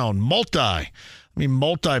downtown, multi-pair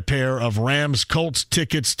of Rams Colts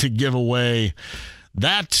tickets to give away.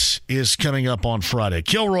 That is coming up on Friday.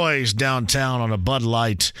 Kilroy's downtown on a Bud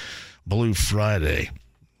Light Blue Friday.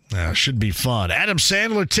 Should be fun. Adam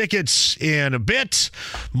Sandler tickets in a bit.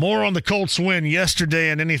 More on the Colts win yesterday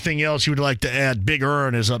and anything else you would like to add. Big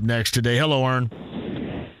Earn is up next today. Hello, Earn.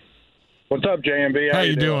 What's up, JMB? How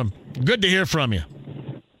you doing? Good to hear from you.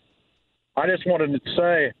 I just wanted to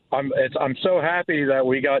say I'm so happy that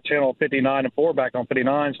we got channel 59 and 4 back on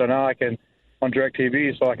 59, so now I can on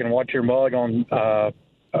DirecTV, so I can watch your mug on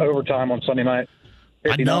overtime on Sunday night.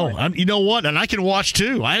 59. I know. You know what? And I can watch,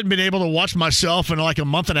 too. I hadn't been able to watch myself in like a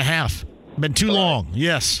month and a half. Been too long.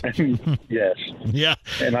 Yes. Yes. Yeah.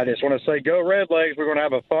 And I just want to say, go Redlegs. We're going to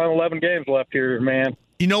have a fun 11 games left here, man.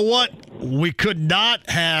 You know what? We could not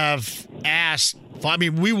have asked. I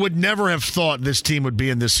mean, we would never have thought this team would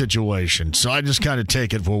be in this situation. So I just kind of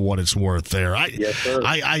take it for what it's worth there. Yes, sir.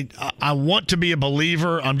 I want to be a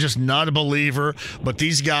believer. I'm just not a believer. But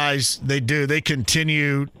these guys, they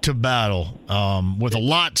continue to battle with a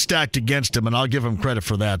lot stacked against them, and I'll give them credit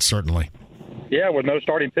for that, certainly. Yeah, with no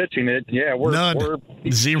starting pitching, we're 0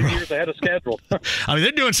 years ahead of schedule. I mean,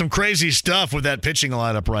 they're doing some crazy stuff with that pitching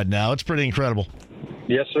lineup right now. It's pretty incredible.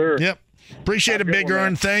 Yes, sir. Yep. Appreciate it, Big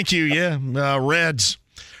Earn. Thank you. Yeah. Reds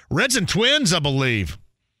and Twins, I believe,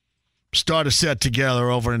 start a set together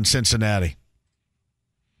over in Cincinnati.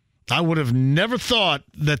 I would have never thought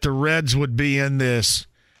that the Reds would be in this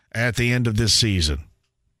at the end of this season.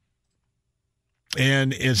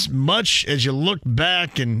 And as much as you look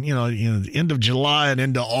back and, the end of July and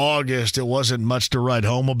into August, it wasn't much to write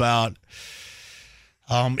home about.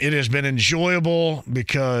 It has been enjoyable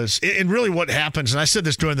because, and really what happens, and I said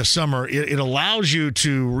this during the summer, it allows you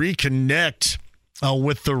to reconnect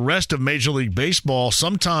with the rest of Major League Baseball.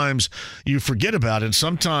 Sometimes you forget about it.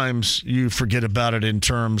 Sometimes you forget about it in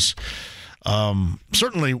terms,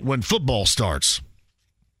 certainly when football starts.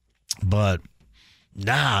 But,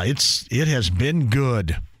 it has been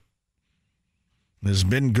good. It has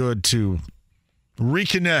been good to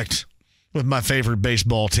reconnect with my favorite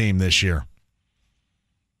baseball team this year.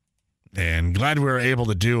 And glad we were able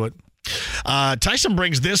to do it. Tyson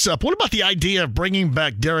brings this up. What about the idea of bringing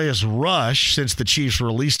back Darius Rush since the Chiefs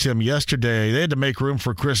released him yesterday? They had to make room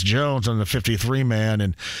for Chris Jones on the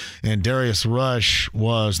 53-man, and Darius Rush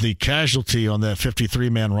was the casualty on that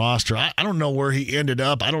 53-man roster. I don't know where he ended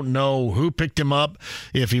up. I don't know who picked him up,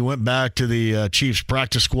 if he went back to the Chiefs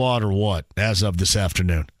practice squad or what, as of this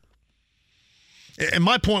afternoon. And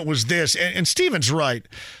my point was this, and Steven's right.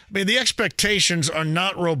 I mean, the expectations are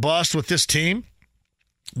not robust with this team.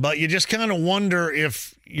 But you just kind of wonder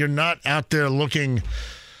if you're not out there looking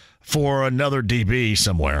for another DB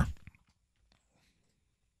somewhere.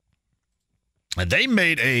 And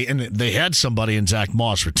they had somebody in Zach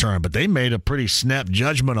Moss return, but they made a pretty snap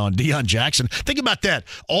judgment on Deion Jackson. Think about that.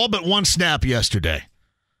 All but one snap yesterday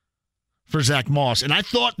for Zach Moss. And I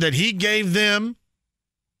thought that he gave them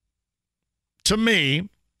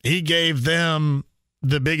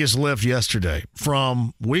the biggest lift yesterday.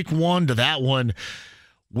 From week one to that one,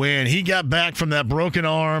 when he got back from that broken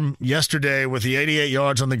arm yesterday with the 88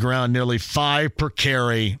 yards on the ground, nearly 5 per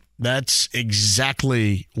carry, that's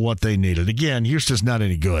exactly what they needed. Again, Houston's not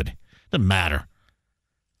any good. Doesn't matter.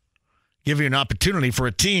 Give you an opportunity for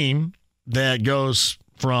a team that goes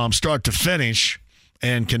from start to finish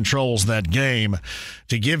and controls that game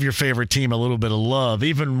to give your favorite team a little bit of love,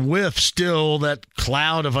 even with still that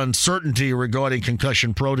cloud of uncertainty regarding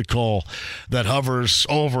concussion protocol that hovers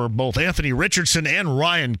over both Anthony Richardson and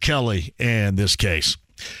Ryan Kelly in this case.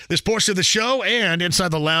 This portion of the show and Inside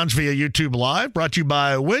the Lounge via YouTube Live brought to you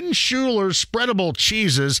by Win Schuler's Spreadable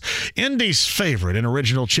Cheeses, Indy's favorite in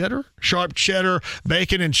original cheddar, sharp cheddar,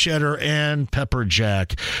 bacon and cheddar, and pepper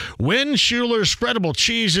jack. Win Schuler's Spreadable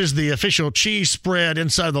Cheeses, the official cheese spread,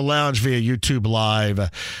 Inside the Lounge via YouTube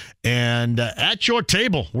Live. And at your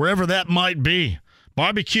table, wherever that might be,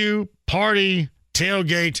 barbecue, party,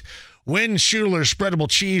 tailgate, Win Schuler's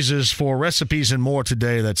Spreadable Cheeses for recipes and more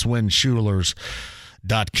today. That's WinSchulers.com.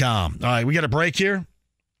 All right, we got a break here.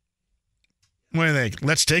 What do you think?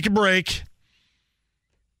 Let's take a break.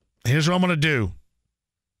 Here's what I'm going to do.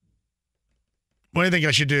 What do you think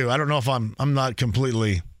I should do? I don't know if I'm not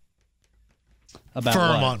completely about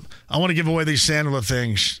firm what? on. I want to give away these Sandler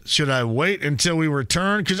things. Should I wait until we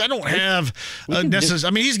return? Because I don't have necessarily. I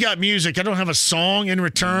mean, he's got music. I don't have a song in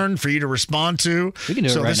return for you to respond to. We can do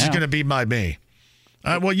it right this now. is going to be my me.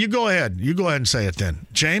 All right, well, you go ahead. You go ahead and say it then.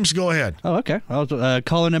 James, go ahead. Oh, okay.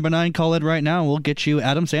 Caller number 9, call in right now, and we'll get you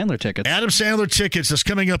Adam Sandler tickets. Adam Sandler tickets is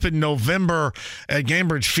coming up in November at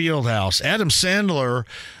Gainbridge Fieldhouse. Adam Sandler,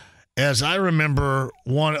 as I remember,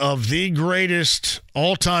 one of the greatest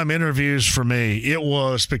all-time interviews for me. It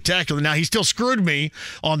was spectacular. Now, he still screwed me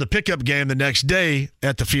on the pickup game the next day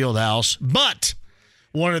at the Fieldhouse, but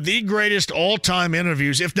one of the greatest all-time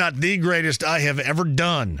interviews, if not the greatest I have ever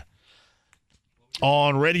done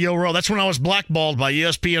on Radio Row. That's when I was blackballed by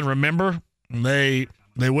ESPN, remember? They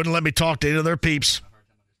wouldn't let me talk to any of their peeps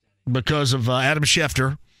because of Adam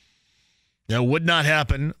Schefter. That would not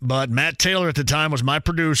happen, but Matt Taylor at the time was my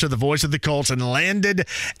producer, the voice of the Colts, and landed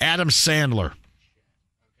Adam Sandler.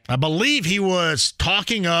 I believe he was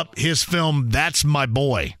talking up his film That's My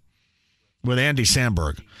Boy with Andy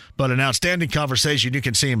Samberg. But an outstanding conversation. You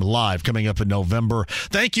can see him live coming up in November.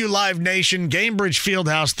 Thank you, Live Nation. Gainbridge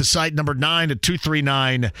Fieldhouse, the site number 9 at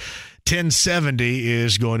 239-1070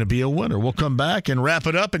 is going to be a winner. We'll come back and wrap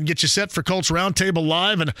it up and get you set for Colts Roundtable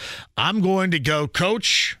Live. And I'm going to go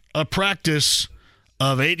coach a practice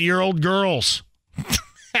of 8-year-old girls.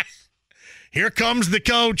 Here comes the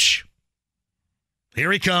coach.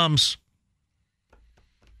 Here he comes.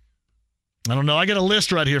 I don't know. I got a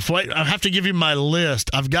list right here. I have to give you my list.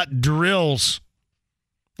 I've got drills.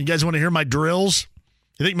 You guys want to hear my drills?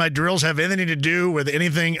 You think my drills have anything to do with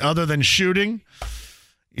anything other than shooting?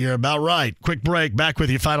 You're about right. Quick break. Back with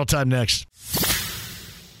you. Final time next.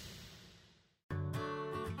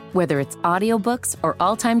 Whether it's audiobooks or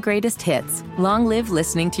all-time greatest hits, long live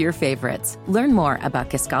listening to your favorites. Learn more about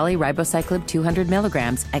Kisqali Ribociclib 200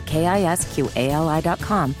 milligrams at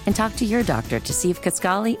KISQALI.com and talk to your doctor to see if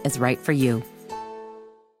Kisqali is right for you.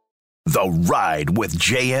 The Ride with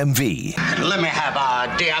JMV. Let me have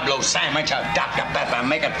a Diablo sandwich, a Dr. Pepper,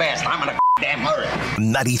 make it fast. I'm in a damn hurry.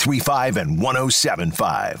 93.5 and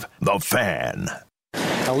 107.5. The Fan.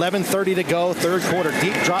 11:30 to go, third quarter.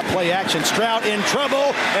 Deep drop play action. Stroud in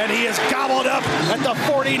trouble, and he is gobbled up at the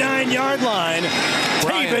 49-yard line.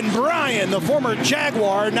 Taven Bryan, the former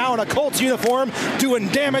Jaguar, now in a Colts uniform, doing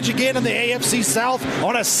damage again in the AFC South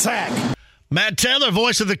on a sack. Matt Taylor,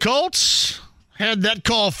 voice of the Colts. Had that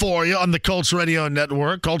call for you on the Colts Radio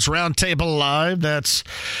Network. Colts Roundtable Live. That's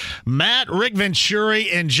Matt, Rick Venturi,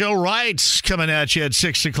 and Joe Wrights coming at you at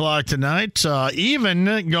 6 o'clock tonight.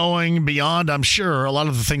 Even going beyond, I'm sure, a lot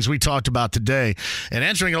of the things we talked about today. And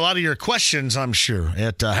answering a lot of your questions, I'm sure.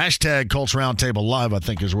 At hashtag Colts Roundtable Live, I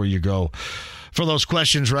think, is where you go for those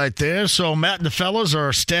questions right there. So Matt and the fellas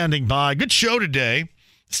are standing by. Good show today.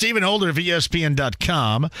 Stephen Holder of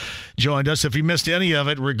ESPN.com joined us. If you missed any of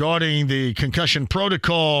it regarding the concussion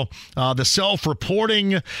protocol, the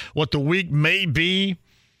self-reporting, what the week may be,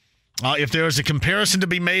 if there is a comparison to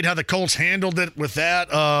be made, how the Colts handled it with that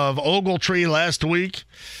of Ogletree last week,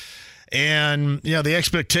 and the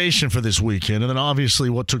expectation for this weekend, and then obviously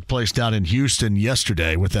what took place down in Houston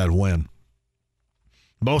yesterday with that win.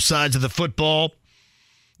 Both sides of the football.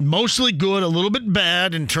 Mostly good, a little bit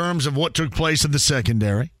bad in terms of what took place in the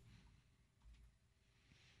secondary.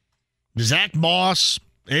 Zach Moss,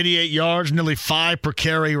 88 yards, nearly 5 per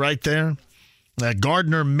carry right there.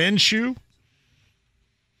 Gardner Minshew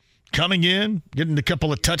coming in, getting a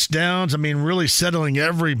couple of touchdowns. I mean, really settling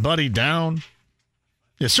everybody down.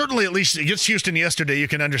 Yeah, certainly, at least against Houston yesterday, you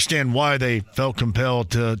can understand why they felt compelled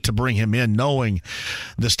to bring him in, knowing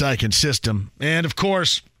the Steichen system. And, of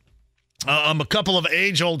course, a couple of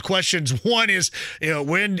age-old questions. One is,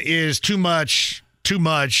 when is too much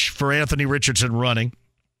for Anthony Richardson running?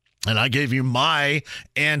 And I gave you my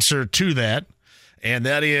answer to that, and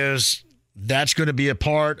that is that's going to be a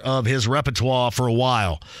part of his repertoire for a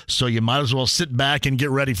while. So you might as well sit back and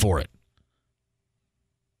get ready for it.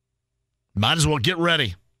 Might as well get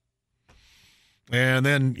ready. And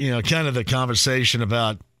then, kind of the conversation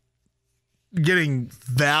about getting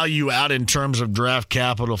value out in terms of draft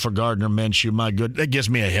capital for Gardner Minshew, my good, that gives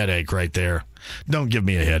me a headache right there. Don't give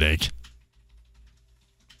me a headache.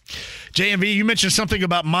 JMV, you mentioned something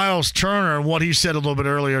about Miles Turner and what he said a little bit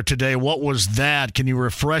earlier today. What was that? Can you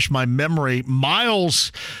refresh my memory?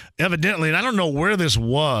 Miles, evidently, and I don't know where this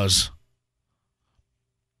was.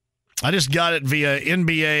 I just got it via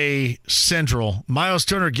NBA Central. Miles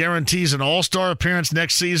Turner guarantees an all-star appearance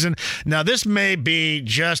next season. Now, this may be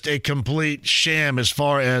just a complete sham as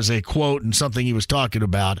far as a quote and something he was talking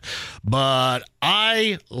about, but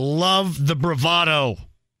I love the bravado.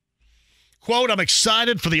 Quote, I'm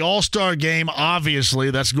excited for the all-star game. Obviously,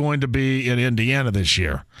 that's going to be in Indiana this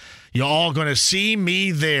year. You're all going to see me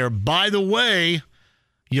there. By the way,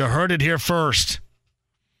 you heard it here first.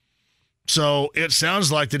 So it sounds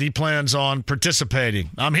like that he plans on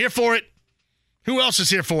participating. I'm here for it. Who else is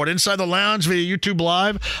here for it? Inside the Lounge via YouTube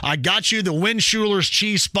Live. I got you the Winschuler's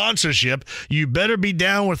Cheese sponsorship. You better be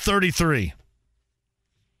down with 33.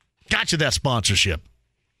 Got you that sponsorship.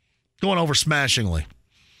 Going over smashingly.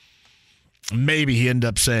 Maybe he ended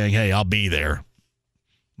up saying, hey, I'll be there.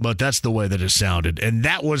 But that's the way that it sounded. And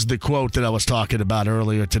that was the quote that I was talking about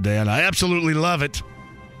earlier today, and I absolutely love it.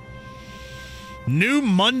 New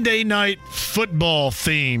Monday Night Football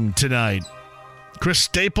theme tonight. Chris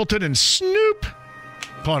Stapleton and Snoop,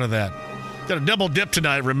 part of that. Got a double dip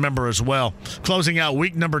tonight, remember, as well. Closing out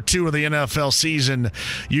week number 2 of the NFL season.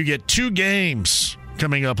 You get 2 games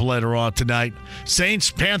coming up later on tonight.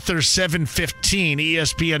 Saints-Panthers 7:15,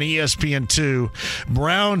 ESPN, ESPN2.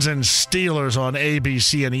 Browns and Steelers on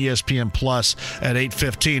ABC and ESPN Plus at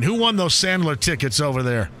 8:15. Who won those Sandler tickets over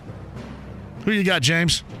there? Who you got,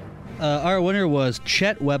 James? Our winner was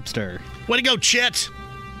Chet Webster. Way to go, Chet.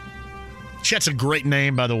 Chet's a great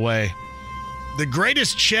name, by the way. The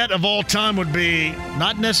greatest Chet of all time would be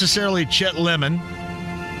not necessarily Chet Lemon,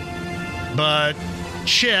 but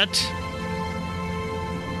Chet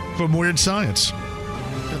from Weird Science.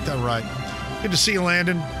 Got that right. Good to see you,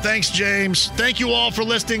 Landon. Thanks, James. Thank you all for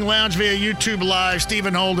listening. Lounge via YouTube Live.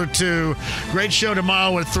 Stephen Holder, too. Great show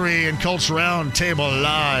tomorrow at 3, and Colts Roundtable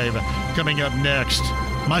Live coming up next.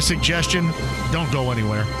 My suggestion, don't go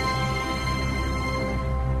anywhere.